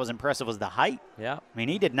 and that was impressive, was the height. Yeah. I mean,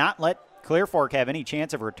 he did not let Clear Fork have any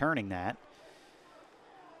chance of returning that.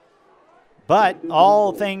 But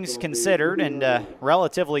all things considered, and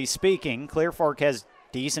relatively speaking, Clear Fork has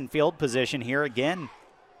decent field position here again.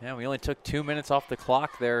 Yeah, we only took 2 minutes off the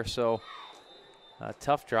clock there, so a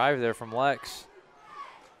tough drive there from Lex.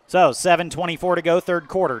 So 7:24 to go, third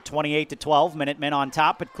quarter, 28-12. Minutemen on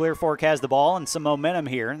top, but Clear Fork has the ball and some momentum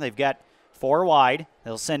here. They've got 4 wide.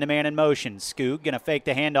 They'll send a man in motion. Skoog going to fake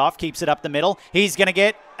the handoff, keeps it up the middle. He's going to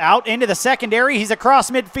get out into the secondary. He's across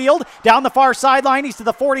midfield, down the far sideline. He's to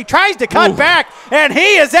the 40, tries to cut back, and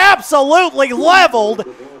he is absolutely leveled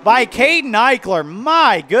by Caden Eichler.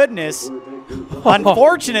 My goodness.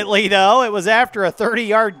 Unfortunately, though, it was after a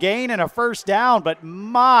 30-yard gain and a first down, but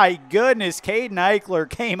my goodness, Caden Eichler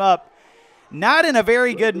came up not in a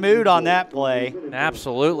very good mood on that play.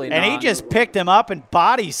 Absolutely not. And he just picked him up and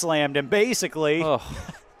body slammed him, basically. Oh.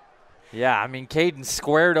 Yeah, I mean, Caden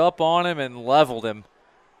squared up on him and leveled him.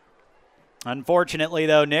 Unfortunately,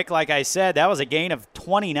 though, Nick, like I said, that was a gain of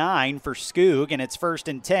 29 for Skoog, and it's 1st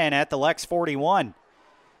and 10 at the Lex 41.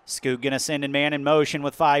 Skoog going to send a man in motion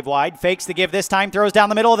with 5 wide. Fakes the give this time, throws down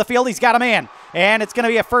the middle of the field. He's got a man. And it's going to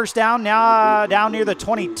be a first down now down near the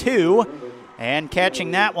 22. And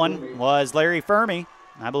catching that one was Larry Fermi.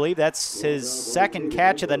 I believe that's his 2nd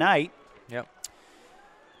catch of the night. Yep.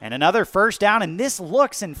 And another first down, and this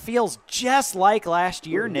looks and feels just like last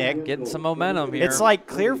year, Nick. Getting some momentum here. It's like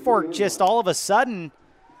Clear Fork just all of a sudden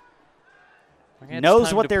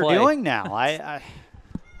knows what they're doing now.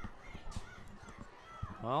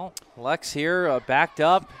 Well, Lex here backed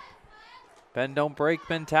up. Bend don't break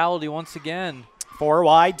mentality once again. 4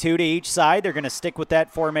 wide, 2 to each side. They're going to stick with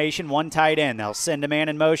that formation, 1 tight end. They'll send a man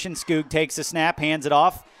in motion. Skoog takes the snap, hands it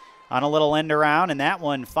off on a little end around, and that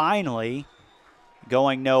one finally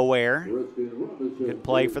going nowhere. Good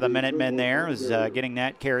play for the Minutemen there. Was getting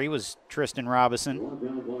that carry was Tristan Robinson.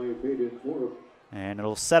 And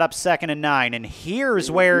it'll set up 2nd and 9. And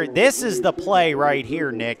here's where this is the play right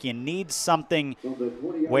here, Nick. You need something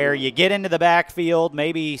where you get into the backfield,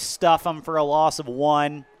 maybe stuff them for a loss of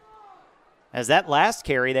 1. As that last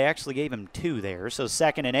carry, they actually gave him 2 there, so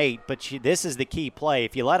 2nd and 8. But this is the key play.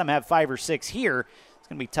 If you let them have 5 or 6 here, it's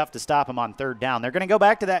going to be tough to stop them on 3rd down. They're going to go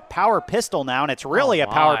back to that power pistol now, and it's really a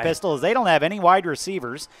power pistol as they don't have any wide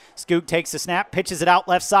receivers. Skoog takes the snap, pitches it out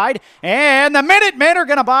left side, and the Minutemen are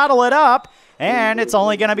going to bottle it up. And it's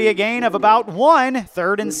only going to be a gain of about 1.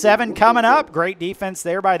 3rd and 7 coming up. Great defense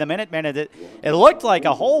there by the Minutemen. It looked like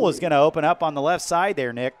a hole was going to open up on the left side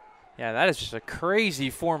there, Nick. Yeah, that is just a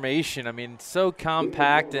crazy formation. I mean, so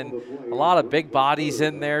compact and a lot of big bodies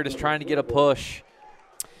in there just trying to get a push.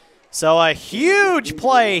 So a huge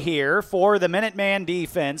play here for the Minuteman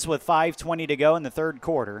defense with 5:20 to go in the 3rd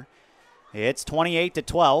quarter. It's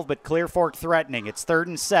 28-12, but Clear Fork threatening. It's 3rd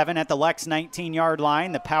and 7 at the Lex 19-yard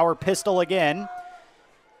line. The power pistol again.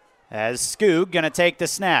 As Skoog going to take the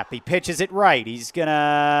snap. He pitches it right. He's going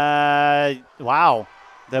to, wow.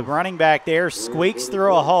 The running back there squeaks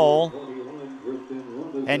through a hole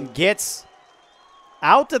and gets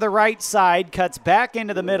out to the right side, cuts back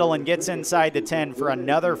into the middle, and gets inside the 10 for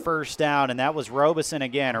another first down, and that was Robison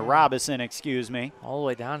again, or Robison, excuse me. All the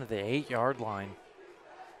way down to the 8-yard line.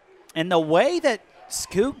 And the way that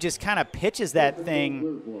Skoog just kind of pitches that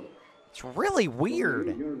thing, it's really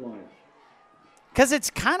weird. Because it's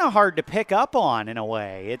kind of hard to pick up on in a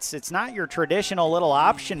way. It's not your traditional little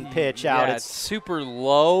option pitch out. Yeah, it's super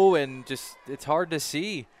low and just it's hard to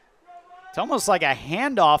see. It's almost like a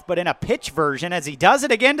handoff, but in a pitch version as he does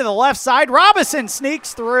it again to the left side. Robison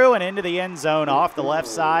sneaks through and into the end zone off the left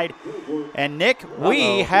side. And, Nick,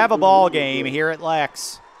 we have a ball game here at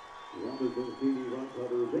Lex.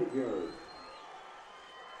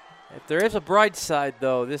 If there is a bright side,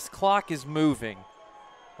 though, this clock is moving.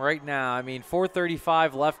 Right now, I mean,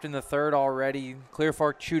 4:35 left in the third already. Clear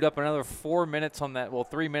Fork chewed up another 4 minutes on that,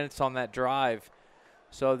 3 minutes on that drive.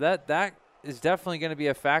 So that is definitely going to be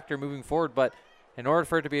a factor moving forward. But in order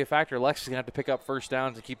for it to be a factor, Lex is going to have to pick up first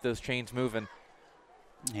downs to keep those chains moving.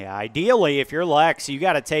 Yeah, ideally, if you're Lex, you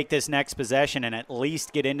got to take this next possession and at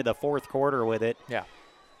least get into the fourth quarter with it. Yeah.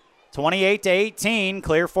 28-18,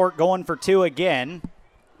 Clear Fork going for 2 again.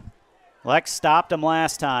 Lex stopped him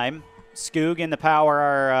last time. Skoog in the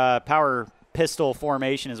power pistol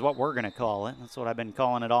formation is what we're going to call it. That's what I've been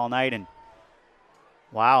calling it all night. And,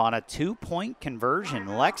 wow, on a 2-point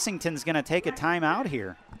conversion, Lexington's going to take a timeout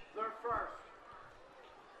here.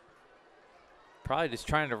 Probably just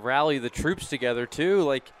trying to rally the troops together, too.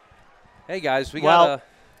 Like, hey, guys, we got to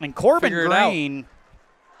and Corbin Green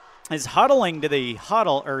is huddling to the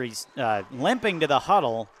huddle, or he's limping to the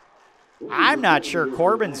huddle. I'm not sure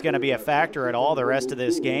Corbin's going to be a factor at all the rest of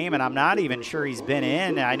this game, and I'm not even sure he's been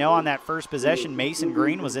in. I know on that first possession, Mason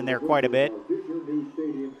Green was in there quite a bit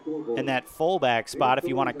in that fullback spot, if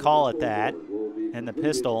you want to call it that, in the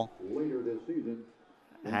pistol.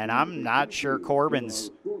 And I'm not sure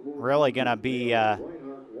Corbin's really going to be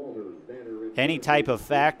any type of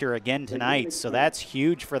factor again tonight, so that's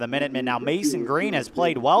huge for the Minutemen. Now, Mason Green has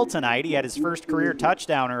played well tonight. He had his first career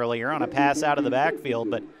touchdown earlier on a pass out of the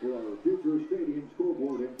backfield, but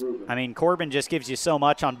I mean, Corbin just gives you so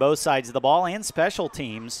much on both sides of the ball and special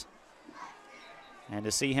teams. And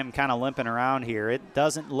to see him kind of limping around here, it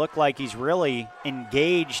doesn't look like he's really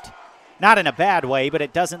engaged, not in a bad way, but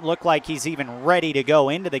it doesn't look like he's even ready to go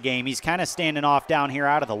into the game. He's kind of standing off down here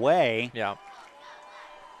out of the way. Yeah.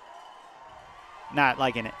 Not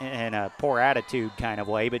like in a poor attitude kind of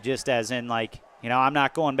way, but just as in like, you know, I'm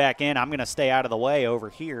not going back in. I'm going to stay out of the way over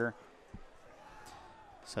here.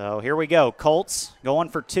 So here we go. Colts going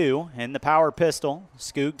for 2 in the power pistol.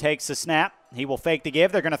 Skoog takes the snap. He will fake the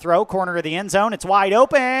give. They're going to throw. Corner of the end zone. It's wide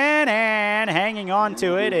open, and hanging on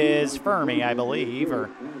to it is Fermi, I believe. Or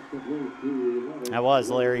that was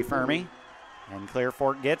Larry Fermi. And Clear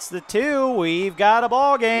Fork gets the 2. We've got a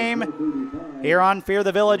ball game here on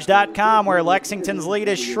FearTheVillage.com, where Lexington's lead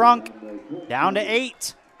has shrunk down to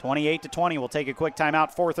 8. 28-20. We'll take a quick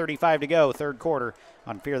timeout. 4:35 to go, third quarter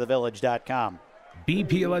on FearTheVillage.com.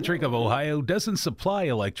 BP Electric of Ohio doesn't supply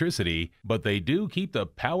electricity, but they do keep the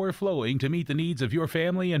power flowing to meet the needs of your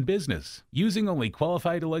family and business. Using only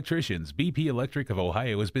qualified electricians, BP Electric of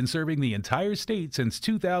Ohio has been serving the entire state since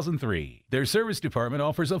 2003. Their service department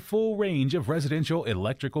offers a full range of residential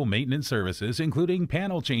electrical maintenance services, including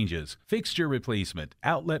panel changes, fixture replacement,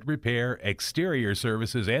 outlet repair, exterior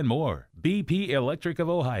services, and more. BP Electric of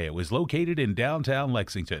Ohio is located in downtown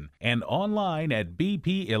Lexington and online at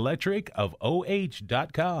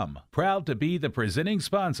bpelectricofoh.com. Proud to be the presenting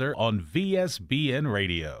sponsor on VSBN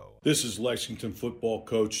Radio. This is Lexington football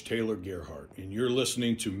coach Taylor Gerhardt, and you're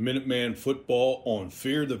listening to Minuteman Football on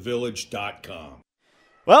FearTheVillage.com.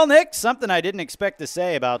 Well, Nick, something I didn't expect to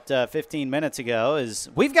say about 15 minutes ago is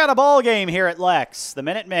we've got a ball game here at Lex. The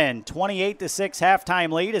Minutemen 28-6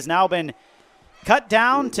 halftime lead has now been cut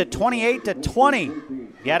down to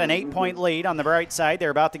 28-20. Got an 8-point lead on the bright side. They're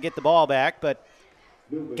about to get the ball back, but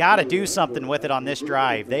got to do something with it on this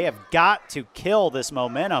drive. They have got to kill this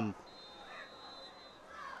momentum.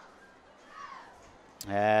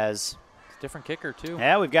 As different kicker, too.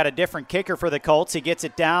 Yeah, we've got a different kicker for the Colts. He gets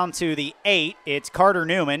it down to the 8. It's Carter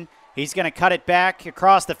Newman. He's going to cut it back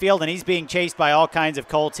across the field, and he's being chased by all kinds of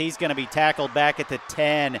Colts. He's going to be tackled back at the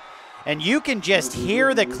 10. And you can just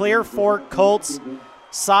hear the Clear Fork Colts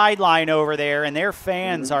sideline over there, and their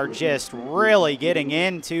fans are just really getting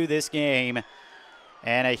into this game.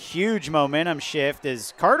 And a huge momentum shift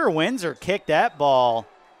as Carter Windsor kicked that ball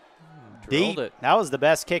deep. That was the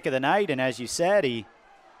best kick of the night, and as you said, he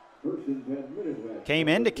came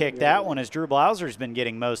in to kick that one as Drew Blauser's been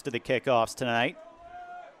getting most of the kickoffs tonight.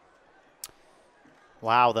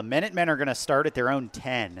 Wow, the Minutemen are going to start at their own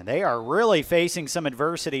 10. They are really facing some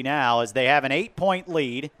adversity now as they have an 8-point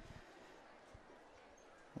lead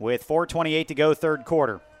with 4:28 to go, third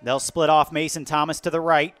quarter. They'll split off Mason Thomas to the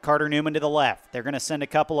right, Carter Newman to the left. They're going to send a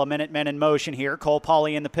couple of Minutemen in motion here. Cole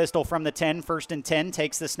Pauly in the pistol from the 10, 1st and 10,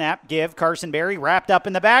 takes the snap, give. Carson Berry wrapped up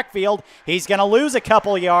in the backfield. He's going to lose a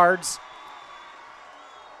couple yards.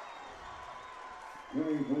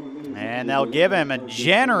 And they'll give him a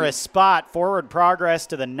generous spot, forward progress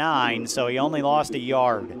to the 9, so he only lost a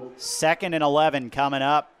yard. 2nd and 11 coming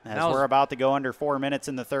up as we're about to go under 4 minutes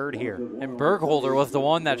in the third here. And Burkholder was the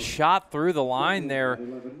one that shot through the line there,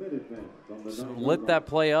 lit that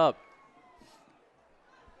play up.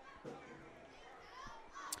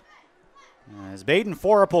 As Baden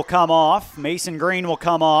Forup will come off, Mason Green will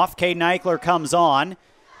come off, Caden Eichler comes on,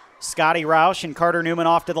 Scotty Roush and Carter Newman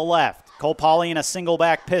off to the left. Cole Pauly in a single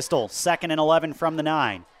back pistol, 2nd and 11 from the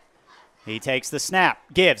 9. He takes the snap,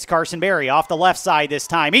 gives. Carson Berry off the left side this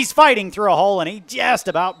time. He's fighting through a hole, and he just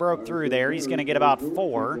about broke through there. He's going to get about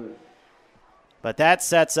 4. But that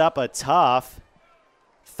sets up a tough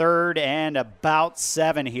 3rd and about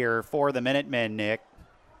 7 here for the Minutemen, Nick.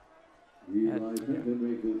 Yeah,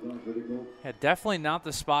 definitely not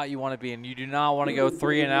the spot you want to be in. You do not want to go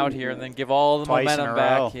 3 and out here and then give all the momentum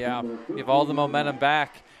back. Yeah, give all the momentum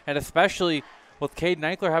back. And especially with Caden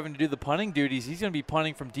Eichler having to do the punting duties, he's going to be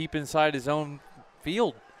punting from deep inside his own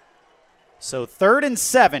field. So 3rd and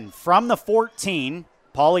 7 from the 14.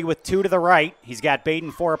 Pauly with 2 to the right. He's got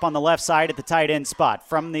Baden Forup on the left side at the tight end spot.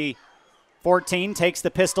 From the 14, takes the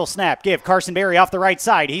pistol snap. Give. Carson Berry off the right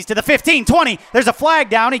side. He's to the 15, 20. There's a flag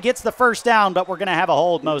down. He gets the first down, but we're going to have a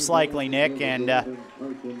hold most likely, Nick, and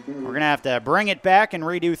we're going to have to bring it back and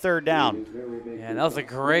redo 3rd down. Yeah, that was a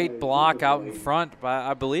great block out in front, but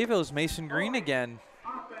I believe it was Mason Green again.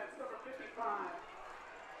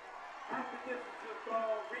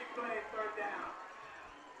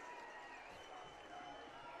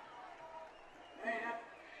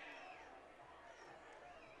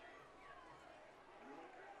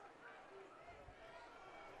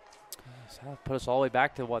 So that'll put us all the way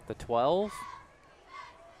back to, what, the 12?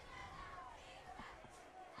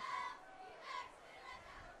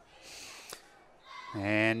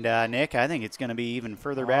 And, Nick, I think it's going to be even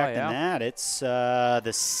further back than that. It's the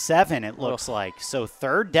 7, it looks like. So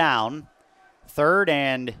 3rd down, 3rd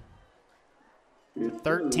and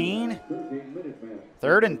 13.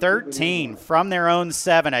 3rd and 13 from their own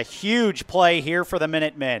 7. A huge play here for the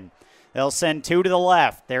Minutemen. They'll send 2 to the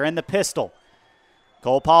left. They're in the pistol.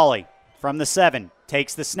 Cole Pauly from the 7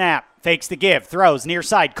 takes the snap, fakes the give, throws near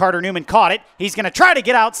side. Carter Newman caught it. He's going to try to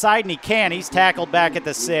get outside, and he can. He's tackled back at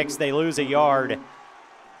the 6. They lose a yard.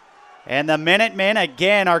 And the Minutemen,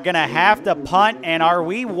 again, are going to have to punt. And are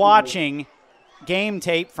we watching game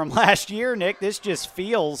tape from last year, Nick? This just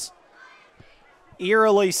feels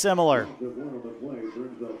eerily similar.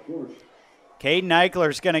 Caden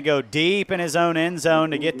Eichler's going to go deep in his own end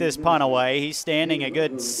zone to get this punt away. He's standing a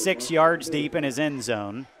good 6 yards deep in his end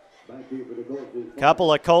zone.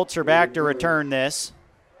 Couple of Colts are back to return this.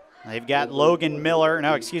 They've got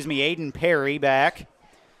Aiden Perry back,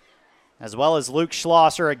 as well as Luke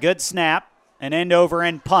Schlosser. A good snap, an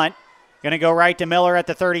end-over-end punt. Going to go right to Miller at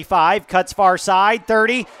the 35, cuts far side,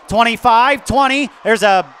 30, 25, 20. There's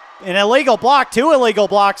an illegal block, 2 illegal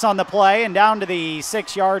blocks on the play, and down to the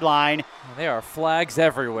 6-yard line. There are flags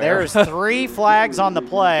everywhere. There's 3 flags on the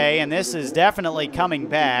play, and this is definitely coming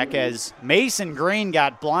back as Mason Green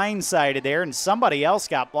got blindsided there, and somebody else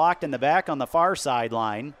got blocked in the back on the far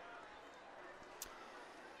sideline.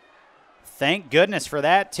 Thank goodness for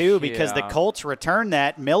that, too, because the Colts returned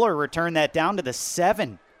that. Miller returned that down to the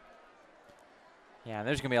 7. Yeah,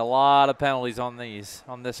 there's going to be a lot of penalties on this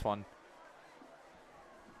one.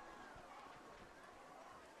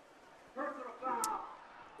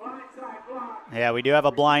 Yeah, we do have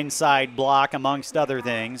a blindside block amongst other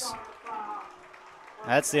things.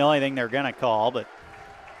 That's the only thing they're going to call, but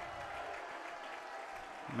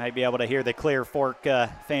you might be able to hear the Clear Fork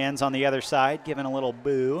fans on the other side giving a little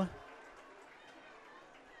boo.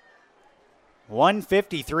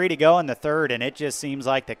 1:53 to go in the 3rd, and it just seems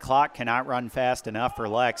like the clock cannot run fast enough for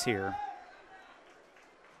Lex here.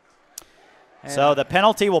 So the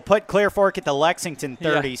penalty will put Clear Fork at the Lexington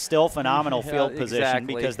 30. Yeah. Still phenomenal field position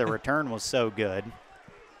because the return was so good.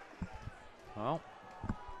 Well,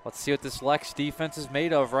 let's see what this Lex defense is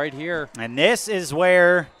made of right here. And this is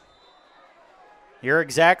where you're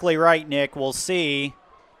exactly right, Nick. We'll see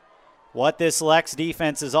what this Lex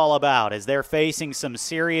defense is all about, as they're facing some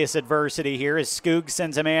serious adversity here as Skoog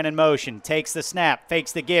sends a man in motion, takes the snap,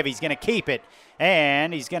 fakes the give. He's going to keep it,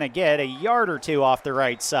 and he's going to get a yard or two off the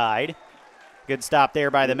right side. Good stop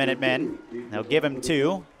there by the Minutemen. They'll give him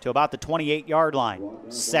 2 to about the 28-yard line.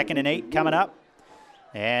 2nd and 8 coming up.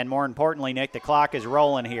 And more importantly, Nick, the clock is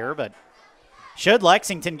rolling here, but should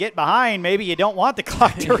Lexington get behind, maybe you don't want the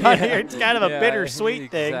clock to run here. It's kind of a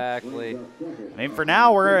bittersweet thing. Exactly. I mean, for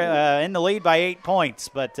now, we're in the lead by 8 points,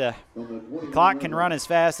 but the clock can run as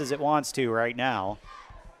fast as it wants to right now.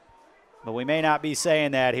 But we may not be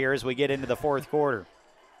saying that here as we get into the fourth quarter.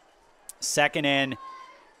 2nd and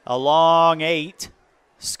a long 8.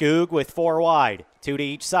 Skoog with 4 wide. 2 to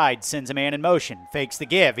each side, sends a man in motion, fakes the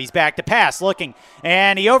give. He's back to pass, looking,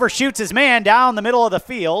 and he overshoots his man down the middle of the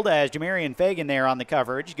field as Jamarian Fagan there on the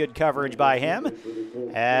coverage. Good coverage by him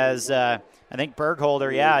as I think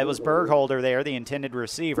Bergholder, it was Bergholder there, the intended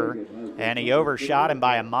receiver, and he overshot him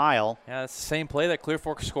by a mile. Yeah, it's the same play that Clear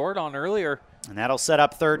Fork scored on earlier. And that'll set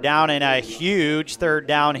up 3rd down, and a huge 3rd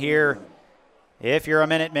down here if you're a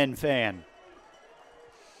Minutemen fan.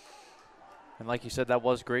 And like you said, that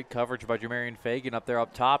was great coverage by Jamarian Fagan up there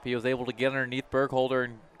up top. He was able to get underneath Bergholder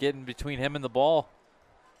and get in between him and the ball.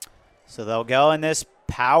 So they'll go in this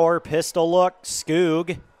power pistol look. Skoog.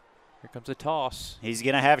 Here comes a toss. He's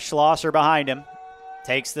going to have Schlosser behind him.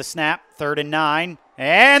 Takes the snap, 3rd and 9.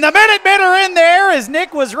 And the Minutemen are in there, as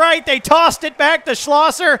Nick was right. They tossed it back to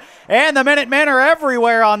Schlosser, and the Minutemen are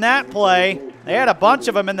everywhere on that play. They had a bunch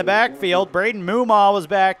of them in the backfield. Braden Mumaw was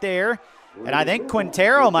back there. And I think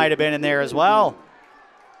Quintero might have been in there as well.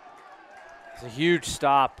 It's a huge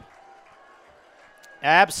stop.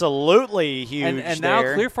 Absolutely huge and there.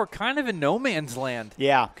 now Clear Fork kind of in no man's land.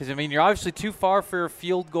 Yeah. Because, I mean, you're obviously too far for a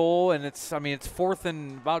field goal, and it's 4th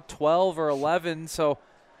and about 12 or 11. So,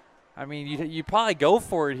 I mean, you probably go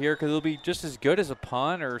for it here because it'll be just as good as a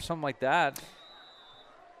punt or something like that.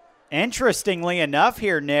 Interestingly enough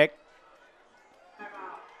here, Nick,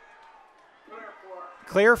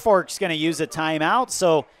 Clear Fork's going to use a timeout,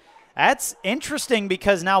 so that's interesting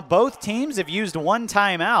because now both teams have used 1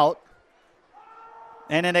 timeout,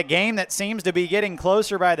 and in a game that seems to be getting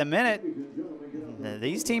closer by the minute,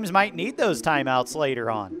 these teams might need those timeouts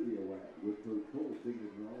later on.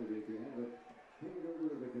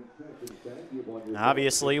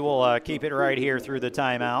 Obviously, we'll keep it right here through the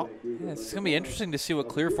timeout. Yeah, it's going to be interesting to see what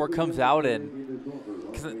Clear Fork comes out in.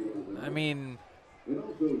 'Cause, I mean,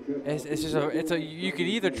 you could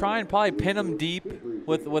either try and probably pin them deep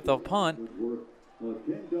with a punt.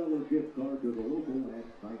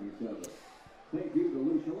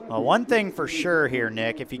 Well, one thing for sure here,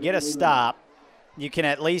 Nick, if you get a stop, you can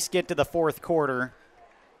at least get to the fourth quarter,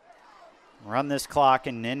 run this clock,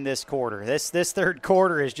 and end this quarter. This 3rd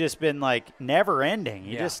quarter has just been like never ending.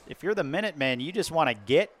 If you're the Minutemen, you just want to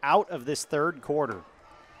get out of this 3rd quarter.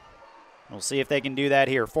 We'll see if they can do that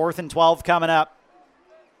here. 4th and 12 coming up.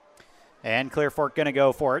 And Clear Fork going to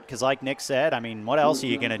go for it because, like Nick said, I mean, what else are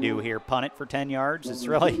you going to do here? Punt it for 10 yards? It's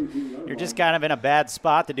really, you're just kind of in a bad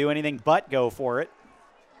spot to do anything but go for it.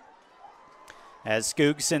 As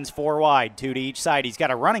Skoog sends 4 wide, 2 to each side. He's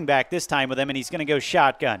got a running back this time with him, and he's going to go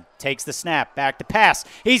shotgun. Takes the snap, back to pass.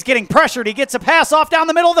 He's getting pressured. He gets a pass off down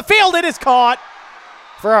the middle of the field. It is caught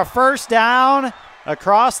for a 1st down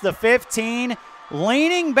across the 15,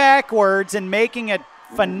 leaning backwards and making a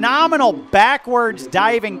phenomenal backwards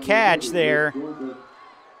diving catch there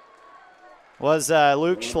was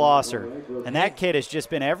Luke Schlosser. And that kid has just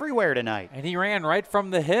been everywhere tonight. And he ran right from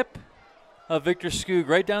the hip of Victor Skoog,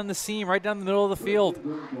 right down the seam, right down the middle of the field.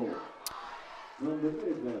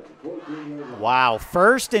 Wow.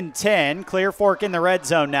 1st and 10. Clear Fork in the red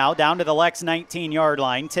zone now, down to the Lex 19-yard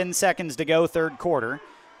line. 10 seconds to go, 3rd quarter,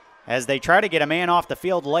 as they try to get a man off the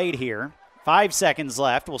field late here. 5 seconds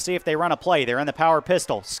left. We'll see if they run a play. They're in the power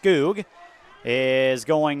pistol. Skoog is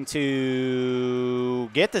going to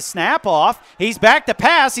get the snap off. He's back to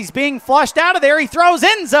pass. He's being flushed out of there. He throws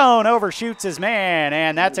end zone, overshoots his man,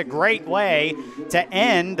 and that's a great way to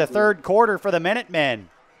end the 3rd quarter for the Minutemen.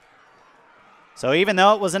 So even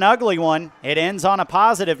though it was an ugly one, it ends on a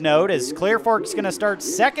positive note as Clear Fork's going to start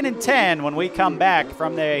 2nd and 10 when we come back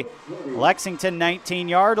from the Lexington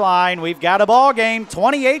 19-yard line. We've got a ball game,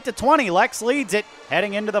 28-20. Lex leads it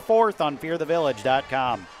heading into the 4th on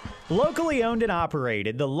fearthevillage.com. Locally owned and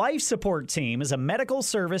operated, the Life Support Team is a medical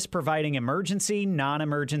service providing emergency,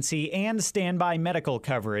 non-emergency, and standby medical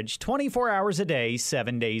coverage 24 hours a day,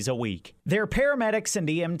 7 days a week. Their paramedics and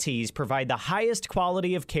EMTs provide the highest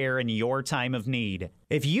quality of care in your time of need.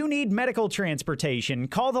 If you need medical transportation,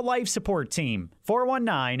 call the Life Support Team,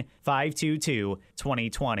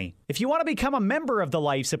 419-522-2020. If you want to become a member of the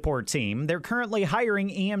Life Support Team, they're currently hiring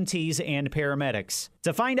EMTs and paramedics.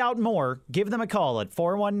 To find out more, give them a call at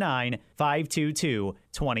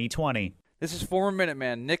 419-522-2020. This is former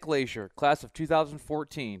Minuteman Nick Leisure, class of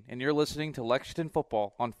 2014, and you're listening to Lexington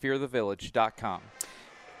Football on fearthevillage.com.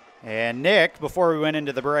 And Nick, before we went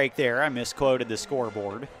into the break there, I misquoted the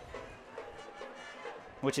scoreboard,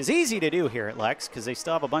 which is easy to do here at Lex because they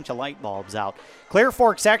still have a bunch of light bulbs out. Clear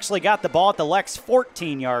Fork's actually got the ball at the Lex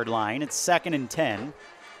 14-yard line. It's 2nd and 10.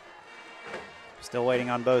 Still waiting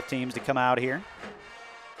on both teams to come out here.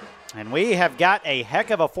 And we have got a heck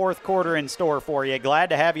of a fourth quarter in store for you.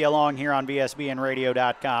 Glad to have you along here on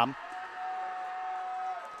VSBNradio.com.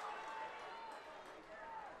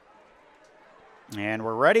 And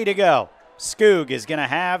we're ready to go. Skoog is going to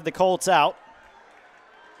have the Colts out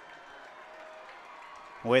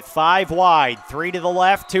with 5 wide, 3 to the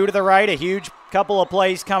left, 2 to the right. A huge couple of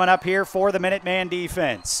plays coming up here for the Minuteman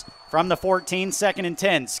defense. From the 14, 2nd and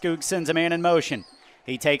 10, Skoog sends a man in motion.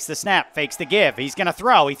 He takes the snap, fakes the give. He's going to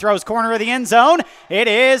throw. He throws corner of the end zone. It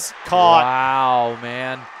is caught. Wow,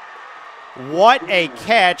 man. What a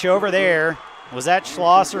catch over there. Was that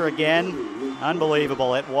Schlosser again?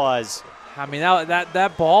 Unbelievable, it was. I mean,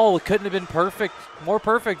 that ball couldn't have been perfect, more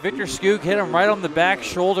perfect. Victor Skoog hit him right on the back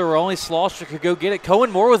shoulder where only Schlosser could go get it. Cohen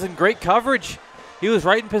Moore was in great coverage. He was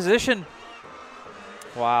right in position.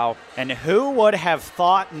 Wow. And who would have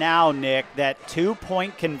thought now, Nick, that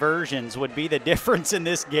 2-point conversions would be the difference in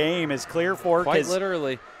this game as Clear Fork Quite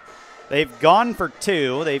literally. They've gone for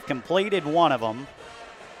 2. They've completed one of them.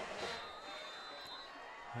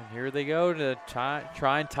 And here they go to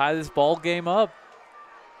try and tie this ball game up.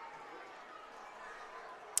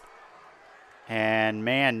 And,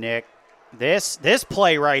 man, Nick, this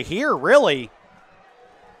play right here really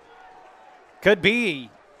could be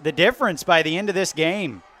the difference by the end of this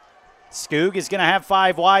game. Skoog is going to have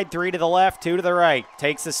 5 wide, 3 to the left, 2 to the right.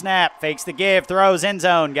 Takes the snap, fakes the give, throws, end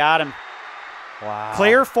zone, got him. Wow.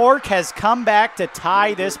 Clear Fork has come back to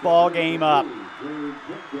tie this ball game up.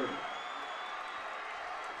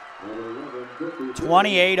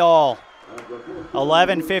 28 all.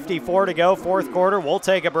 11:54 to go, fourth quarter. We'll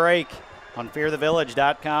take a break on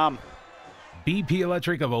fearthevillage.com. BP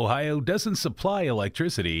Electric of Ohio doesn't supply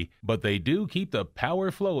electricity, but they do keep the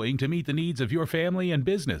power flowing to meet the needs of your family and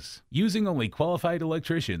business. Using only qualified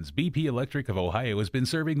electricians, BP Electric of Ohio has been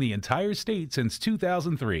serving the entire state since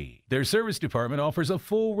 2003. Their service department offers a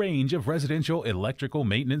full range of residential electrical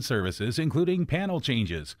maintenance services, including panel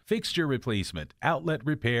changes, fixture replacement, outlet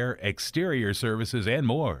repair, exterior services, and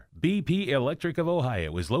more. BP Electric of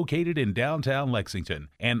Ohio is located in downtown Lexington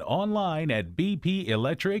and online at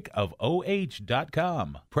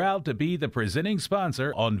bpelectricofoh.com. Proud to be the presenting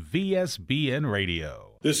sponsor on VSBN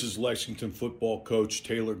Radio. This is Lexington football coach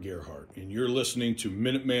Taylor Gerhardt, and you're listening to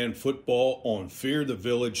Minuteman Football on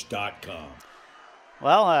fearthevillage.com.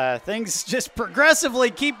 Well, things just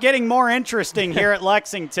progressively keep getting more interesting here at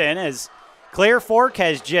Lexington as Clear Fork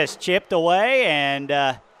has just chipped away and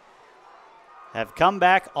have come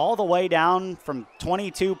back all the way down from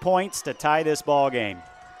 22 points to tie this ball game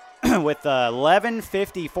with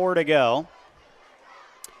 11:54 to go.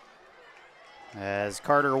 As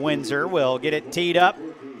Carter Windsor will get it teed up.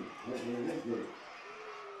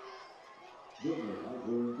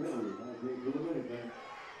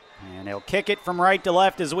 And he'll kick it from right to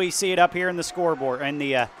left as we see it up here in the scoreboard, in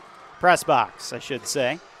the press box, I should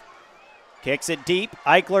say. Kicks it deep.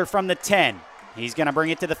 Eichler from the 10. He's going to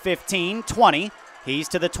bring it to the 15, 20. He's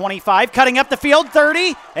to the 25, cutting up the field,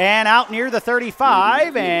 30, and out near the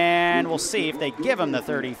 35. And we'll see if they give him the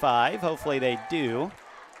 35. Hopefully they do.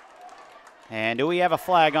 And do we have a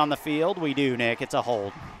flag on the field? We do, Nick. It's a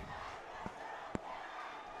hold.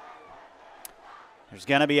 There's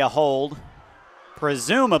going to be a hold,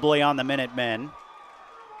 presumably on the Minutemen.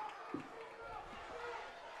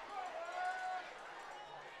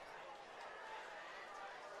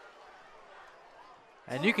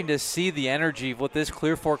 And you can just see the energy with this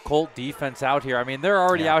Clear Fork Colt defense out here. I mean, they're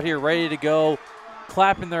already out here ready to go,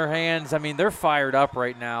 clapping their hands. I mean, they're fired up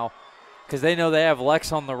right now because they know they have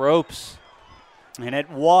Lex on the ropes. And it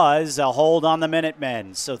was a hold on the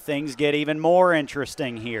Minutemen, so things get even more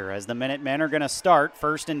interesting here as the Minutemen are going to start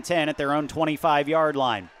 1st and 10 at their own 25-yard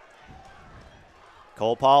line.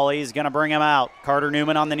 Cole Pauley is going to bring him out. Carter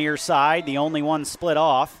Newman on the near side, the only one split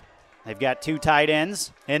off. They've got two tight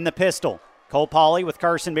ends in the pistol. Cole Pauley with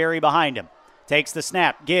Carson Berry behind him. Takes the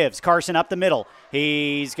snap, gives Carson up the middle.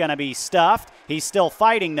 He's going to be stuffed. He's still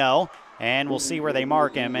fighting, though, and we'll see where they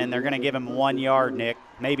mark him, and they're going to give him 1 yard, Nick,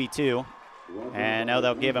 maybe 2. And no,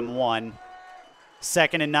 they'll give him 1.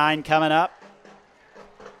 2nd and 9 coming up.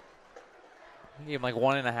 Give him like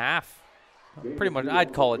 1.5. Pretty much,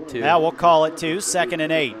 I'd call it 2. Yeah, we'll call it 2. 2nd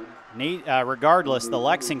and 8. Regardless, the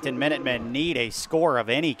Lexington Minutemen need a score of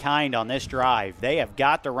any kind on this drive. They have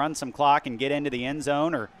got to run some clock and get into the end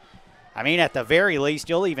zone, or, I mean, at the very least,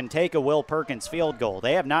 you'll even take a Will Perkins field goal.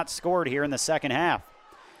 They have not scored here in the second half.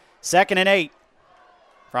 2nd and 8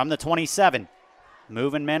 from the 27.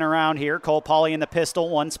 Moving men around here. Cole Pauley in the pistol,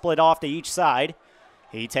 one split off to each side.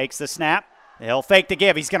 He takes the snap. He'll fake the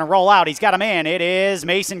give. He's going to roll out. He's got a man. It is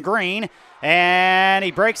Mason Green, and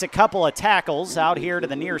he breaks a couple of tackles out here to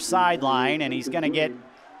the near sideline, and he's going to get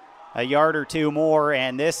a yard or 2 more,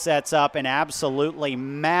 and this sets up an absolutely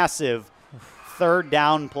massive 3rd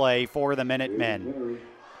down play for the Minutemen.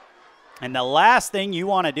 And the last thing you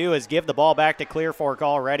want to do is give the ball back to Clear Fork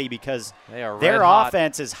already, because their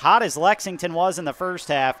offense, as hot as Lexington was in the first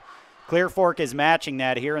half, Clear Fork is matching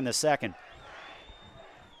that here in the second.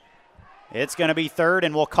 It's going to be 3rd,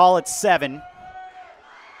 and we'll call it 7.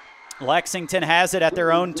 Lexington has it at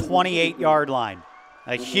their own 28-yard line.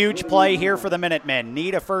 A huge play here for the Minutemen.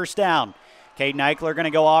 Need a first down. Caden Eichler going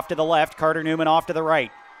to go off to the left. Carter Newman off to the right.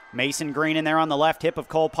 Mason Green in there on the left hip of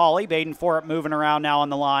Cole Pauley. Baden Forup moving around now on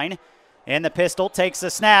the line. And the pistol takes the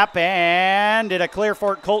snap. And did a Clear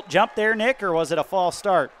Fork Colt jump there, Nick, or was it a false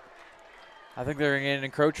start? I think they're going to get an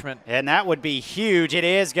encroachment. And that would be huge. It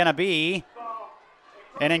is going to be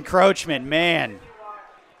an encroachment. Man,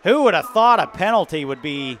 who would have thought a penalty would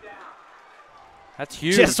be That's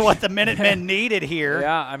huge. just what the Minutemen needed here?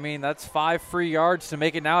 Yeah, I mean, that's 5 free yards to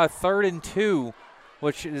make it now a 3rd and 2,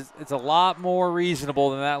 which is it's a lot more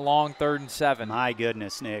reasonable than that long 3rd and 7. My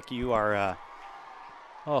goodness, Nick, you are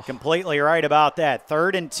completely right about that.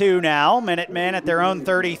 3rd and 2 now. Minutemen at their own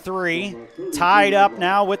 33. Tied up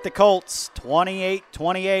now with the Colts,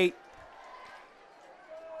 28-28.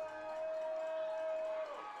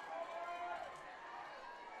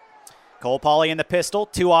 Cole Pauley in the pistol,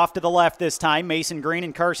 2 off to the left this time. Mason Green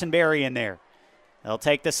and Carson Berry in there. They'll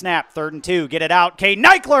take the snap, 3rd and 2, get it out. Caden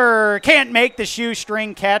Eichler can't make the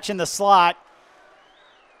shoestring catch in the slot.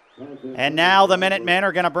 And now the Minutemen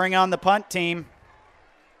are going to bring on the punt team.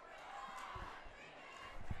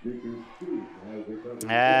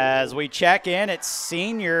 As we check in at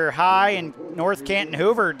Senior High in North Canton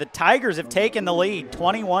Hoover, the Tigers have taken the lead,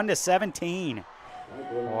 21-17.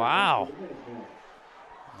 Wow.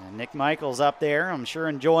 And Nick Michaels up there, I'm sure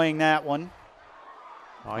enjoying that one.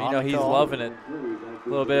 Oh, you know he's loving it. A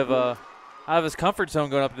little bit of out of his comfort zone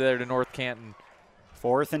going up there to North Canton.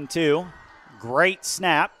 4th and 2. Great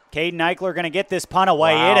snap. Caden Eichler going to get this punt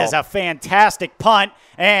away. Wow. It is a fantastic punt,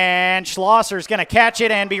 and Schlosser's going to catch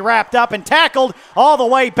it and be wrapped up and tackled all the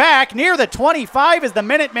way back near the 25 as the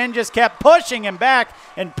Minutemen just kept pushing him back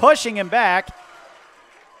and pushing him back.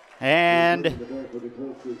 And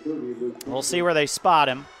we'll see where they spot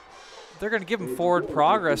him. They're going to give him forward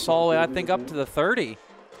progress all the way, I think, up to the 30.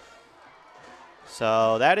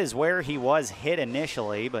 So that is where he was hit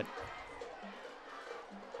initially, but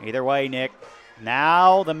either way, Nick,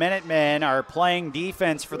 now the Minutemen are playing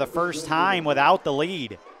defense for the first time without the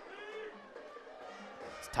lead.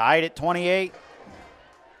 It's tied at 28.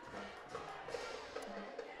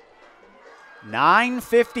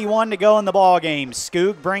 9:51 to go in the ball game.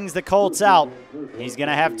 Skoog brings the Colts out. He's going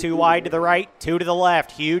to have 2 wide to the right, 2 to the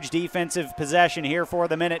left. Huge defensive possession here for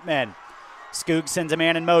the Minutemen. Skoog sends a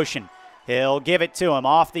man in motion. He'll give it to him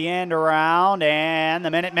off the end around, and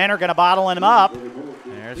the Minutemen are going to bottle him up.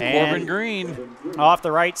 There's Corbin Green. Off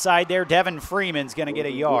the right side there, Devin Freeman's going to get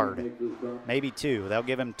a yard. Maybe 2. They'll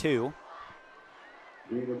give him 2.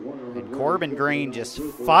 And Corbin Green just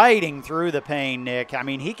fighting through the pain, Nick. I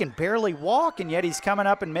mean, he can barely walk, and yet he's coming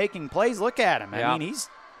up and making plays. Look at him. I mean, he's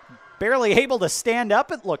barely able to stand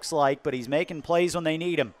up, it looks like, but he's making plays when they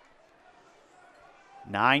need him.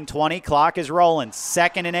 9:20, clock is rolling.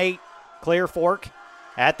 2nd and 8, Clear Fork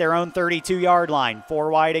at their own 32-yard line.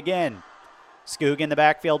 4 wide again. Skoog in the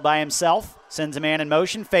backfield by himself. Sends a man in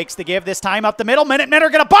motion, fakes the give this time up the middle. Minutemen are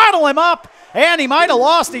going to bottle him up, and he might have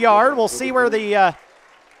lost a yard. We'll see where the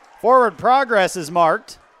forward progress is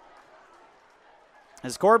marked.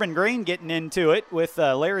 As Corbin Green getting into it with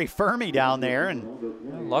Larry Fermi down there.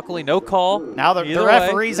 And luckily no call. Now the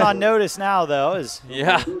referee's on notice now, though, as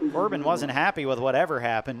yeah, Corbin wasn't happy with whatever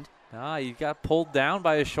happened. He got pulled down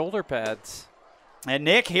by his shoulder pads. And,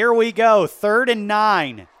 Nick, here we go, 3rd and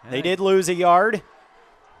 9. They did lose a yard.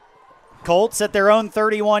 Colts at their own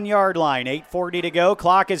 31-yard line. 8:40 to go.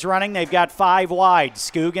 Clock is running. They've got 5 wide.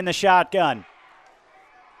 Skoog in the shotgun.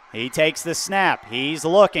 He takes the snap. He's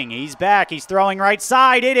looking. He's back. He's throwing right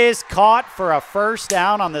side. It is caught for a first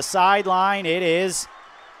down on the sideline. It is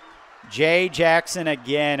Jay Jackson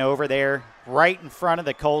again over there right in front of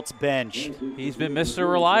the Colts bench. He's been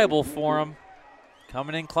Mr. Reliable for him.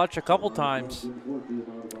 Coming in clutch a couple times.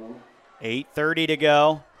 8:30 to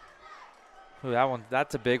go. Ooh,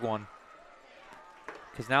 that's a big one.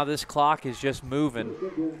 Because now this clock is just moving.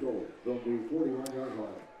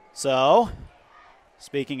 So,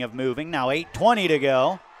 speaking of moving, now 8:20 to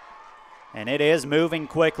go. And it is moving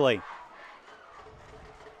quickly.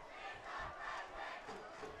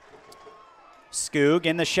 Skoog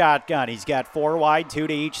in the shotgun. He's got 4 wide, 2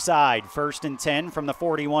 to each side. 1st and 10 from the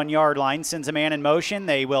 41-yard line. Sends a man in motion.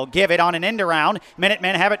 They will give it on an end around.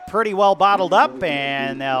 Minutemen have it pretty well bottled up,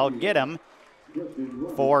 and they'll get him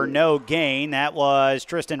for no gain. That was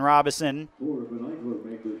Tristan Robinson.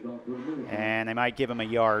 And they might give him a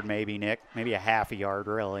yard maybe, Nick. Maybe a half a yard,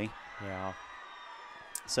 really. Yeah.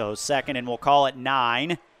 So 2nd and we'll call it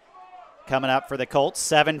 9. Coming up for the Colts,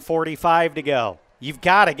 7:45 to go. You've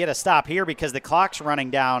got to get a stop here because the clock's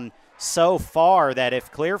running down so far that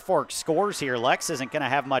if Clear Fork scores here, Lex isn't going to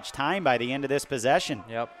have much time by the end of this possession.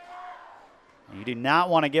 Yep. You do not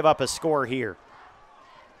want to give up a score here.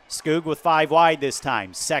 Skoog with 5 wide this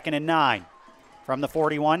time. 2nd and 9. From the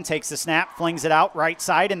 41, takes the snap, flings it out right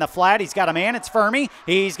side in the flat. He's got a man. It's Fermi.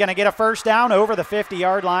 He's going to get a first down over the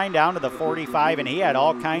 50-yard line down to the 45, and he had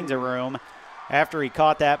all kinds of room after he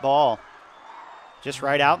caught that ball. Just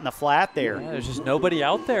right out in the flat there. Yeah, there's just nobody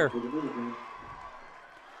out there.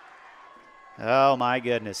 Oh, my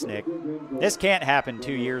goodness, Nick. This can't happen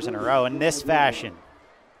 2 years in a row in this fashion.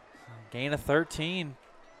 Gain of 13.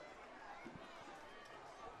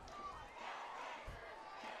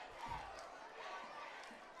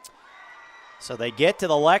 So they get to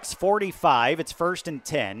the Lex 45. It's 1st and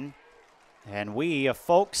 10. And we,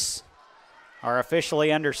 folks, are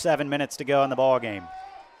officially under 7 minutes to go in the ballgame.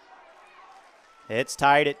 It's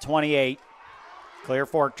tied at 28. Clear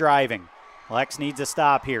Fork driving. Lex needs a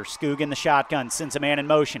stop here. Skoog in the shotgun, sends a man in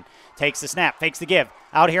motion. Takes the snap, fakes the give.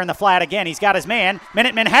 Out here in the flat again, he's got his man.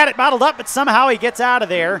 Minutemen had it bottled up, but somehow he gets out of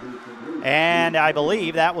there. And I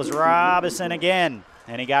believe that was Robinson again.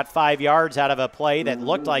 And he got 5 yards out of a play that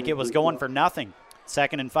looked like it was going for nothing.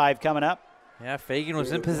 2nd and 5 coming up. Yeah, Fagan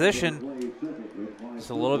was in position. Just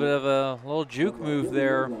a little bit of a little juke move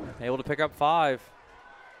there. Able to pick up 5.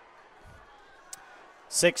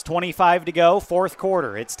 6:25 to go, 4th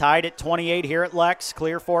quarter. It's tied at 28 here at Lex.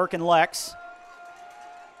 Clear Fork and Lex.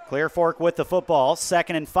 Clear Fork with the football.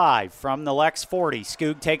 2nd and 5 from the Lex 40.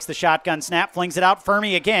 Skoog takes the shotgun snap, flings it out.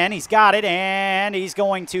 Fermi again. He's got it, and he's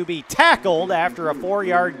going to be tackled after a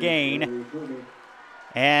 4-yard gain.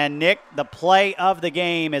 And, Nick, the play of the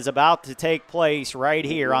game is about to take place right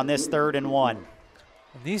here on this 3rd and 1.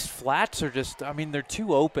 These flats are just, I mean, they're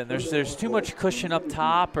too open. There's too much cushion up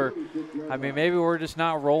top, or, I mean, maybe we're just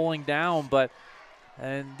not rolling down,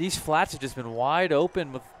 and these flats have just been wide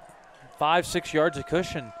open with 5-6 yards of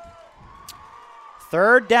cushion.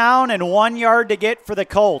 3rd down and 1 yard to get for the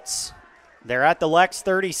Colts. They're at the Lex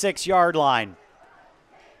 36-yard line.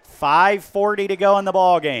 5:40 to go in the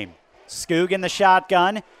ball game. Skoog in the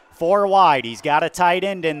shotgun. 4 wide. He's got a tight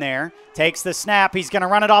end in there. Takes the snap. He's going to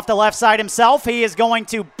run it off the left side himself. He is going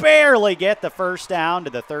to barely get the first down to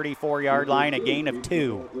the 34-yard line, a gain of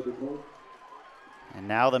 2. And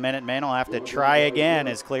now the Minutemen will have to try again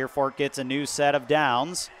as Clear Fork gets a new set of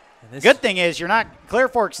downs. Good thing is Clear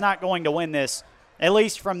Fork's not going to win this, at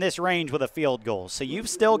least from this range, with a field goal. So you've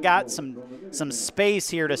still got some space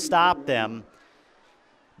here to stop them.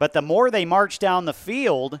 But the more they march down the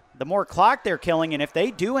field, the more clock they're killing. And if they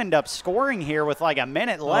do end up scoring here with like a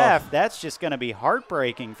minute left, that's just going to be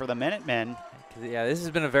heartbreaking for the Minutemen. Yeah, this has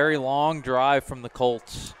been a very long drive from the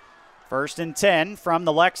Colts. 1st and 10 from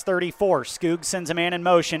the Lex 34. Skoog sends a man in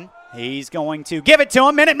motion. He's going to give it to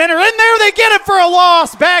him. Minutemen are in there. They get it for a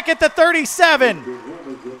loss back at the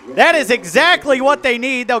 37. That is exactly what they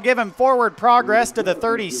need. They'll give him forward progress to the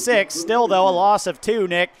 36. Still, though, a loss of 2,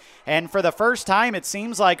 Nick. And for the first time, it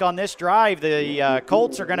seems like on this drive, the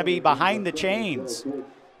Colts are going to be behind the chains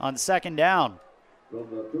on 2nd down.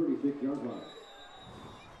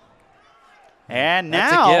 And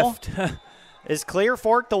now, that's a gift. Is Clear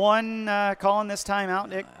Fork the one calling this timeout,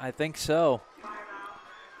 Nick? I think so.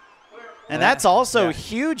 And that's also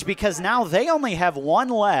huge because now they only have 1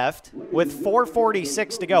 left with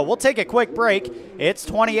 4:46 to go. We'll take a quick break. It's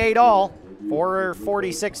 28 all.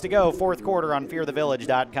 4:46 to go, 4th quarter on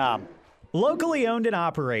fearthevillage.com. Locally owned and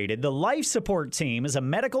operated, the Life Support Team is a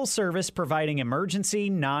medical service providing emergency,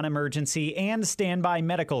 non-emergency, and standby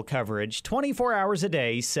medical coverage 24 hours a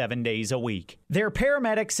day, 7 days a week. Their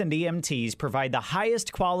paramedics and EMTs provide the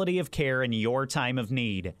highest quality of care in your time of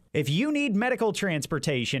need. If you need medical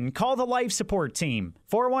transportation, call the Life Support Team,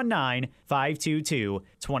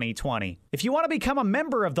 419-522-2020. If you want to become a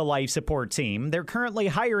member of the Life Support Team, they're currently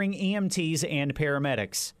hiring EMTs and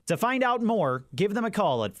paramedics. To find out more, give them a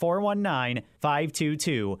call at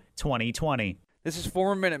 419-522-2020. This is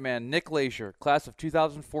former Minuteman Nick Leisure, class of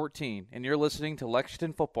 2014, and you're listening to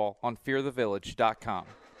Lexington Football on fearthevillage.com.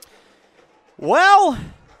 Well,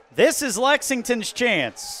 this is Lexington's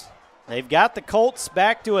chance. They've got the Colts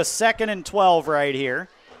back to a 2nd and 12 right here.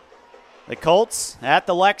 The Colts at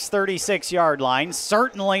the Lex 36-yard line,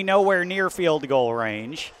 certainly nowhere near field goal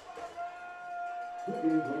range.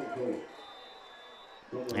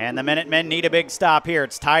 And the Minutemen need a big stop here.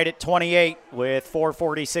 It's tied at 28 with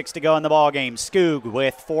 4:46 to go in the ballgame. Skoog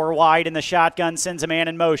with 4 wide in the shotgun, sends a man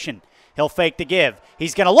in motion. He'll fake the give.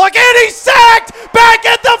 He's going to look, and he's sacked! Back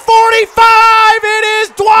at the 45, it is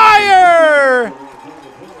Dwyer!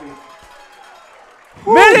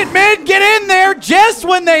 Minutemen get in there just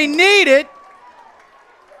when they need it.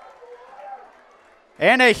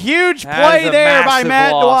 And a huge play there by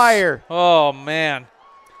Matt Dwyer. Oh, man.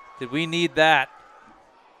 Did we need that?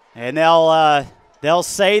 And they'll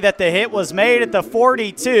say that the hit was made at the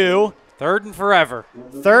 42. 3rd and forever.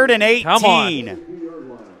 3rd and 18. Come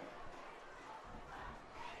on.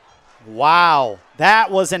 Wow. That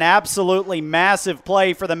was an absolutely massive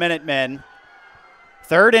play for the Minutemen.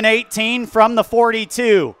 3rd and 18 from the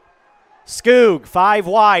 42. Skoog, 5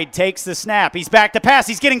 wide, takes the snap. He's back to pass.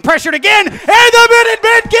 He's getting pressured again. And the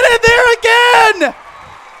Minutemen get in there again.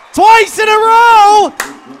 Twice in a row.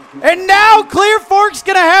 And now Clear Fork's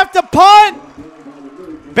going to have to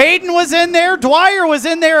punt. Baden was in there. Dwyer was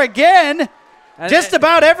in there again. Just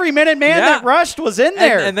about every Minuteman that rushed was in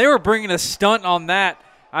there. And they were bringing a stunt on that.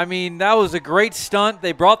 I mean, that was a great stunt.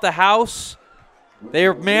 They brought the house. They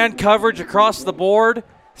were man coverage across the board.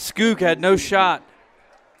 Skoog had no shot.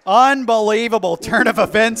 Unbelievable turn of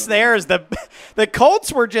events there as the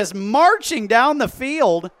Colts were just marching down the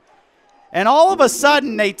field. And all of a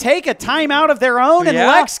sudden, they take a timeout of their own, and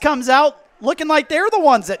Lex comes out looking like they're the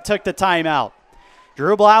ones that took the timeout.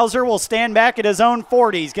 Drew Blauser will stand back at his own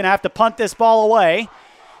 40. He's going to have to punt this ball away,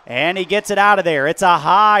 and he gets it out of there. It's a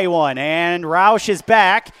high one, and Roush is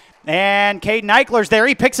back, and Caden Eichler's there.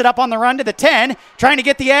 He picks it up on the run to the 10, trying to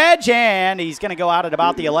get the edge, and he's going to go out at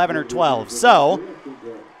about the 11 or 12. So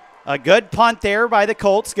a good punt there by the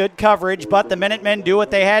Colts, good coverage, but the Minutemen do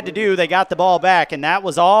what they had to do. They got the ball back, and that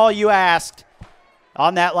was all you asked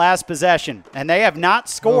on that last possession. And they have not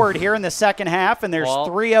scored here in the second half, and there's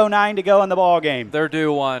 3:09 to go in the ball game. They're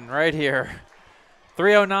due one right here.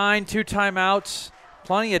 3:09, 2 timeouts,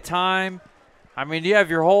 plenty of time. I mean, you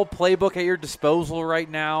have your whole playbook at your disposal right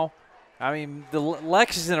now. I mean, the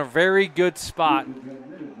Lex is in a very good spot.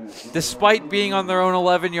 Despite being on their own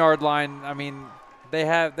 11-yard line, I mean, They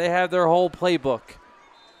have their whole playbook.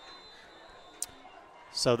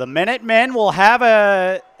 So the Minutemen will have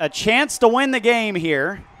a chance to win the game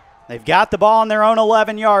here. They've got the ball on their own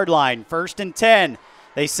 11-yard line. 1st and 10.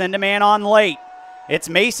 They send a man on late. It's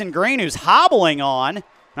Mason Green who's hobbling on.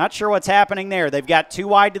 Not sure what's happening there. They've got 2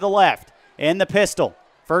 wide to the left in the pistol.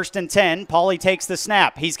 1st and 10. Pauly takes the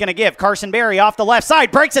snap. He's going to give. Carson Berry off the left side.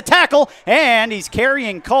 Breaks a tackle, and he's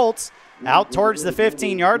carrying Colts out towards the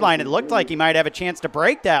 15-yard line. It looked like he might have a chance to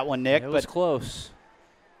break that one, Nick. It was close.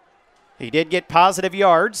 He did get positive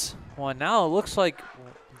yards. Well, now it looks like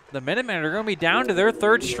the Minutemen are going to be down to their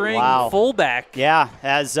 3rd-string fullback. Yeah,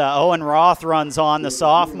 as Owen Roth runs on, the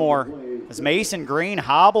sophomore. As Mason Green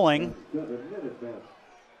hobbling.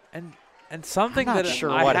 And something I'm not that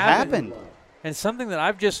sure I what haven't- happened. And something that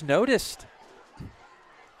I've just noticed,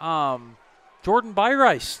 Jordan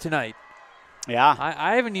Byrice tonight. Yeah.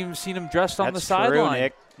 I haven't even seen him dressed on the That's true, sideline.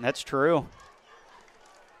 Nick. That's true.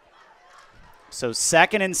 So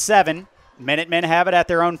 2nd and 7. Minutemen have it at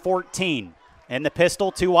their own 14. In the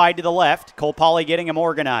pistol, 2 wide to the left. Cole Pauly getting him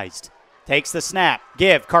organized. Takes the snap.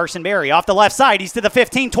 Give. Carson Berry off the left side. He's to the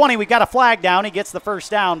 15-20. We've got a flag down. He gets the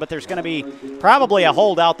first down, but there's going to be probably a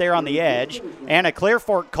hold out there on the edge. And a Clear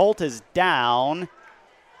Fork Colt is down.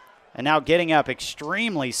 And now getting up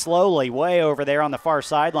extremely slowly way over there on the far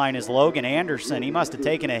sideline is Logan Anderson. He must have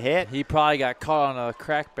taken a hit. He probably got caught on a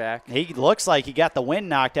crackback. He looks like he got the wind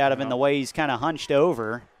knocked out of him the way he's kind of hunched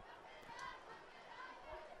over.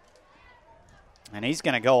 And he's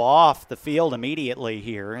going to go off the field immediately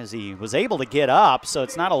here as he was able to get up, so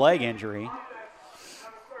it's not a leg injury.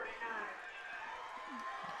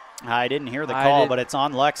 I didn't hear the call, but it's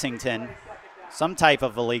on Lexington. Some type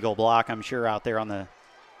of illegal block, I'm sure, out there on the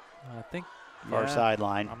far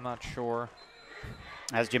sideline. I'm not sure.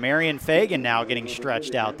 As Jamarian Fagan now getting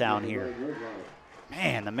stretched out down here.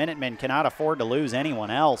 Man, the Minutemen cannot afford to lose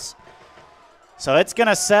anyone else. So it's going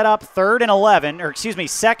to set up second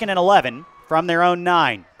and 11 from their own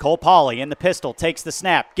 9. Cole Pauley in the pistol, takes the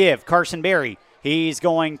snap, give, Carson Berry. He's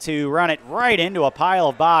going to run it right into a pile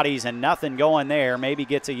of bodies and nothing going there, maybe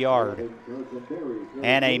gets a yard.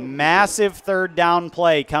 And a massive third down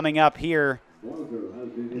play coming up here,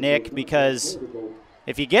 Nick, because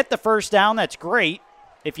if you get the first down, that's great.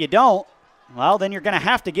 If you don't, well, then you're going to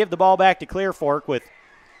have to give the ball back to Clear Fork with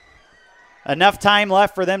enough time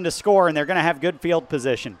left for them to score, and they're going to have good field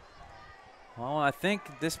position. Well, I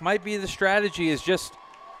think this might be the strategy, is just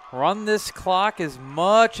run this clock as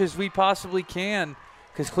much as we possibly can.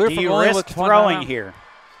 Because Clear Fork do you only risk with throwing here?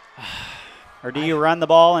 Or do you run the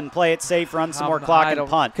ball and play it safe, run some more clock and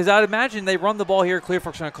punt? Because I'd imagine they run the ball here, Clear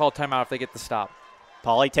Fork's going to call timeout if they get the stop.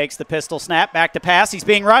 Pauley takes the pistol snap, back to pass. He's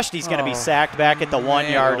being rushed. He's going to be sacked back at the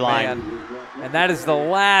 1-yard line. And that is the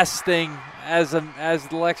last thing, as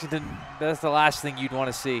Lexington, that's the last thing you'd want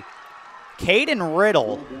to see. Caden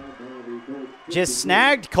Riddle just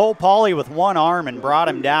snagged Cole Pauley with one arm and brought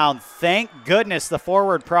him down. Thank goodness the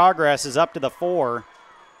forward progress is up to the 4.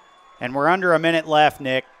 And we're under a minute left,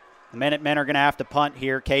 Nick. The Minutemen are going to have to punt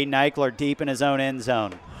here. Caden Eichler deep in his own end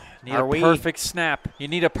zone. Perfect snap. You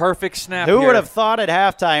need a perfect snap Who here. would have thought at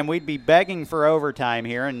halftime we'd be begging for overtime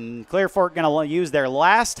here, and Clear Fork going to use their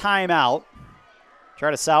last timeout,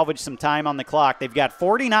 try to salvage some time on the clock. They've got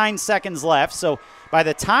 49 seconds left, so by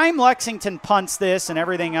the time Lexington punts this and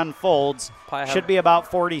everything unfolds, should be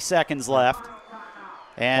about 40 seconds left.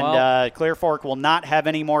 And Clear Fork will not have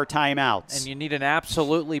any more timeouts. And you need an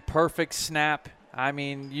absolutely perfect snap. I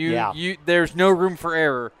mean, there's no room for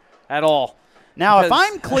error at all. Now, if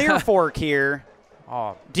I'm Clear Fork here,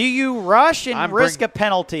 do you rush and risk a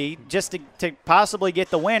penalty just to possibly get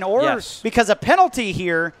the win? Or because a penalty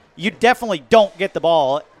here, you definitely don't get the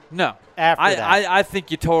ball after that. I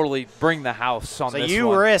think you totally bring the house on this one. So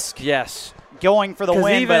you risk going for the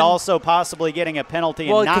win, but also possibly getting a penalty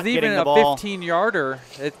and not getting the ball. Well, because even a 15-yarder,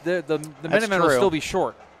 the Minutemen will still be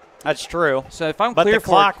short. That's true. So if I'm But Clear the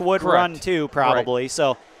clock Fork, would run too, probably. Right.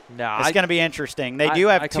 So it's going to be interesting. They do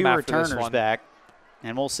have 2 returners back,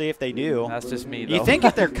 and we'll see if they do. That's just me, though. You think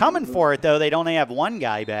if they're coming for it, though, they'd only have 1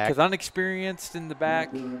 guy back. Because unexperienced in the back.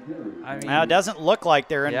 I mean, it doesn't look like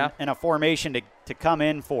they're in a formation to come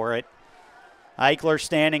in for it. Eichler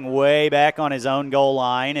standing way back on his own goal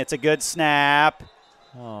line. It's a good snap.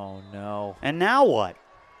 Oh, no. And now what?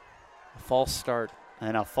 A false start.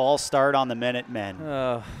 And a false start on the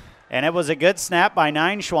Minutemen. And it was a good snap by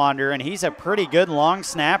Neinschwander, and he's a pretty good long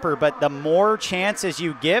snapper, but the more chances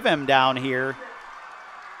you give him down here,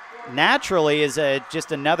 naturally is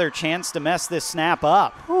just another chance to mess this snap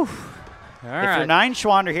up. If you're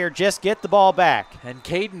Neinschwander here, just get the ball back. And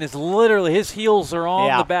Caden is literally, his heels are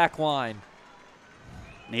on the back line.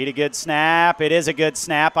 Need a good snap. It is a good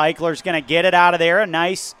snap. Eichler's going to get it out of there. A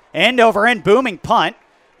nice end-over-end booming punt.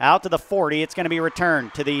 Out to the 40. It's going to be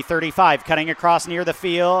returned to the 35. Cutting across near the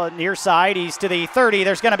field, near side. He's to the 30.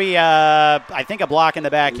 There's going to be, I think, a block in the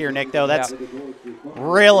back here, Nick, though. That's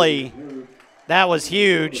really, that was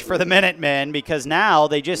huge for the Minutemen because now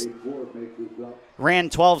they just ran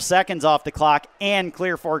 12 seconds off the clock, and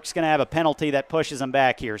Clear Fork's going to have a penalty that pushes them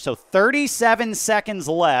back here. So 37 seconds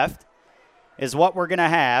left is what we're going to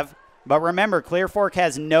have. But remember, Clear Fork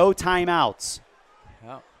has no timeouts.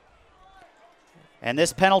 And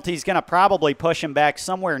this penalty is going to probably push him back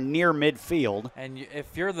somewhere near midfield. And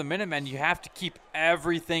if you're the Minutemen, you have to keep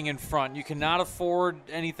everything in front. You cannot afford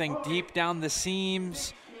anything deep down the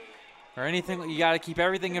seams or anything. You got to keep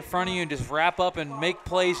everything in front of you and just wrap up and make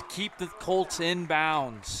plays. Keep the Colts in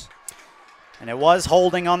bounds. And it was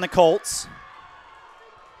holding on the Colts.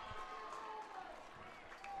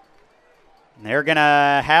 And they're going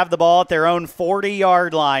to have the ball at their own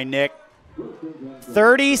 40-yard line, Nick.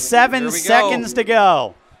 37 seconds to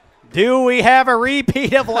go. Do we have a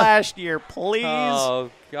repeat of last year? Please. Oh,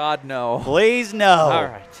 God, no. Please, no. All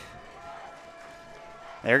right.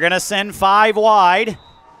 They're going to send 5 wide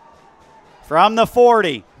from the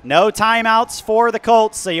 40. No timeouts for the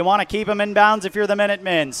Colts, so you want to keep them in bounds if you're the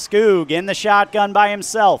Minutemen. Skoog in the shotgun by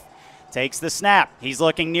himself. Takes the snap. He's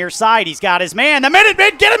looking near side. He's got his man. The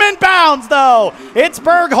Minutemen get him in bounds, though. It's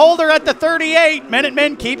Bergholder at the 38.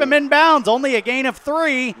 Minutemen keep him in bounds. Only a gain of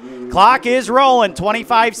 3. Clock is rolling.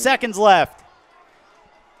 25 seconds left.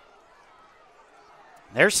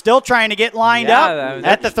 They're still trying to get lined up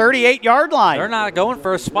at the 38-yard line. They're not going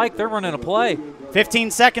for a spike. They're running a play.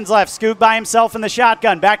 15 seconds left. Skoog by himself in the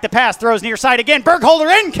shotgun. Back to pass. Throws near side again. Burkholder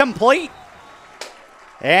incomplete.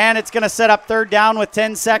 And it's going to set up third down with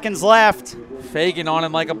 10 seconds left. Fagan on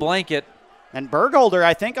him like a blanket. And Burkholder,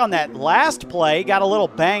 I think on that last play, got a little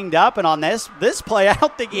banged up. And on this play, I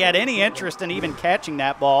don't think he had any interest in even catching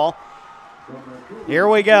that ball. Here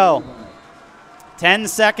we go. 10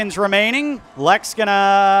 seconds remaining. Lex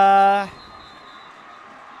gonna...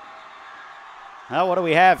 Well, what do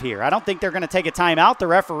we have here? I don't think they're going to take a timeout. The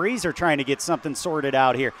referees are trying to get something sorted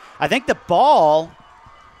out here. I think the ball...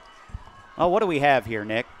 Oh, what do we have here,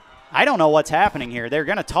 Nick? I don't know what's happening here. They're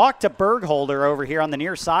going to talk to Burkholder over here on the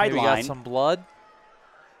near sideline. Maybe got some blood?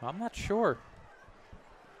 I'm not sure.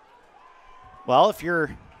 Well, if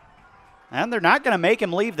you're... And they're not going to make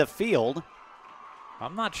him leave the field.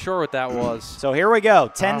 I'm not sure what that was. So here we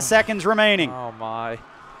go. 10 seconds remaining. Oh, my.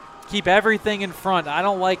 Keep everything in front. I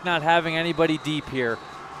don't like not having anybody deep here.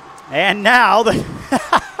 And now the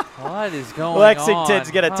what is going Lexington's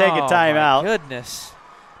on? going to take a timeout. My goodness.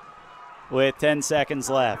 With 10 seconds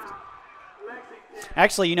left.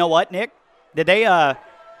 Actually, you know what, Nick? Did they a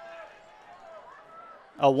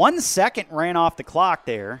 1 second ran off the clock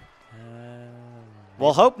there.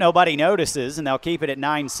 We'll hope nobody notices, and they'll keep it at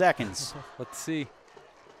 9 seconds. Let's see.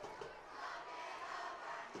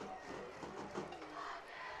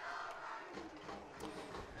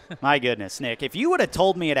 My goodness, Nick. If you would have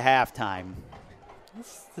told me at halftime.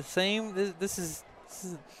 It's the same. This is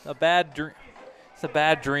a bad dream. It's a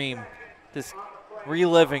bad dream. Just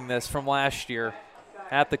reliving this from last year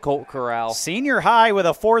at the Colt Corral. Senior high with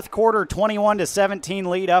a fourth quarter 21-17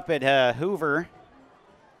 lead up at Hoover.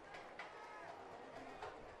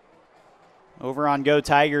 Over on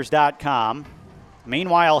GoTigers.com.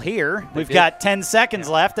 Meanwhile here, we've got 10 seconds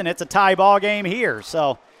left, and it's a tie ball game here.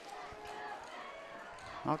 So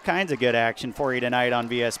all kinds of good action for you tonight on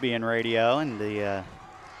VSBN Radio and the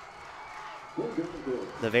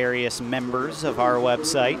various members of our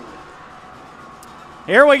website.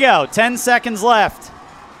 Here we go, 10 seconds left.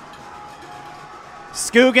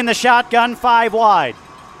 Skoog in the shotgun, 5 wide.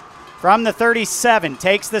 From the 37,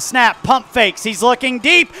 takes the snap, pump fakes, he's looking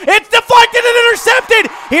deep. It's deflected and intercepted.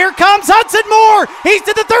 Here comes Hudson Moore. He's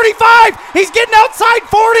to the 35. He's getting outside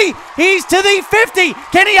 40. He's to the 50.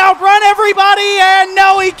 Can he outrun everybody? And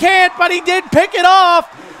no, he can't, but he did pick it off.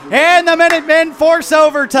 And the Minutemen force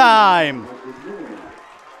overtime.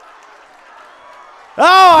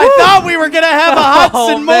 Oh, I thought we were going to have a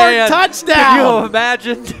Hudson Moore touchdown. Can you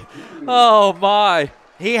imagine? Oh, my.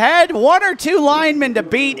 He had 1 or 2 linemen to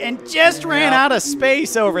beat and just ran out of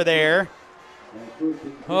space over there.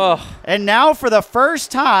 Oh. And now for the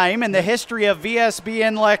first time in the history of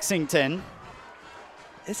VSBN Lexington.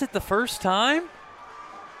 Is it the first time?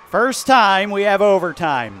 First time we have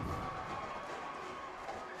overtime.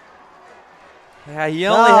 Yeah, he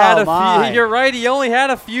only had a few. You're right, he only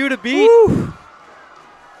had a few to beat. Woo.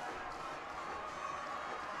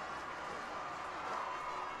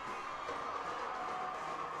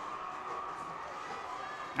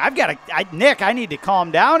 Nick, I need to calm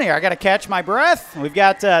down here. I got to catch my breath. We've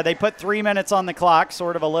got, they put 3 minutes on the clock,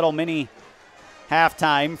 sort of a little mini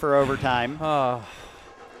halftime for overtime.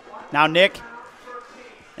 Now, Nick,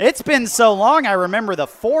 it's been so long, I remember the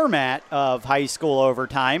format of high school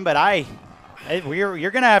overtime, but you're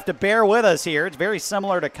going to have to bear with us here. It's very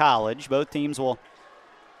similar to college. Both teams will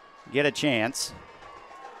get a chance.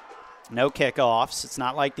 No kickoffs. It's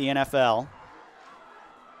not like the NFL.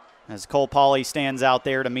 As Cole Pauley stands out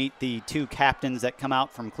there to meet the 2 captains that come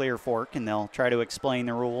out from Clear Fork, and they'll try to explain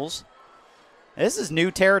the rules. This is new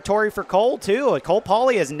territory for Cole, too. Cole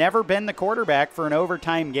Pauley has never been the quarterback for an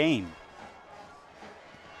overtime game.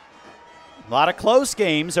 A lot of close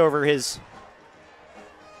games over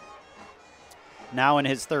now in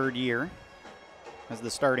his 3rd year as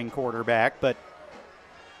the starting quarterback, but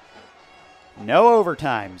no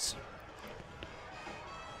overtimes.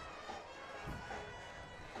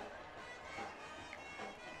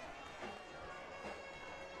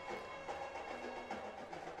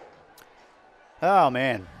 Oh,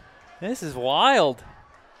 man. This is wild.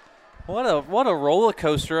 What a roller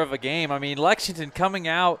coaster of a game. I mean, Lexington coming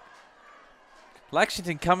out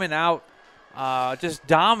just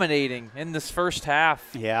dominating in this first half.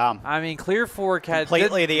 Yeah. I mean, Clear Fork had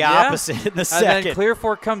completely the opposite in the second. And then Clear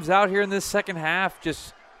Fork comes out here in this second half,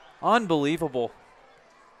 just unbelievable.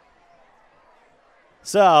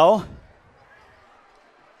 So,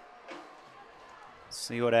 let's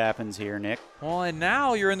see what happens here, Nick. Well, and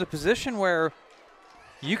now you're in the position where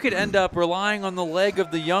you could end up relying on the leg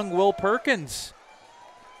of the young Will Perkins.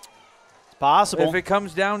 possible. If it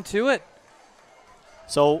comes down to it.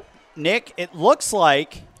 So, Nick, it looks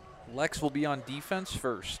like Lex will be on defense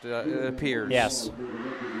first, it appears. Yes.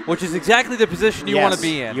 Which is exactly the position you want to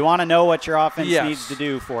be in. You want to know what your offense needs to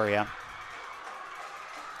do for you.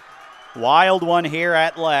 Wild one here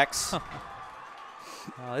at Lex.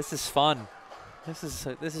 Oh, this is fun. This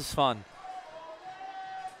is fun.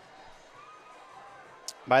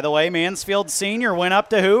 By the way, Mansfield Senior went up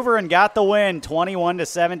to Hoover and got the win,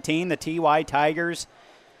 21-17. The TY Tigers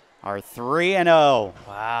are 3-0.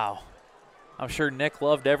 Wow. I'm sure Nick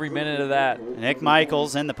loved every minute of that. Nick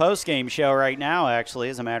Michaels in the postgame show right now, actually,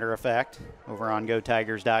 as a matter of fact, over on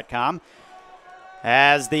GoTigers.com.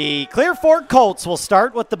 As the Clear Fork Colts will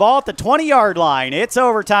start with the ball at the 20-yard line. It's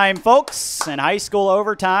overtime, folks, and high school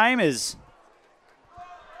overtime is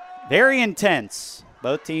very intense.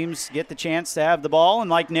 Both teams get the chance to have the ball, and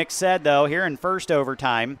like Nick said, though, here in first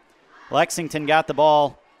overtime, Lexington got the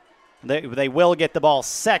ball. They will get the ball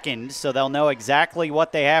second, so they'll know exactly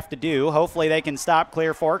what they have to do. Hopefully they can stop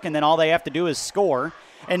Clear Fork, and then all they have to do is score.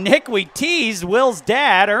 And Nick, we teased Will's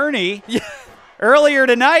dad, Ernie, earlier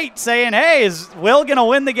tonight saying, hey, is Will going to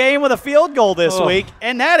win the game with a field goal this week?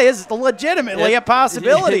 And that is legitimately a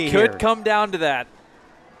possibility It could come down to that.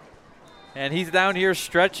 And he's down here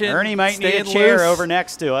stretching. Ernie might need a chair over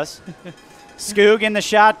next to us. Skoog in the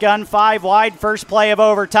shotgun, 5 wide, first play of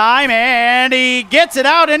overtime, and he gets it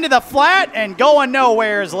out into the flat, and going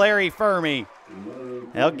nowhere is Larry Fermi.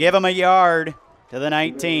 They'll give him a yard to the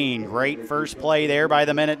 19. Great first play there by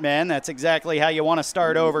the Minutemen. That's exactly how you want to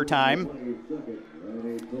start overtime.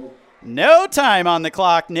 No time on the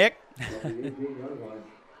clock, Nick.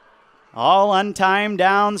 All untimed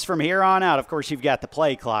downs from here on out. Of course, you've got the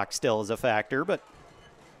play clock still as a factor, but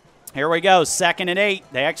here we go, 2nd and 8.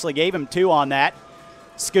 They actually gave him 2 on that.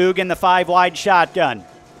 Skoog in the 5 wide shotgun.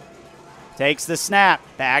 Takes the snap,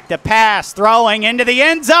 back to pass, throwing into the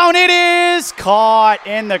end zone. It is caught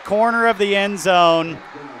in the corner of the end zone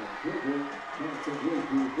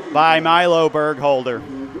by Milo Bergholder.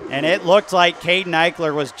 And it looked like Caden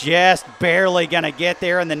Eichler was just barely going to get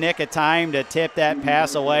there in the nick of time to tip that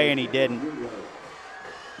pass away, and he didn't.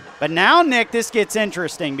 But now, Nick, this gets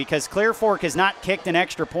interesting because Clear Fork has not kicked an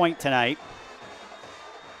extra point tonight.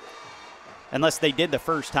 Unless they did the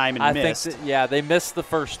first time and missed. They missed the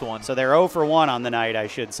first one. So they're 0 for 1 on the night, I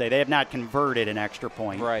should say. They have not converted an extra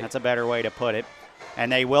point. Right. That's a better way to put it.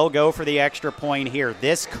 And they will go for the extra point here.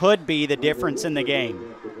 This could be the difference in the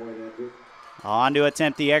game. On to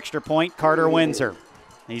attempt the extra point, Carter Windsor.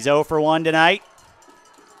 He's 0 for 1 tonight.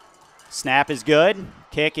 Snap is good.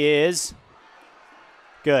 Kick is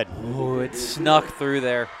good. Ooh, it snuck through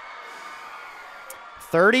there.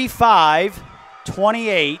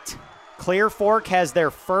 35-28. Clear Fork has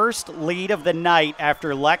their first lead of the night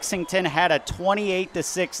after Lexington had a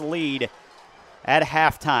 28-6 lead at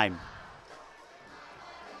halftime.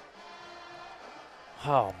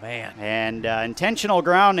 Oh, man. And intentional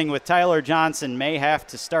grounding with Tyler Johnson may have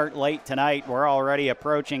to start late tonight. We're already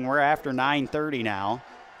approaching. We're after 9:30 now.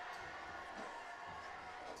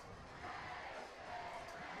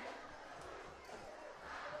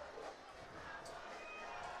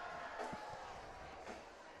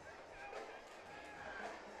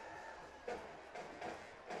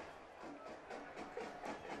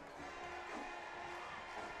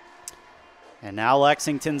 And now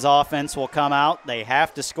Lexington's offense will come out. They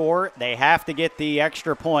have to score. They have to get the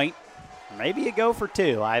extra point. Maybe you go for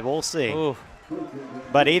 2. I will see. Ooh.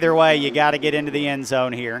 But either way, you got to get into the end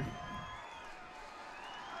zone here.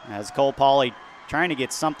 As Cole Pauley trying to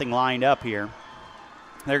get something lined up here.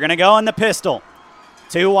 They're going to go in the pistol.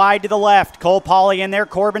 2 wide to the left. Cole Pauley in there.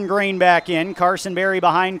 Corbin Green back in. Carson Berry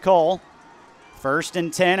behind Cole. 1st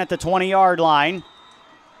and 10 at the 20-yard line.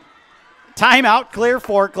 Timeout, Clear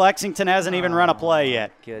Fork. Lexington hasn't even run a play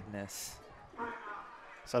yet. Goodness.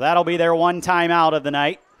 So that'll be their 1 timeout of the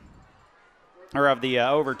night. Or of the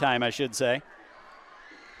overtime, I should say.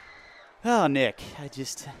 Oh, Nick,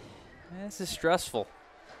 this is stressful.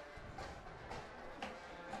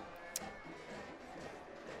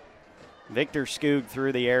 Victor Skoog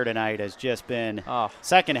through the air tonight has just been,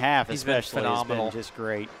 second half especially, has been just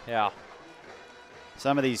great. Yeah.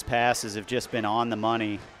 Some of these passes have just been on the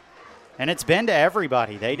money. And it's been to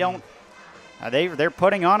everybody. They don't. They're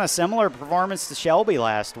putting on a similar performance to Shelby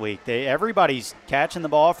last week. Everybody's catching the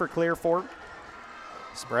ball for Clear Fork,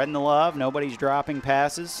 spreading the love. Nobody's dropping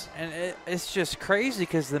passes. And it's just crazy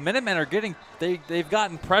because the Minutemen are getting. They've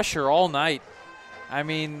gotten pressure all night. I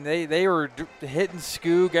mean, they were hitting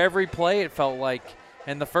Skoog every play. It felt like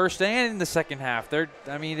in the first and in the second half.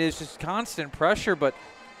 It's just constant pressure. But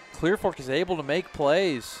Clear Fork is able to make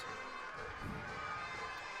plays.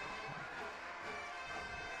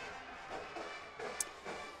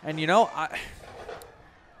 And, you know,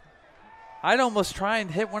 I'd almost try and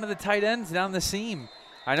hit one of the tight ends down the seam.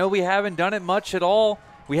 I know we haven't done it much at all.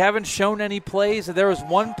 We haven't shown any plays. There was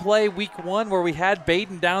one play week 1 where we had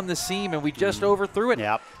Baden down the seam and we just overthrew it.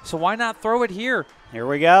 Yep. So why not throw it here? Here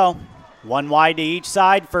we go. 1 wide to each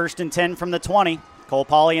side, 1st and 10 from the 20. Cole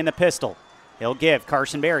Pauly in the pistol. He'll give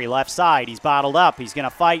Carson Berry left side. He's bottled up. He's going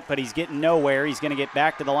to fight, but he's getting nowhere. He's going to get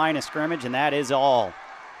back to the line of scrimmage, and that is all.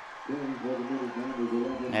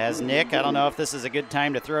 As Nick, I don't know if this is a good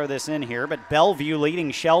time to throw this in here, but Bellevue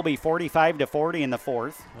leading Shelby 45-40 in the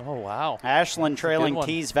 4th. Oh, wow. Ashland trailing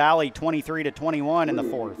Tees Valley 23-21 in the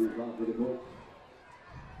 4th.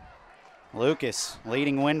 Lucas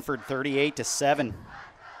leading Winford 38-7.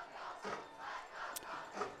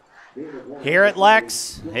 Here at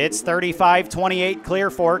Lex, it's 35-28 Clear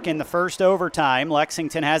Fork in the first overtime.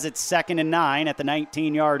 Lexington has its 2nd and 9 at the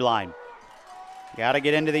 19-yard line. Got to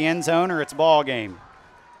get into the end zone or it's ball game.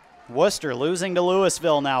 Worcester losing to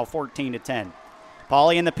Louisville now 14-10.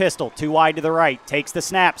 Pauly in the pistol, 2 wide to the right. Takes the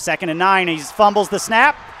snap, 2nd and 9. He fumbles the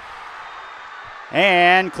snap.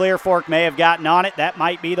 And Clear Fork may have gotten on it. That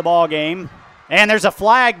might be the ball game. And there's a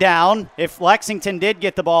flag down. If Lexington did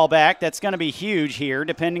get the ball back, that's going to be huge here,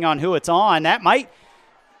 depending on who it's on. That might.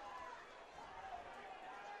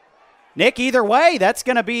 Nick, either way, that's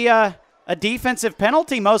going to be a defensive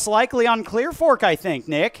penalty, most likely on Clear Fork, I think,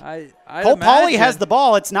 Nick. Cole Pauly has the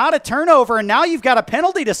ball. It's not a turnover, and now you've got a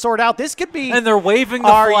penalty to sort out. This could be. And they're waving the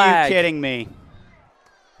flag. Are you kidding me?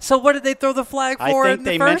 So what did they throw the flag for in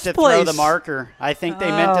the first place? I think they meant to throw the marker. I think they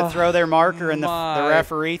meant to throw their marker, and the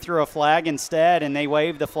referee threw a flag instead, and they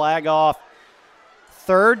waved the flag off.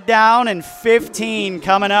 3rd down and 15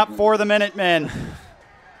 coming up for the Minutemen.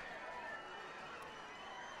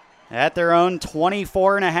 At their own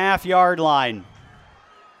 24.5-yard line.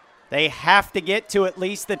 They have to get to at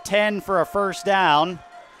least the 10 for a first down.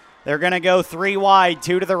 They're going to go 3 wide,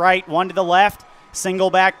 2 to the right, 1 to the left, single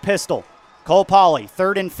back pistol. Cole Pauly,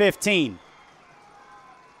 3rd and 15.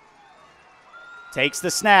 Takes the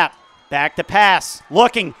snap, back to pass,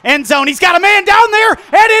 looking, end zone. He's got a man down there, and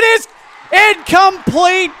it is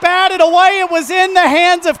incomplete, batted away. It was in the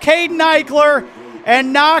hands of Caden Eichler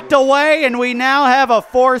and knocked away, and we now have a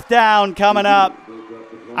 4th down coming up.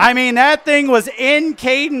 I mean, that thing was in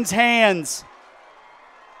Caden's hands.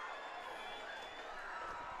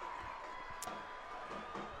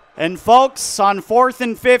 And folks, on 4th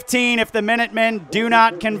and 15, if the Minutemen do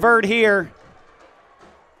not convert here,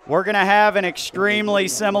 we're going to have an extremely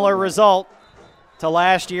similar result to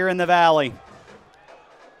last year in the Valley.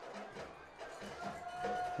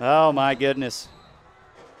 Oh, my goodness.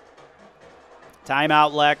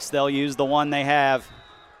 Timeout, Lex. They'll use the one they have.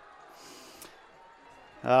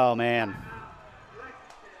 Oh, man.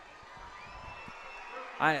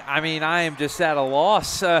 I mean, I am just at a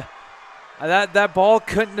loss. That ball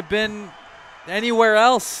couldn't have been anywhere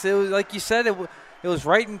else. It was, like you said, it was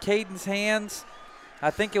right in Caden's hands. I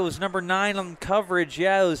think it was number 9 on coverage.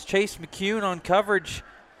 Yeah, it was Chase McCune on coverage.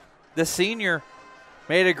 The senior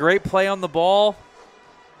made a great play on the ball.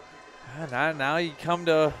 And now you come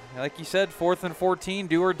to, like you said, 4th and 14,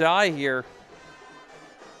 do or die here.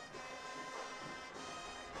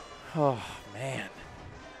 Oh, man.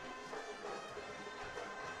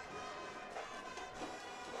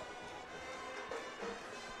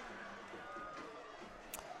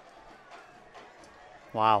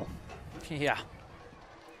 Wow. Yeah.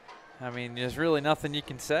 I mean, there's really nothing you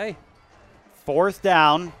can say. 4th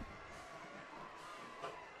down.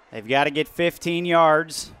 They've got to get 15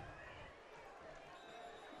 yards.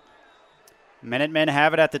 Minutemen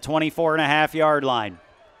have it at the 24.5-yard line.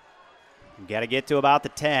 You've got to get to about the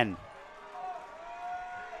 10.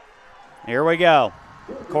 Here we go.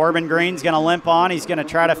 Corbin Green's going to limp on. He's going to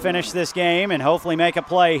try to finish this game and hopefully make a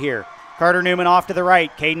play here. Carter Newman off to the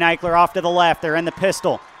right. Caden Eichler off to the left. They're in the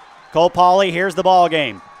pistol. Cole Pauly, here's the ball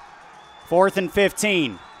game. 4th and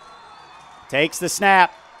 15. Takes the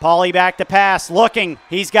snap. Pauly back to pass. Looking.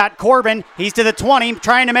 He's got Corbin. He's to the 20.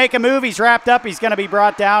 Trying to make a move. He's wrapped up. He's going to be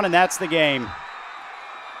brought down, and that's the game.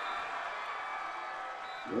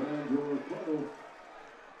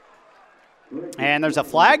 And there's a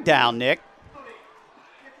flag down, Nick.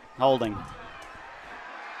 Holding.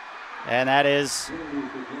 And that is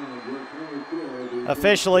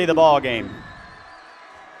officially the ball game.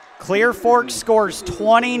 Clear Fork scores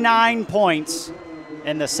 29 points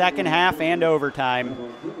in the second half and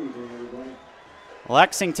overtime.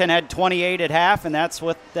 Lexington had 28 at half, and that's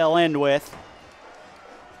what they'll end with.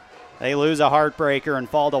 They lose a heartbreaker and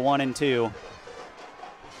fall to 1-2.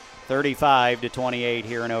 35-28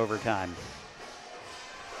 here in overtime.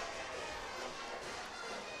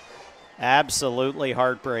 Absolutely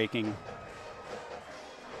heartbreaking.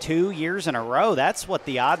 2 years in a row. That's what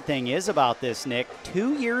the odd thing is about this, Nick.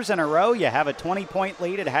 2 years in a row, you have a 20-point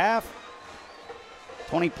lead at half.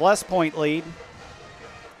 20-plus point lead.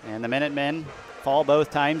 And the Minutemen fall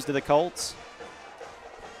both times to the Colts.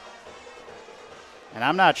 And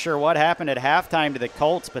I'm not sure what happened at halftime to the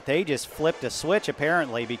Colts, but they just flipped a switch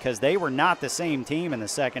apparently because they were not the same team in the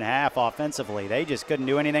second half offensively. They just couldn't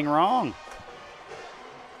do anything wrong.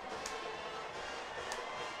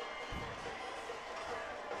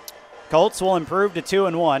 Colts will improve to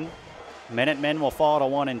 2-1. Minutemen will fall to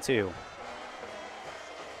 1-2.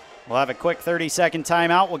 We'll have a quick 30-second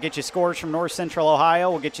timeout. We'll get you scores from North Central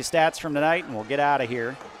Ohio. We'll get you stats from tonight, and we'll get out of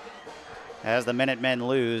here as the Minutemen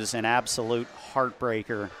lose an absolute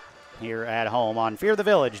heartbreaker here at home on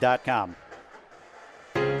fearthevillage.com.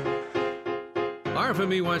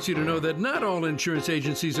 RFME wants you to know that not all insurance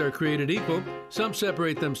agencies are created equal. Some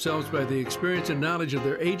separate themselves by the experience and knowledge of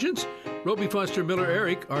their agents. Roby Foster Miller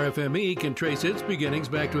Eric, RFME, can trace its beginnings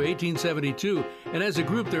back to 1872, and as a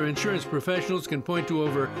group, their insurance professionals can point to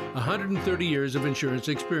over 130 years of insurance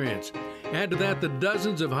experience. Add to that the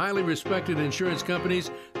dozens of highly respected insurance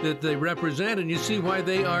companies that they represent, and you see why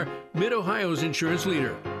they are Mid-Ohio's insurance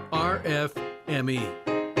leader, RFME.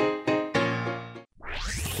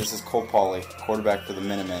 This is Cole Pauley, quarterback for the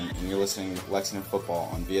Minutemen, and you're listening to Lexington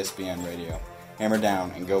Football on VSBN Radio. Hammer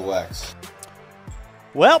down and go Lex.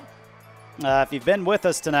 Well, if you've been with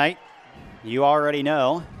us tonight, you already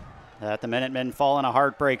know that the Minutemen fall in a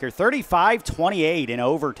heartbreaker. 35-28 in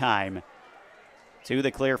overtime to the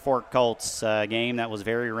Clear Fork Colts, a game that was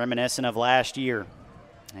very reminiscent of last year.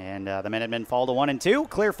 And the Minutemen fall to 1-2.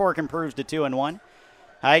 Clear Fork improves to 2-1.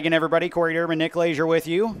 Hi again, everybody. Corey Durbin, Nick Lazier with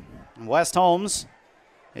you. West Holmes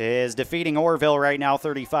is defeating Orville right now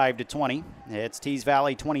 35-20. It's Tees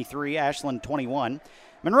Valley 23, Ashland 21.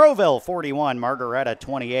 Monroeville 41, Margaretta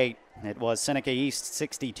 28. It was Seneca East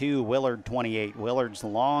 62, Willard 28. Willard's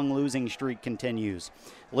long losing streak continues.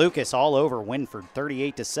 Lucas all over Winford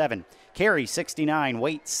 38-7. Cary 69,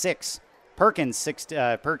 Waite 6. Perkins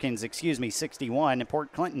 61,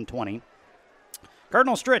 Port Clinton 20.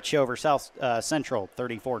 Cardinal Stritch over South Central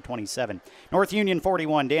 34-27. North Union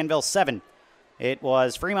 41, Danville 7. It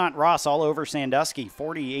was Fremont Ross all over Sandusky,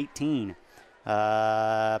 40-18.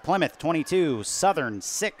 Plymouth, 22. Southern,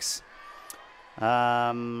 6.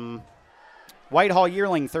 Whitehall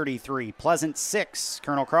Yearling, 33. Pleasant, 6.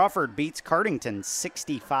 Colonel Crawford beats Cardington,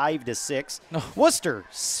 65-6. Worcester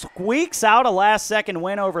squeaks out a last-second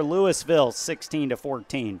win over Louisville,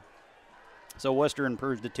 16-14. So Worcester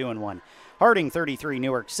improves to 2-1. Harding, 33.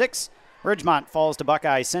 Newark, 6. Ridgemont falls to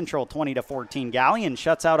Buckeye Central 20-14. Galleon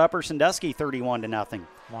shuts out Upper Sandusky 31-0.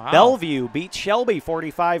 Wow. Bellevue beats Shelby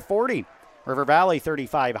 45-40. River Valley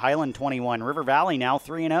 35, Highland 21. River Valley now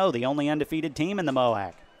 3-0, the only undefeated team in the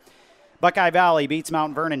MOAC. Buckeye Valley beats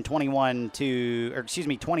Mount Vernon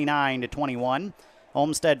 29-21.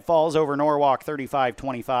 Olmsted falls over Norwalk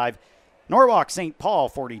 35-25. Norwalk St. Paul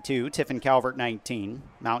 42, Tiffin Calvert 19.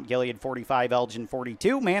 Mount Gilead 45, Elgin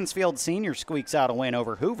 42. Mansfield Senior squeaks out a win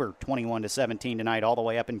over Hoover 21-17 tonight all the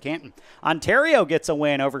way up in Canton. Ontario gets a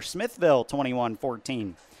win over Smithville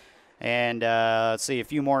 21-14. And let's see a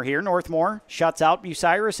few more here. Northmore shuts out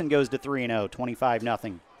Bucyrus and goes to 3-0,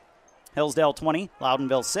 25-0. Hillsdale 20,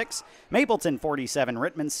 Loudonville 6. Mapleton 47,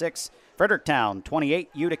 Rittman 6. Fredericktown 28,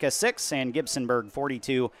 Utica 6. And Gibsonburg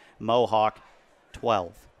 42, Mohawk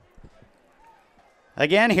 12.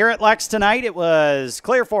 Again, here at Lex tonight, it was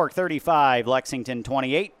Clear Fork 35, Lexington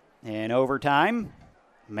 28. In overtime,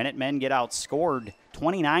 Minutemen get outscored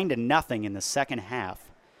 29-0 in the second half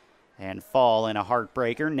and fall in a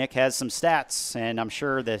heartbreaker. Nick has some stats, and I'm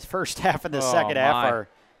sure the first half and the second half are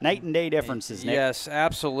night and day differences, Nick. Yes,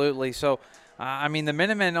 absolutely. So, the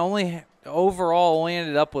Minutemen overall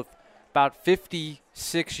ended up with about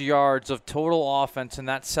 56 yards of total offense in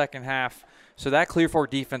that second half. So that Clear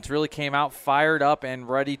Fork defense really came out fired up and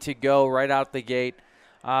ready to go right out the gate.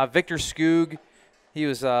 Victor Skoog, he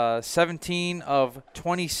was 17 of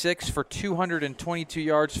 26 for 222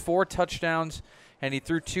 yards, 4 touchdowns, and he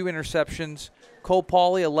threw 2 interceptions. Cole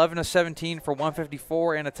Pauley, 11 of 17 for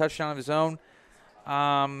 154 and a touchdown of his own.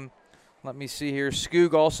 Let me see here.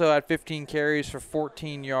 Skoog also had 15 carries for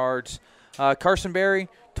 14 yards. Carson Berry,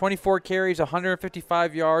 24 carries,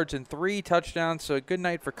 155 yards, and 3 touchdowns. So a good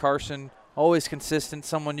night for Carson. Always consistent,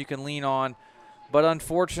 someone you can lean on. But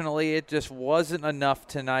unfortunately, it just wasn't enough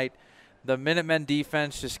tonight. The Minutemen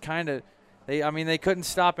defense just kind of they couldn't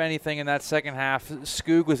stop anything in that second half.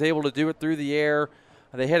 Skoog was able to do it through the air.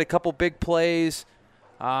 They had a couple big plays.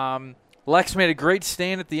 Lex made a great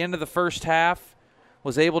stand at the end of the first half,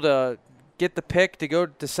 was able to get the pick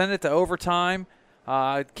to send it to overtime.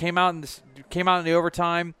 Came out in the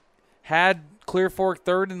overtime, had Clear Fork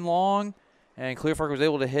 3rd and long, and Clear Fork was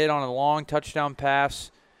able to hit on a long touchdown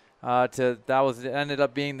pass. Ended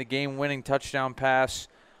up being the game-winning touchdown pass.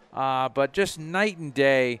 But just night and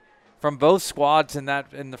day from both squads in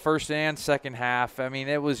the first and second half. I mean,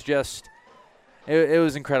 it was just it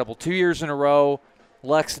was incredible. 2 years in a row,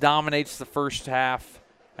 Lex dominates the first half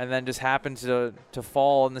and then just happens to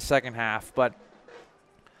fall in the second half. But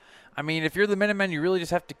I mean, if you're the Minutemen, you really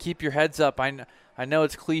just have to keep your heads up. I know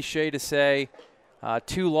it's cliche to say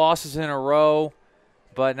 2 losses in a row,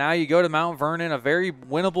 but now you go to Mount Vernon, a very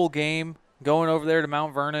winnable game, going over there to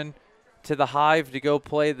Mount Vernon, to the Hive to go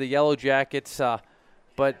play the Yellow Jackets.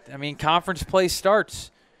 But, I mean, conference play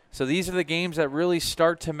starts. So these are the games that really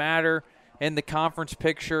start to matter in the conference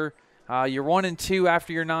picture. You're 1-2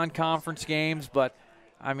 after your non-conference games, but,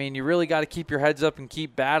 I mean, you really got to keep your heads up and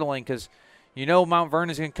keep battling because you know Mount Vernon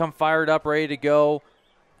is going to come fired up, ready to go.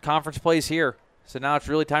 Conference play's here. So now it's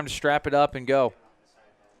really time to strap it up and go.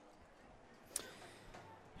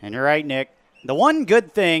 And you're right, Nick. The one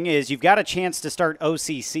good thing is you've got a chance to start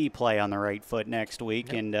OCC play on the right foot next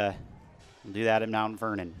week, and we'll do that at Mount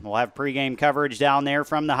Vernon. We'll have pregame coverage down there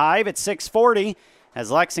from the Hive at 6:40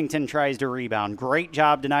 as Lexington tries to rebound. Great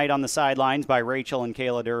job tonight on the sidelines by Rachel and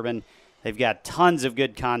Kayla Durbin. They've got tons of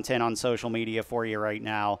good content on social media for you right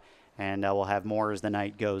now, and we'll have more as the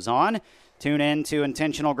night goes on. Tune in to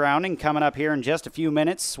Intentional Grounding coming up here in just a few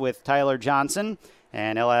minutes with Tyler Johnson,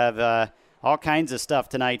 and he'll have all kinds of stuff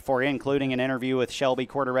tonight for you, including an interview with Shelby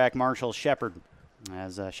quarterback Marshall Shepard,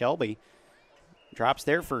 as Shelby drops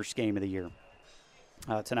their first game of the year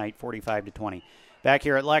tonight, 45-20. Back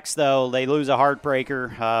here at Lex, though, they lose a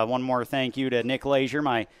heartbreaker. One more thank you to Nick Lazier,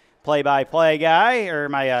 my play-by-play guy, or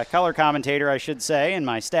my color commentator, I should say, and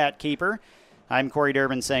my stat keeper. I'm Corey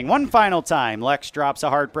Durbin saying one final time, Lex drops a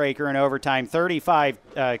heartbreaker in overtime,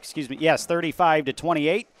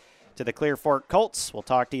 35-28. To the Clear Fork Colts. We'll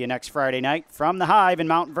talk to you next Friday night from the Hive in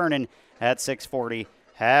Mount Vernon at 6:40.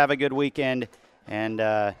 Have a good weekend, and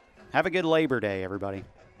have a good Labor Day, everybody.